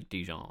 like maybe like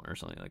Dijon or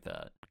something like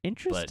that.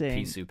 Interesting. But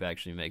pea soup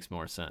actually makes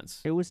more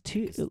sense. It was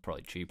too. It's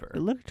probably cheaper.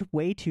 It looked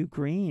way too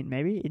green.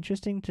 Maybe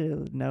interesting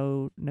to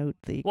note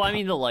the. Well, I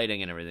mean the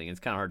lighting and everything. It's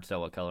kind of hard to tell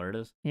what color it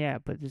is. Yeah,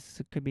 but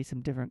this could be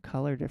some different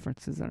color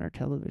differences on our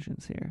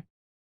televisions here.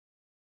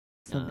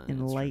 Some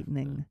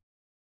enlightening.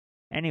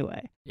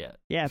 Anyway. Yeah.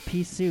 Yeah,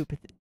 pea soup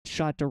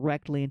shot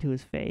directly into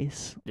his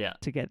face. Yeah.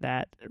 To get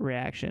that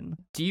reaction.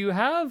 Do you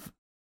have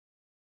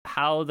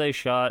how they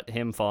shot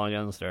him falling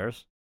down the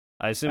stairs?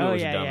 I assume it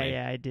was a dummy.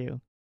 Yeah, I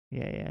do.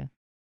 Yeah.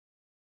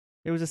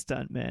 It was a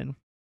stunt, man.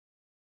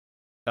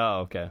 Oh,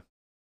 okay.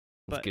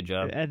 That's a good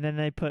job. And then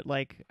they put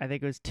I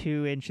think it was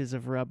 2 inches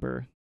of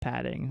rubber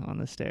padding on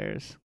the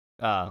stairs.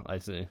 Ah, I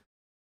see.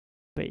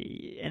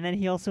 And then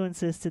he also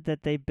insisted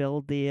that they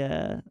build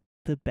the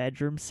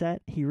bedroom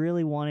set. He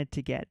really wanted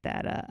to get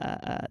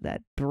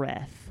that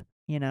breath,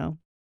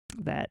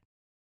 that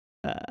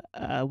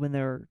when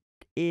they're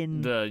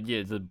in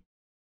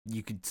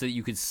you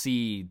could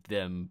see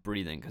them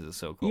breathing because it's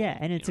so cool. Yeah,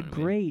 and it's a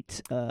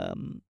great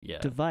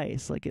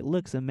device. Like it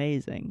looks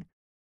amazing.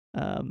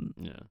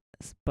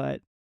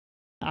 But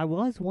I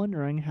was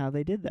wondering how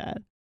they did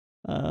that.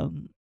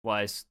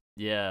 Why?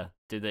 Yeah.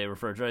 Did they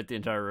refrigerate the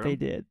entire room? They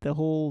did. That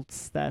whole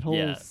set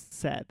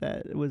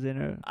that was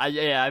in a.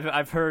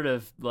 I've heard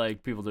of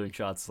people doing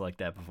shots like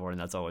that before, and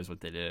that's always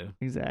what they do.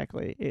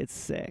 Exactly, it's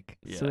sick.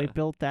 Yeah. So they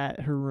built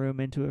her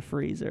room into a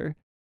freezer,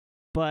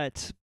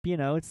 but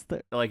it's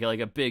the like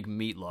a big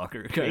meat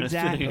locker kind of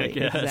thing. I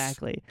guess.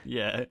 Exactly.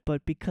 Yeah.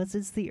 But because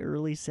it's the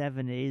early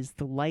 70s,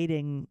 the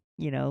lighting,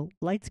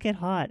 lights get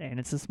hot, and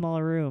it's a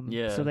smaller room.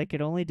 Yeah. So they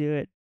could only do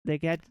it.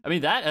 I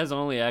mean, that has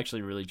only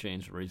actually really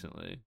changed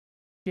recently.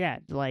 Yeah,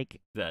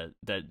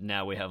 that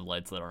now we have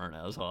lights that aren't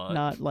as hot.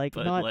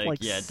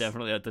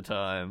 Definitely at the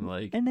time,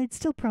 and they'd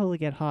still probably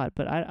get hot,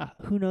 but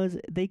who knows?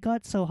 They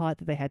got so hot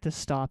that they had to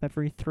stop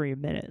every 3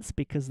 minutes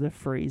because the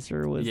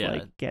freezer was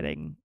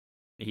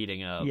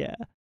heating up.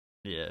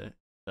 Yeah,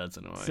 that's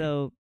annoying.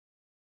 So,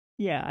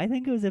 yeah, I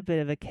think it was a bit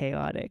of a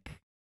chaotic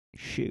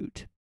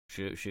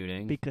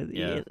shooting because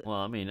well,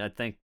 I mean, I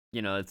think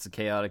it's a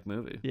chaotic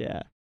movie.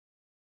 Yeah,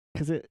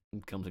 because it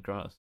comes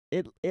across.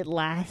 It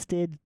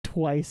lasted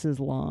twice as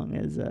long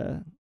as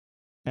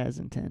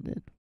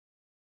intended.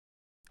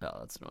 Oh,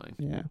 that's annoying.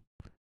 Yeah,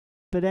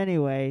 but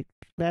anyway,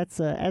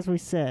 that's as we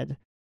said,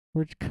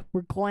 we're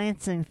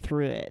glancing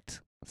through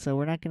it, so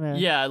we're not gonna.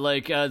 Yeah,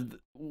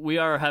 we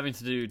are having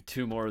to do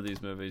 2 more of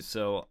these movies,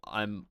 so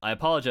I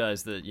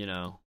apologize that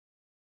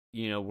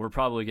we're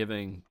probably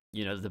giving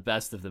the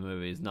best of the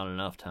movies not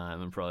enough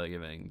time, and probably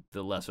giving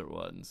the lesser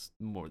ones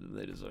more than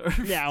they deserve.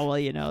 Yeah,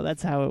 well,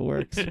 that's how it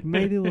works.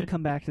 Maybe we'll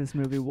come back to this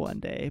movie one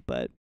day,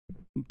 but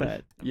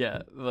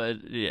yeah,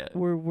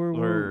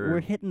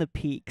 we're hitting the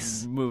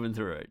peaks, moving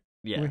through it.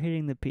 Yeah, we're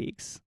hitting the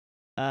peaks.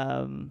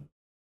 But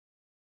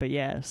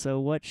yeah, so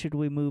what should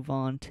we move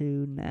on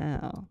to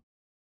now?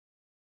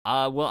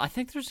 Well, I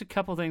think there's a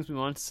couple things we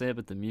wanted to say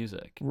about the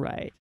music.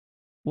 Right.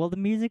 Well, the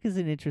music is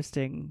an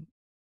interesting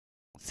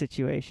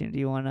situation. Do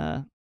you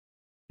wanna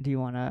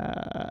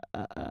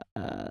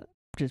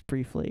just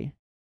briefly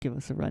give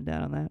us a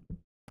rundown on that?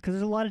 Because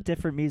there's a lot of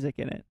different music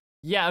in it.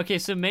 Yeah. Okay.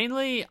 So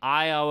mainly,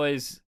 I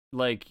always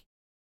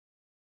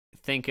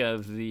think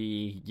of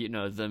the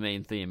the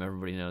main theme.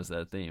 Everybody knows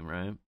that theme,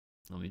 right?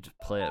 Let me just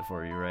play it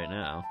for you right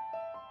now.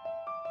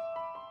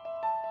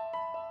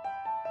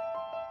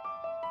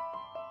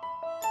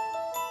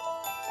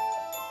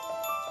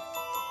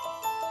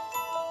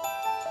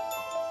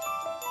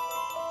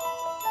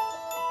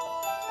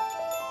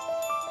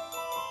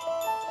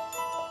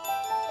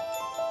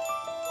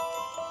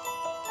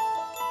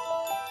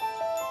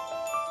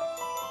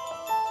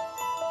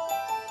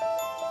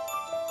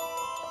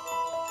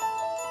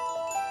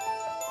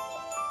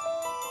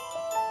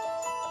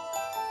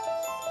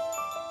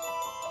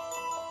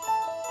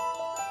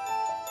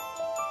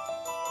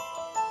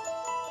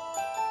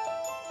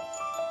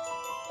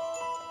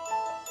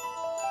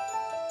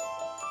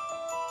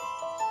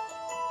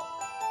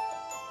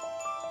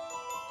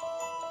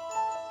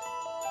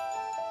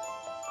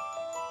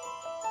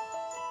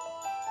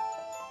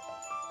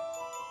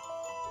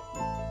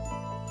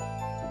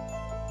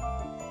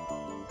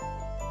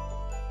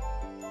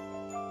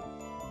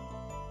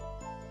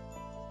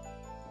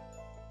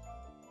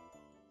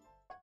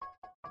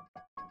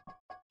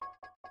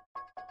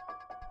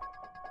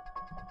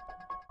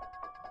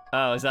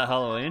 Oh, is that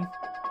Halloween?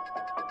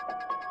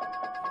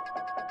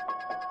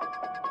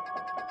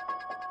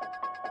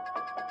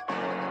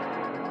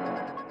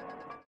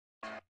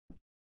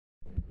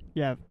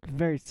 Yeah,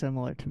 very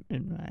similar to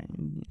in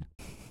mine.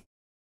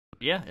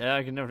 Yeah,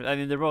 I can never. I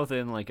mean, they're both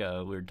in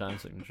a weird time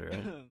signature,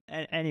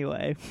 right?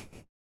 Anyway,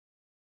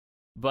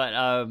 but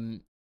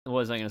what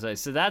was I gonna say?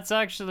 So that's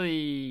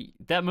actually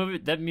that movie.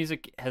 That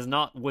music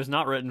was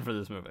not written for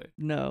this movie.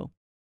 No.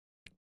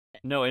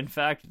 In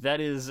fact, that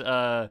is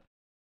a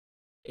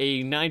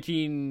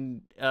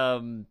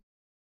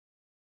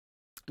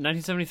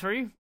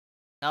 1973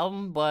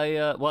 album by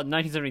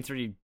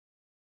 1973.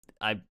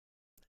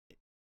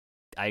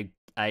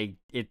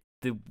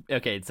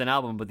 It's an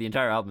album, but the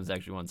entire album is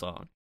actually one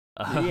song.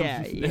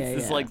 It's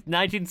this like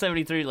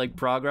 1973 like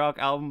prog rock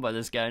album by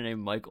this guy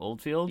named Mike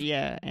Oldfield.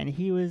 Yeah, and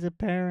he was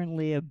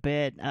apparently a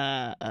bit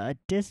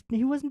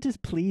he wasn't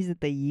displeased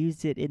that they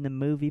used it in the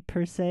movie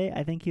per se.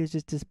 I think he was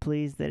just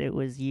displeased that it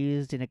was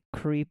used in a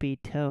creepy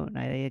tone.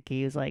 I think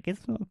he was like,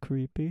 it's not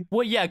creepy.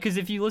 Well, yeah, because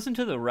if you listen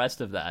to the rest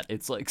of that,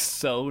 it's like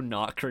so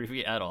not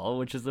creepy at all,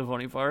 which is the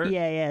funny part.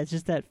 Yeah, it's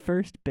just that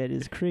first bit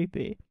is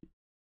creepy.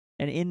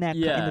 And in that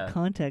in the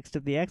context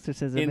of the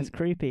exorcism, it's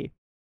creepy.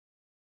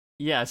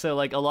 Yeah, so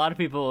like a lot of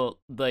people,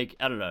 like,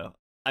 I don't know.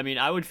 I mean,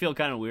 I would feel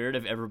kind of weird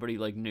if everybody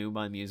like knew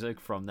my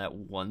music from that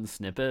one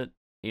snippet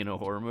in a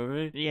horror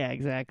movie. Yeah,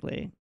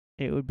 exactly.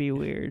 It would be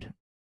weird.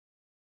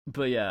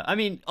 But yeah, I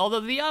mean, although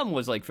the album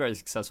was like fairly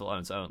successful on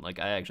its own, like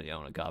I actually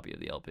own a copy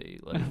of the LP.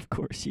 Like, of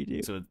course you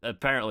do. So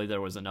apparently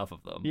there was enough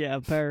of them. Yeah,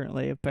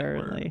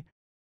 apparently.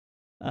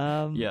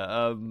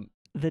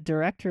 The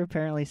director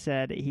apparently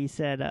said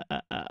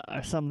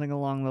something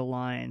along the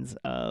lines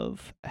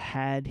of,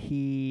 had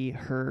he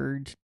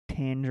heard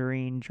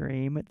Tangerine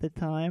Dream at the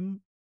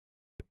time,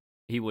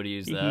 he would have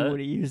used that. He would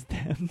have used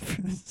them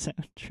for the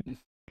soundtrack.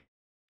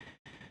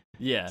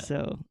 Yeah.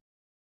 So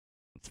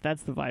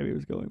that's the vibe he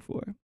was going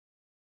for.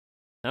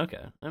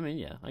 Okay. I mean,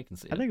 yeah, I can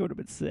see it. I think it would have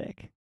been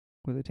sick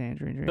with a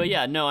Tangerine Dream. But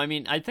yeah, no, I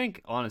mean, I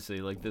think,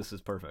 honestly, like, this is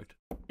perfect.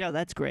 Yeah,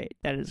 that's great.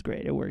 That is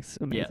great. It works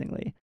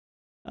amazingly. Yeah.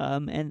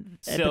 But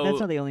that's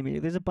not the only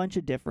music. There's a bunch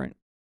of different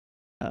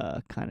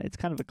it's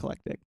kind of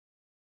eclectic.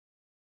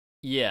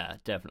 Yeah,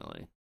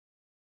 definitely.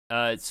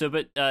 But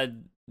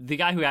the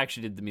guy who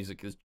actually did the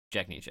music is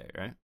Jack Nitzsche,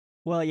 right?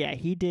 Well, yeah,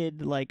 he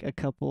did like a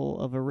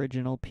couple of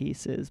original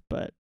pieces,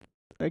 but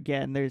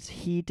again,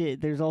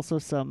 there's also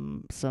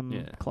some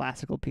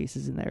classical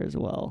pieces in there as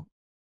well.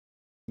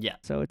 Yeah.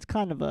 So it's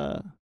kind of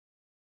a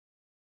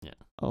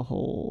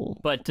whole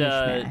But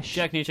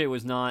Jack Nitzsche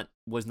was not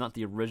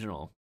the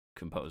original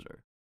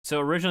composer. So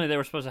originally they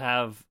were supposed to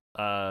have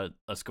a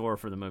score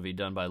for the movie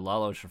done by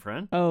Lalo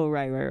Schifrin. Oh,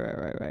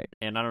 right.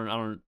 And I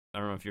don't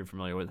know if you're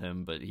familiar with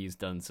him, but he's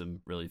done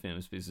some really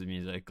famous pieces of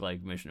music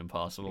like Mission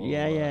Impossible.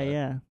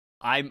 Yeah.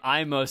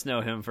 I most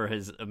know him for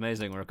his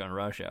amazing work on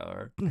Rush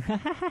Hour.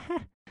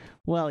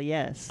 Well,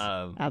 yes.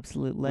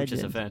 Absolute legend. Which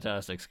is a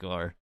fantastic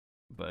score.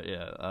 But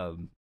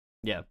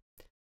yeah.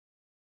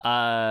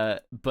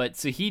 But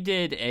so he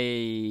did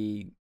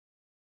a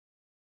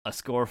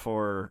score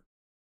for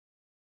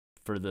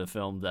the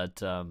film that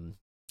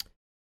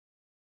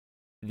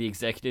the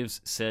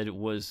executives said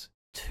was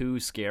too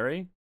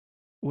scary,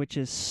 which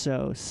is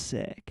so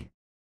sick.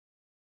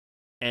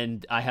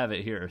 And I have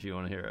it here if you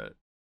want to hear it.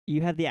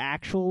 You have the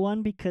actual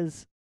one,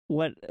 because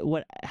what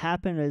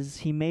happened is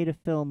he made a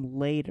film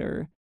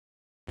later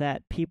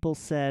that people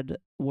said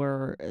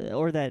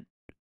that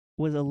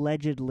was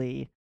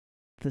allegedly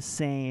the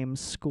same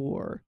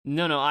score.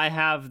 No, I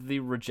have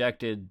the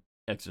rejected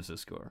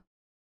Exorcist score.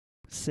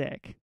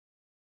 Sick.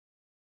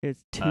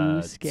 It's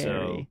too scary.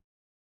 So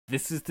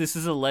this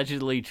is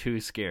allegedly too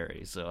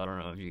scary, so I don't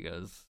know if you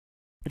guys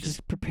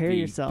just prepare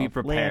yourself. Be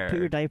prepared. Put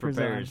your diapers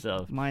prepare on.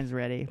 Yourself. Mine's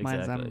ready.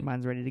 Exactly.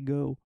 Mine's ready to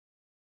go.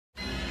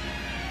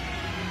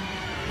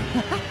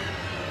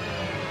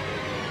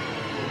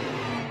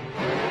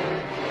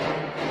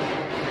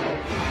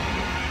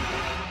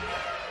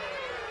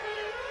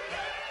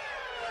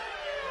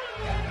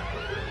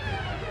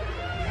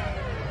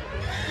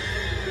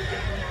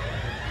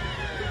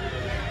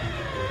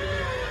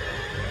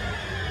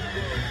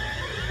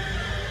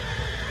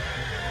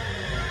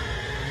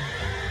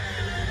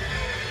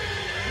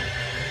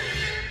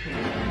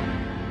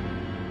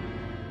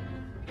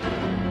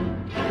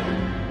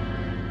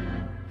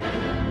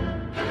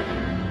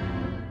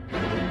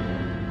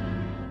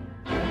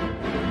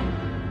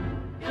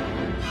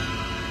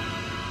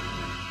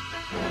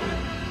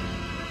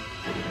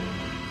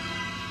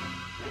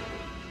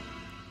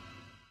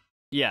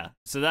 Yeah,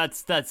 so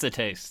that's a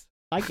taste.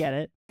 I get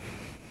it.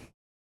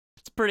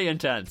 It's pretty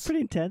intense.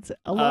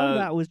 A lot of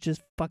that was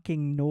just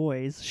fucking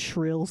noise,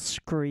 shrill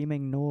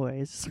screaming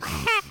noise.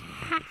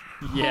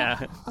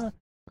 Yeah.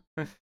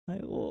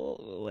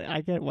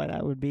 I get why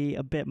that would be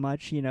a bit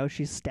much. You know,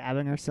 she's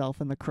stabbing herself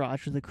in the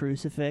crotch with a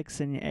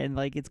crucifix, and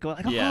like it's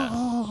going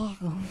like,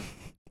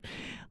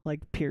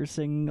 like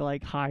piercing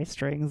like high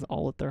strings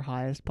all at their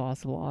highest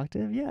possible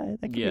octave. Yeah,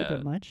 that could be a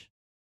bit much.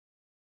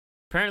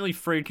 Apparently,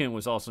 Friedkin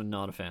was also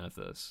not a fan of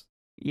this.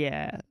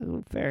 Yeah,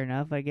 fair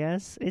enough, I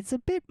guess. It's a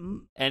bit...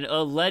 And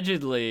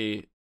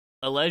allegedly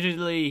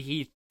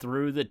he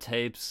threw the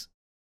tapes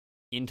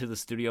into the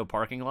studio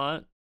parking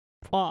lot.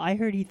 Well, I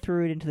heard he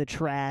threw it into the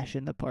trash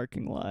in the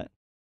parking lot.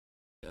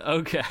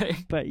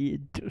 Okay. But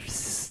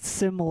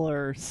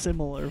similar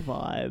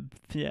vibe,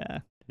 yeah.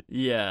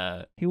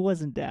 Yeah. He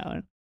wasn't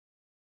down.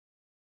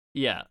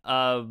 Yeah.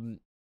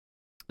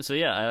 So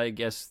yeah, I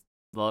guess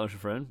Lalo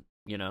Schifrin,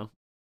 you know,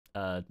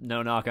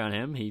 no knock on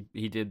him.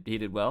 He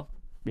did well.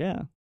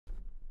 Yeah.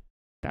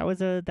 That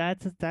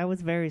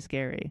was very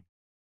scary.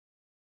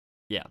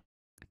 Yeah.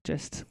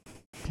 Just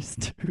It's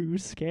too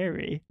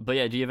scary. But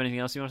yeah, do you have anything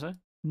else you want to say?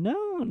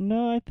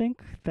 No, I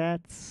think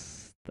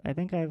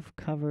I've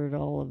covered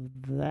all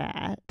of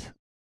that.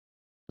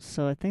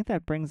 So I think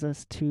that brings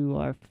us to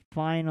our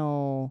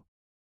final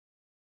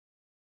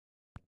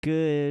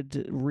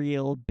good,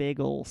 real, big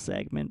ol'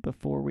 segment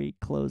before we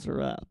close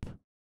her up.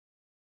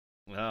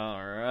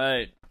 All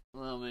right.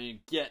 Let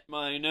me get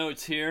my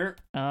notes here.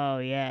 Oh,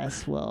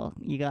 yes. Well,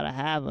 you gotta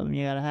have them.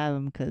 You gotta have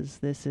them because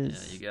this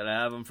is... Yeah, you gotta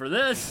have them for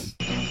this.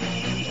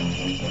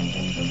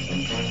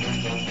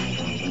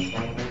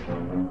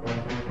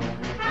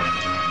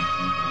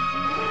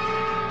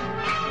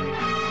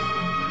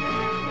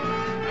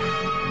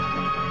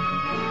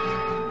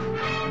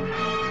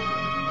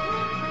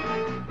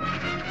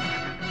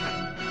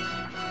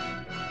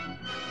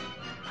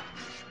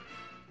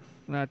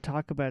 Now,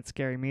 talk about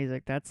scary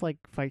music. That's like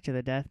Fight to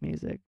the Death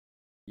music.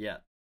 Yeah,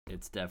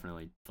 it's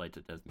definitely Fight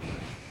to Death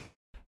music.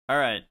 All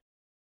right.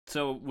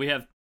 So we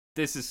have...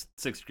 This is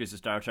 6 Degrees of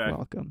Star Trek.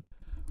 Welcome.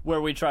 Where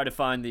we try to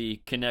find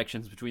the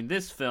connections between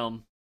this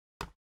film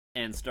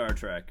and Star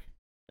Trek.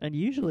 And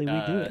usually we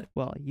do it.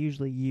 Well,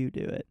 usually you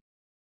do it.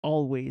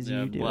 Always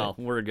you do it. Well,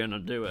 we're going to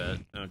do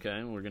it,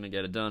 okay? We're going to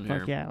get it done here.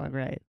 Fuck yeah,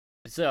 right.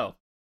 So,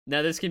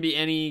 now this can be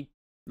any,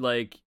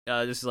 like,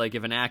 this is like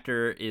if an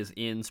actor is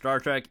in Star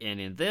Trek and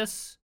in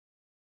this,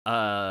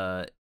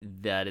 that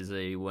is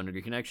a 1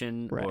 degree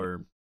connection. Right.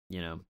 Or,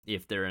 you know,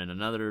 if they're in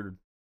another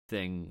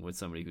thing with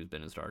somebody who's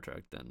been in Star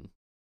Trek, then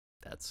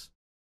that's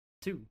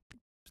 2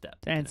 steps.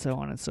 And so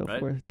on and so right?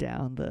 forth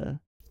down the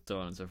So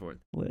on and so forth.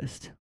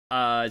 list.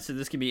 So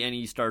this can be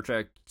any Star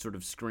Trek sort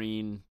of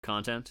screen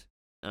content,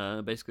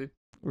 basically.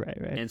 Right.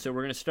 And so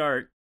we're gonna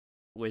start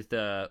with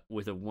a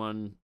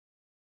 1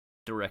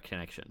 direct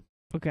connection.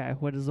 Okay,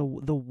 what is the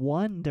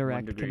one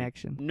direct degree.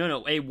 connection?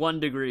 No, a 1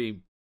 degree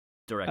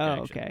direct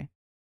connection. Okay.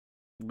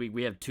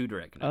 We have 2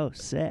 direct Oh,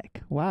 connections.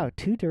 sick. Wow,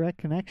 2 direct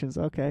connections.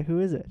 Okay, who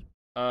is it?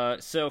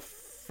 So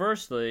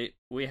firstly,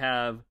 we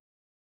have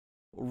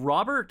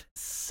Robert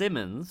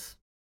Simmons,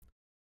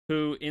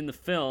 who in the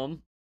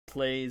film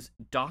plays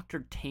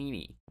Dr.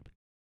 Taney.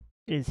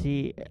 Is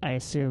he? I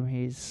assume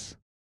he's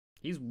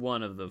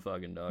one of the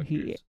fucking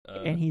doctors.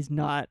 and he's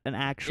not an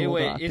actual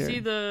wait, doctor. is he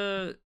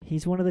the...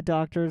 He's one of the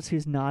doctors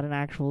who's not an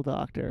actual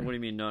doctor. What do you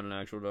mean not an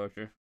actual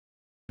doctor?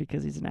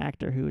 Because he's an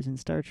actor who was in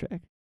Star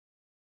Trek.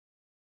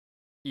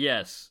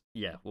 Yes.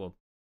 Yeah, well,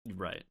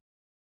 right.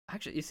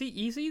 Actually, is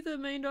he the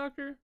main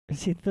doctor?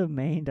 Is he the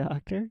main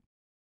doctor?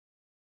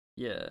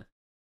 Yeah.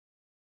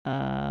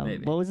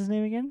 Maybe. What was his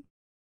name again?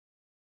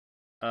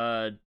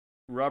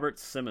 Robert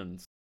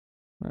Simmons.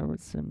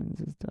 Robert Simmons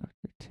is Dr.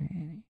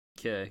 Taney.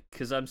 Okay,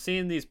 because I'm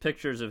seeing these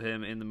pictures of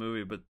him in the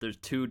movie, but there's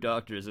 2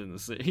 doctors in the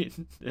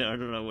scene. I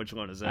don't know which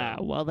one is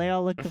that. Well, they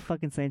all look the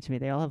fucking same to me.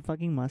 They all have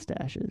fucking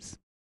mustaches.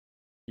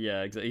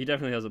 Yeah, exactly. He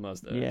definitely has a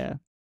mustache. Yeah.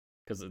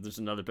 Because there's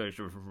another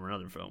picture from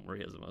another film where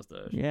he has a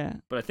mustache. Yeah.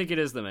 But I think it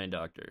is the main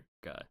doctor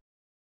guy.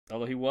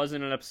 Although he was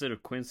in an episode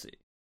of Quincy.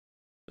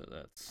 So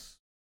that's,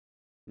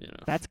 you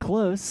know. That's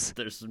close.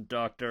 There's some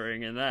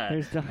doctoring in that.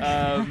 There's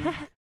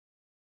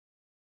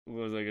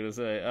what was I going to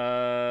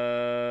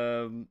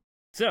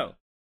say?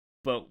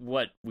 But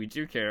what we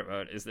do care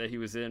about is that he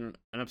was in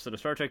an episode of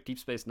Star Trek Deep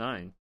Space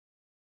Nine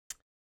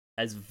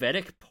as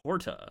Vedic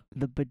Porta.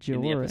 The Bajoran.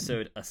 In the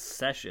episode A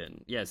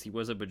Session. Yes, he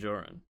was a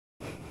Bajoran.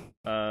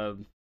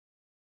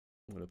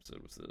 What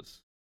episode was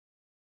this?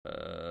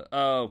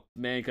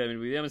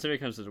 Mankind, the emissary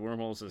comes to the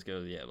wormhole,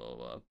 Cisco, yeah, blah, blah,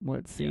 blah.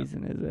 What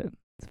season is it?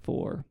 It's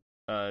 4.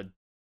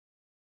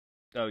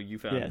 You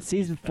found it. Yeah,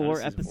 season 4,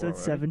 season episode 4, right?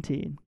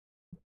 17.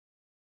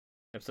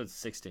 Episode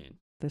 16.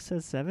 This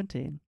says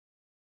 17.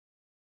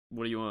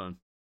 What are you on?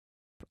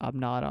 I'm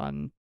not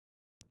on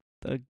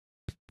the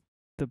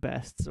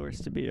best source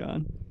to be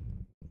on.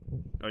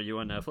 Are you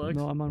on Netflix?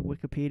 No, I'm on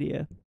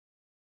Wikipedia.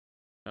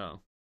 Oh.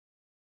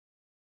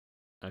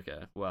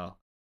 Okay, well.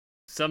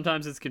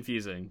 Sometimes it's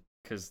confusing,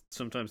 because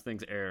sometimes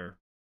things air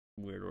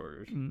weird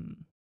orders. Mm.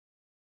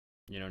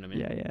 You know what I mean?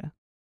 Yeah.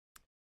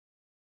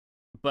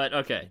 But,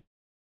 okay.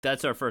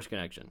 That's our first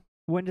connection.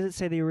 When does it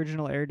say the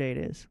original air date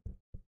is?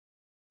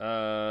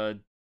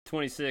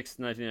 26th,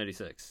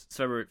 1996. It's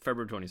February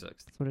 26th.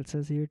 That's what it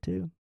says here,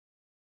 too.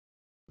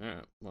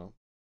 Alright, well,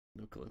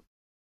 no clue.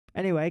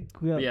 Anyway,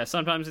 yeah,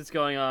 sometimes it's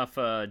going off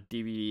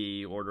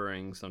DVD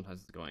ordering,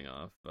 sometimes it's going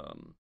off,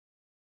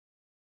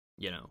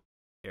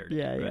 air date.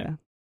 Yeah, right? yeah.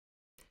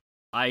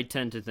 I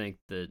tend to think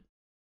that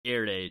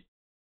air date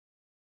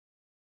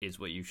is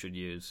what you should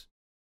use,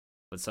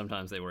 but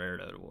sometimes they were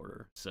aired out of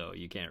order, so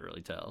you can't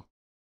really tell.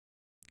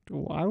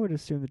 Well, I would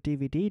assume the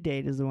DVD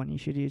date is the one you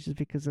should use, just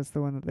because that's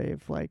the one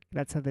that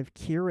that's how they've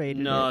curated it.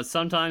 No,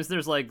 sometimes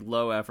there's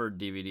low effort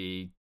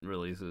DVD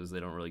releases.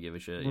 They don't really give a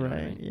shit. You know what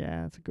I mean?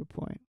 Yeah, that's a good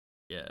point.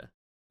 Yeah.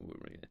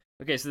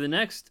 Okay, so the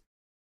next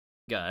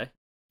guy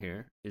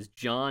here is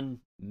John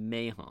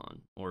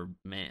Mahon, or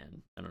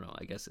Mann. I don't know.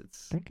 I guess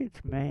it's... I think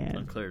it's Man.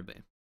 unclear to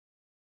me.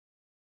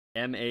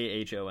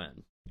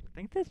 Mahon. I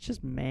think that's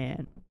just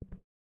Man.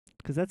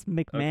 Because that's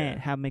McMahon,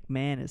 how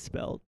McMahon is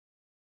spelled.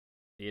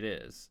 It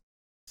is.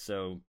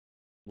 So,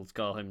 let's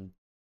call him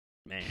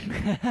man.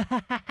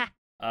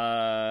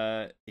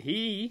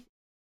 He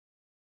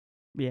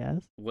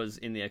Yes. was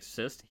in The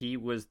Exorcist. He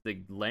was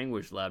the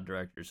language lab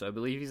director, so I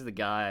believe he's the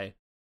guy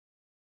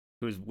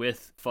who's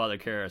with Father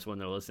Karras when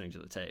they're listening to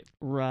the tape.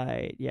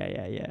 Right.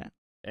 Yeah.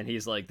 And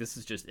he's like, this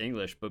is just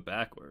English, but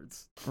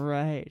backwards.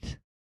 Right.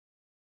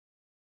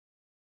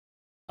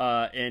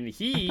 And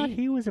I thought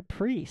he was a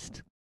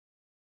priest.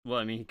 Well,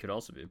 I mean, he could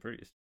also be a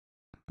priest.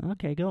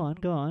 Okay, go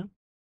on.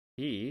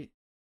 He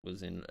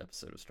was in an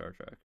episode of Star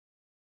Trek.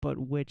 But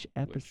which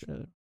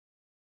episode?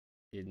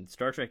 In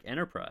Star Trek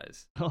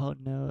Enterprise. Oh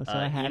no, so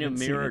I haven't In a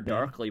seen Mirror it then.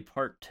 Darkly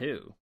Part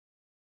 2.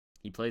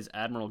 He plays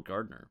Admiral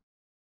Gardner.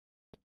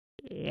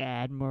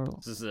 Admiral.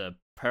 This is a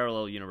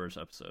parallel universe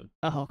episode.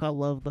 Oh, I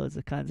love those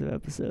kinds of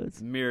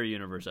episodes. Mirror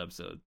universe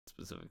episode,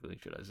 specifically,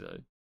 should I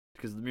say.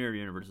 Because the mirror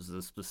universe is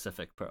a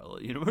specific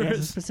parallel universe. Yeah, it's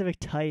a specific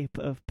type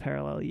of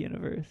parallel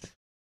universe.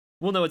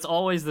 Well, no, it's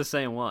always the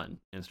same one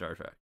in Star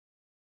Trek.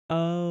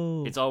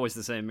 Oh. It's always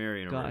the same mirror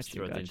universe Gotcha,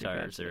 throughout the gotcha,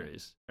 entire gotcha.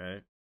 series,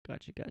 right?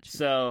 Gotcha.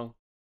 So,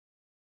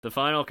 the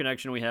final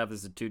connection we have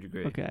is the 2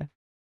 degree. Okay.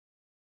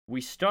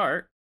 We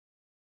start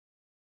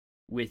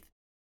with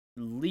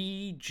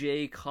Lee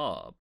J.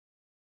 Cobb,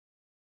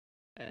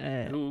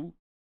 who,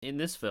 in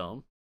this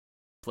film,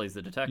 plays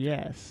the detective.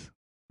 Yes.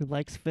 Who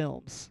likes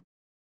films.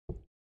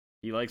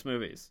 He likes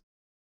movies.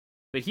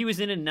 But he was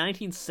in a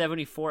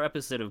 1974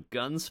 episode of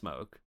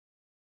Gunsmoke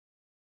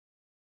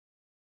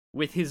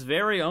with his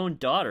very own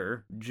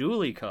daughter,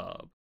 Julie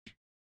Cobb.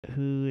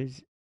 Who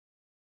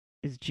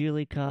is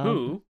Julie Cobb?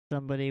 Who?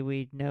 Somebody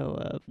we know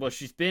of. Well,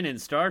 she's been in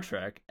Star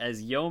Trek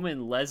as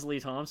Yeoman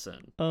Leslie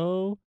Thompson.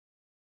 Oh.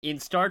 In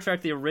Star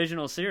Trek the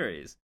original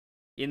series.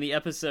 In the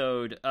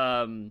episode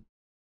Season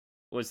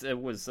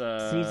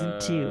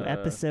 2,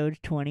 episode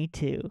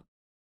 22.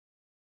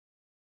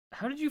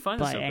 How did you find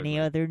this By so any quickly?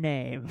 other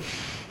name.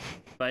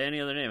 By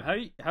any other name. How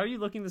are you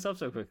looking this up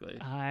so quickly?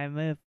 I'm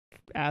a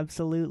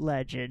absolute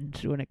legend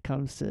when it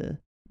comes to.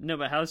 No,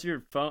 but how's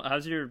your phone?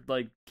 How's your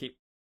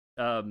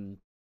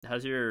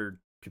how's your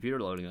computer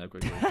loading that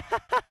quickly?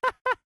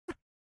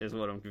 Is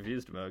what I'm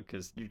confused about,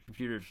 because your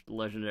computer's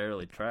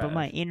legendarily trash. But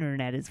my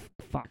internet is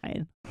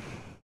fine.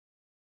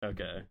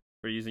 Okay,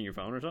 are you using your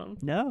phone or something?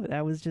 No,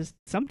 that was just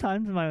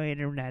sometimes my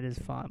internet is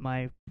fine.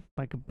 My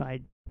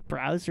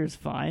browser's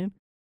fine.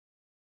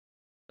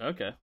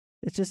 Okay.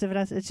 It's just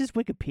it's just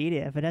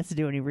Wikipedia. If it has to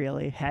do any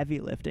really heavy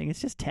lifting,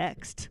 it's just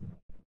text.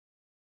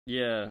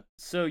 Yeah.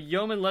 So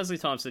Yeoman Leslie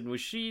Thompson, was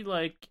she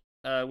like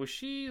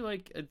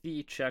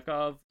the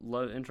Chekhov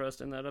love interest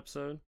in that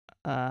episode?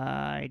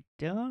 I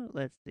don't.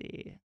 Let's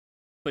see.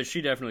 But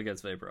she definitely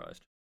gets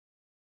vaporized,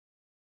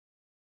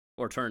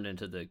 or turned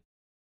into the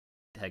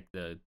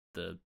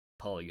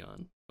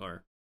polygon,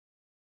 or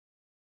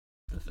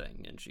the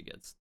thing, and she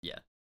gets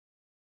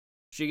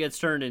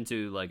turned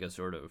into like a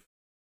sort of,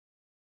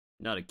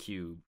 not a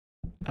cube,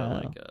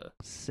 but like a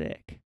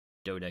sick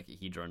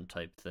dodecahedron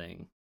type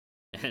thing,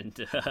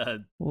 and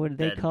what do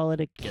they call it?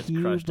 A gets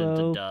crushed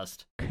into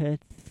dust.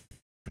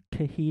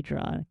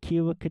 Cahedron.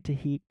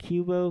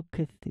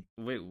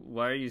 Wait,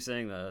 why are you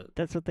saying that?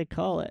 That's what they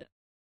call it.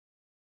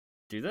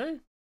 Do they?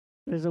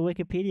 There's a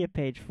Wikipedia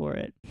page for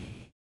it.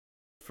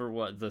 For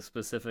what? The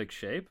specific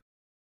shape?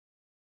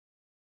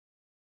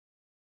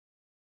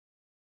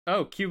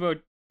 Oh,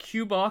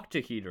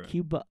 cuboctahedron.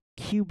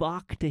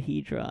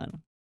 Cuboctahedron.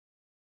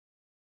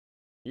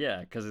 Yeah,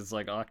 because it's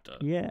like octa.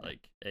 Yeah.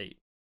 Like 8.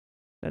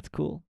 That's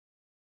cool.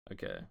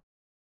 Okay.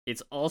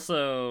 It's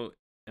also,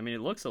 I mean,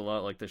 it looks a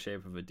lot like the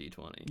shape of a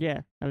D20.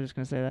 Yeah, I was just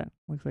going to say that.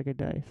 Looks like a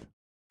dice.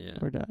 Yeah.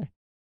 Or die.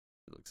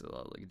 It looks a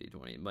lot like a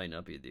D20. It might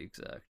not be the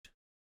exact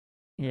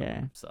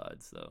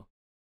sides, though.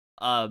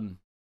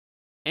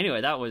 Anyway,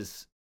 that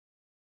was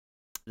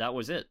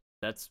it.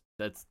 That's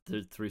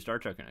the 3 Star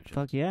Trek connections.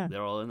 Fuck yeah.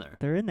 They're all in there.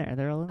 They're in there.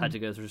 They're all in there. Had to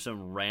go through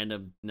some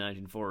random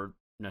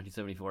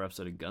 1974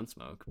 episode of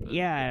Gunsmoke. But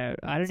yeah,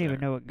 I don't even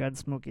know what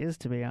Gunsmoke is,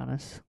 to be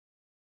honest.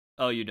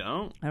 Oh, you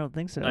don't? I don't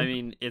think so. I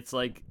mean, it's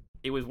like,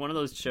 it was one of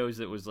those shows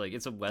that was like,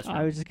 it's a Western.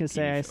 I was just going to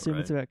say, I assume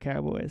right? it's about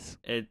cowboys.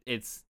 It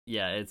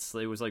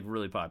was like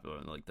really popular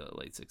in like the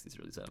late 60s,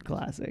 early 70s.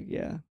 Classic,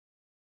 yeah.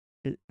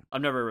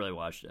 I've never really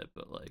watched it,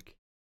 but like,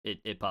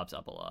 it pops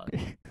up a lot.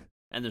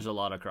 And there's a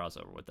lot of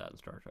crossover with that in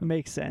Star Trek.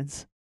 Makes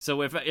sense.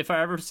 So if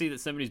I ever see that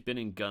somebody's been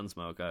in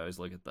Gunsmoke, I always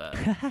look at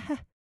that.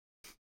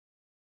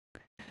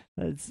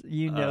 That's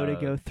to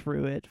go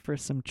through it for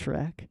some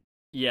Trek.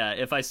 Yeah,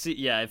 if I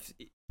see,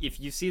 if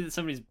you see that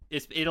somebody's,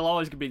 it'll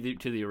always be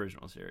to the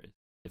original series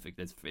if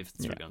it's for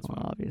Gunsmoke.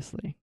 Well,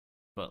 obviously.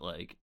 But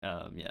like,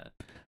 yeah.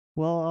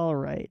 Well, all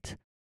right.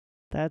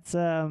 That's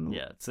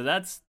Yeah, so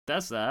that's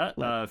that.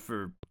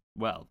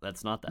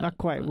 That's not that. Not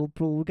quite. But...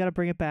 We'll got to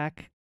bring it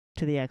back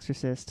to The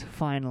Exorcist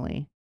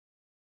finally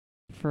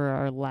for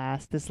our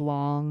this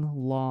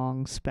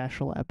long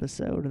special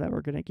episode that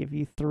we're gonna give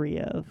you 3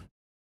 of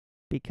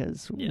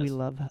because we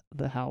love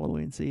the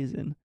Halloween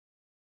season.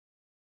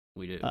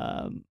 We do.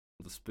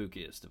 The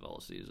spookiest of all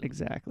seasons.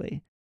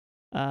 Exactly.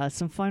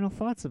 Some final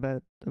thoughts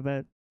about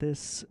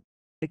this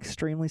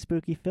extremely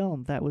spooky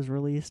film that was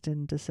released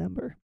in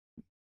December.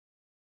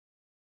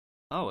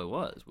 Oh, it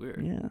was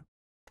weird. Yeah.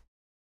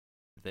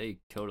 They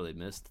totally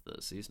missed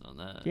the season on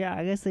that. Yeah,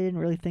 I guess they didn't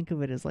really think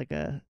of it as like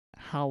a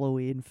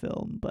Halloween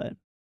film, but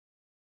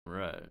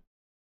Right.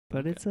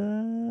 But it's a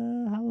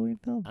Halloween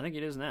film. I think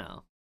it is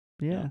now.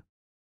 Yeah.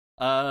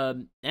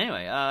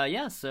 Anyway,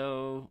 yeah,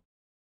 so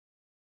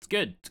it's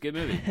good. It's a good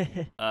movie.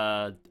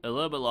 A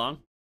little bit long.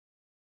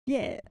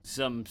 Yeah.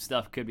 Some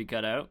stuff could be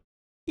cut out.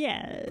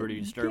 Yeah.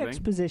 Pretty disturbing. The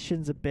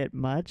exposition's a bit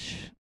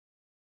much.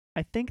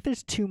 I think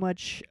there's too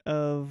much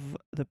of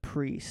the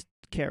priest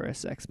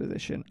Karras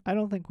exposition. I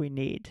don't think we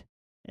need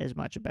as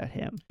much about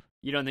him.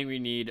 You don't think we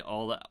need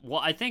all that?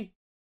 Well, I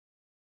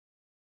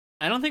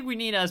don't think we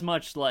need as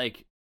much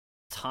like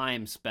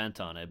time spent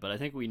on it, but I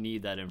think we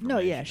need that information. No,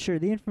 yeah, sure.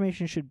 The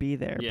information should be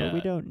there, but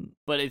we don't.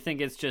 But I think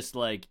it's just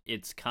like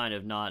it's kind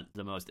of not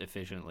the most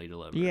efficiently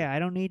delivered. Yeah, I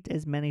don't need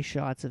as many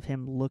shots of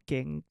him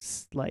looking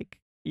like,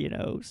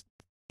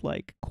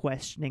 like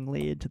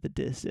questioningly into the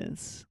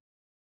distance.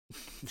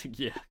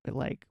 Yeah.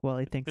 Like while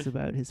he thinks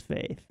about his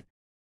faith.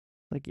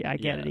 Like, yeah, I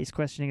get it. He's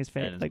questioning his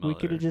faith. His like, mother. we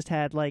could have just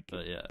had like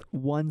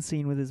one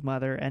scene with his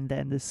mother and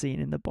then the scene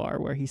in the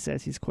bar where he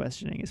says he's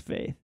questioning his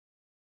faith.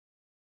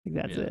 Like,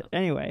 that's it.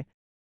 Anyway,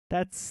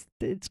 it's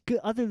good.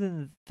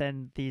 Other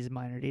than these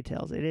minor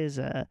details, it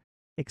is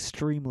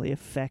extremely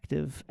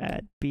effective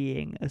at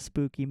being a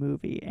spooky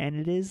movie, and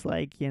it is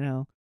like,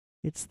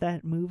 it's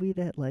that movie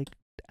that like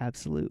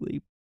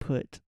absolutely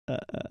put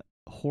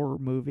horror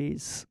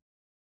movies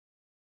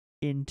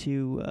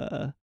into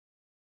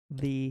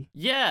the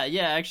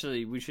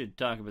actually we should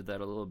talk about that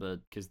a little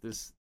bit, because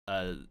this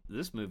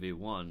movie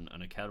won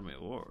an Academy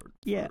Award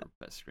for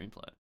Best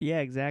Screenplay. Yeah,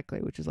 exactly,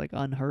 which is like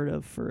unheard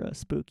of for a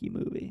spooky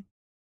movie.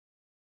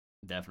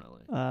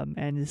 Definitely.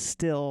 And is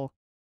still,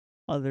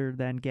 other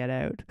than Get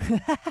Out.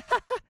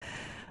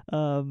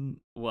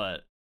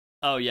 What?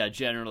 Oh yeah,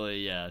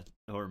 generally,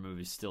 horror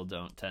movies still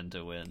don't tend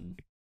to win.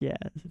 Yeah,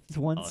 it's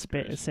one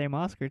same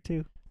Oscar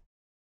too.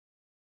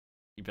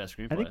 Best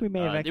Screenplay. I think we may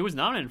have. It was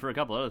nominated for a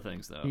couple other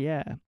things though.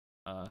 Yeah.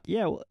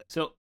 Well,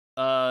 so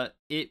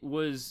it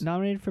was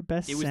nominated for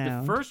Best Sound. It was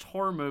the first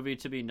horror movie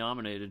to be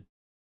nominated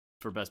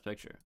for Best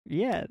Picture.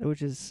 Yeah,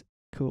 which is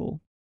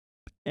cool.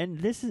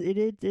 And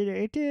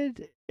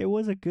it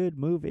was a good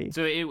movie.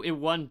 So it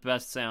won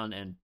Best Sound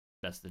and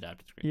Best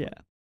Adapted Screenplay. Yeah.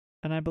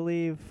 And I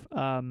believe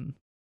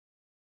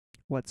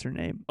what's her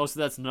name? Oh, so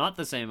that's not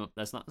the same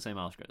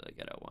Oscar that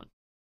Get Out won.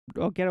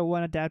 Oh, Get Out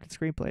won Adapted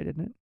Screenplay,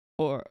 didn't it?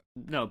 Or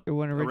no, it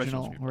won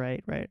original.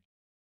 Right.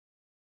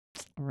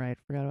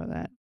 Forgot about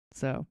that.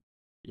 So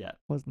yeah,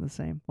 wasn't the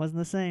same.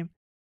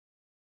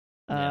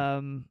 Yeah.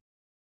 And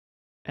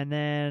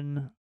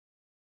then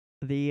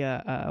the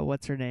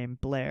what's her name?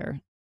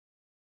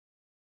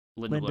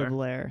 Linda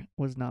Blair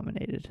was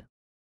nominated.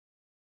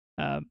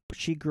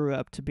 She grew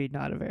up to be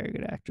not a very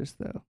good actress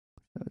though,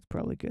 so it's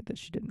probably good that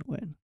she didn't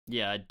win.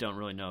 Yeah, I don't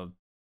really know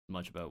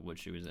much about what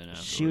she was in.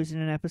 Afterwards. She was in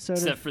an episode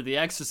except for The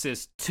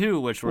Exorcist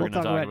 2, which we're going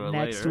to talk about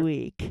next later.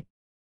 week. Well,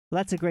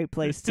 that's a great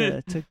place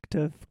to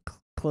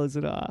close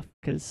it off,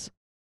 because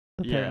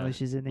apparently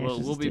she's in The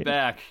Exorcist 2. We'll be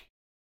back.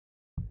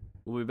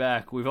 We'll be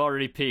back. We've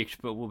already peaked,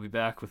 but we'll be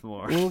back with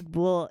more.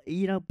 Well,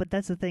 but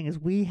that's the thing, is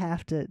we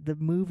have to. The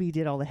movie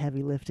did all the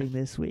heavy lifting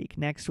this week.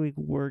 Next week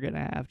we're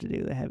gonna have to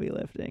do the heavy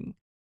lifting.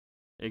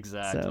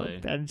 Exactly.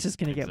 So, and it's just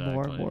gonna get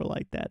more and more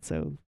like that.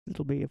 So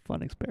it'll be a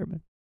fun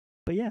experiment.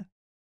 But yeah,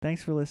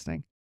 thanks for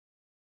listening.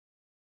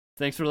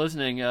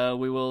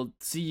 We will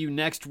see you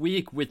next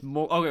week with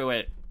more. Okay,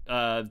 wait.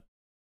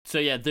 So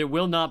yeah, there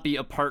will not be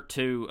a part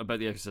 2 about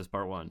The Exorcist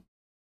Part 1.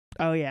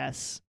 Oh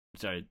yes.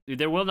 Sorry,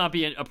 there will not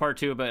be a part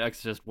 2 about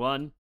Exorcist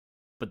 1,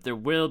 but there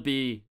will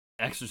be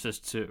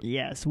Exorcist 2.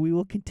 Yes, we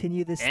will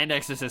continue this. And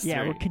Exorcist 3.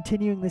 Yeah, we're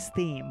continuing this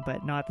theme,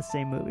 but not the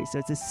same movie. So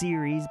it's a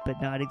series,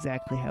 but not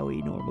exactly how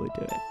we normally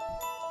do it.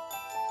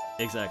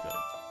 Exactly.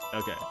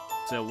 Okay,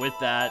 so with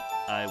that,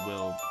 I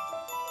will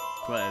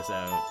play us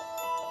out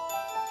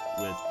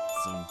with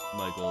some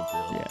Mike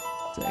Oldfield. Yeah,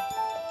 sick.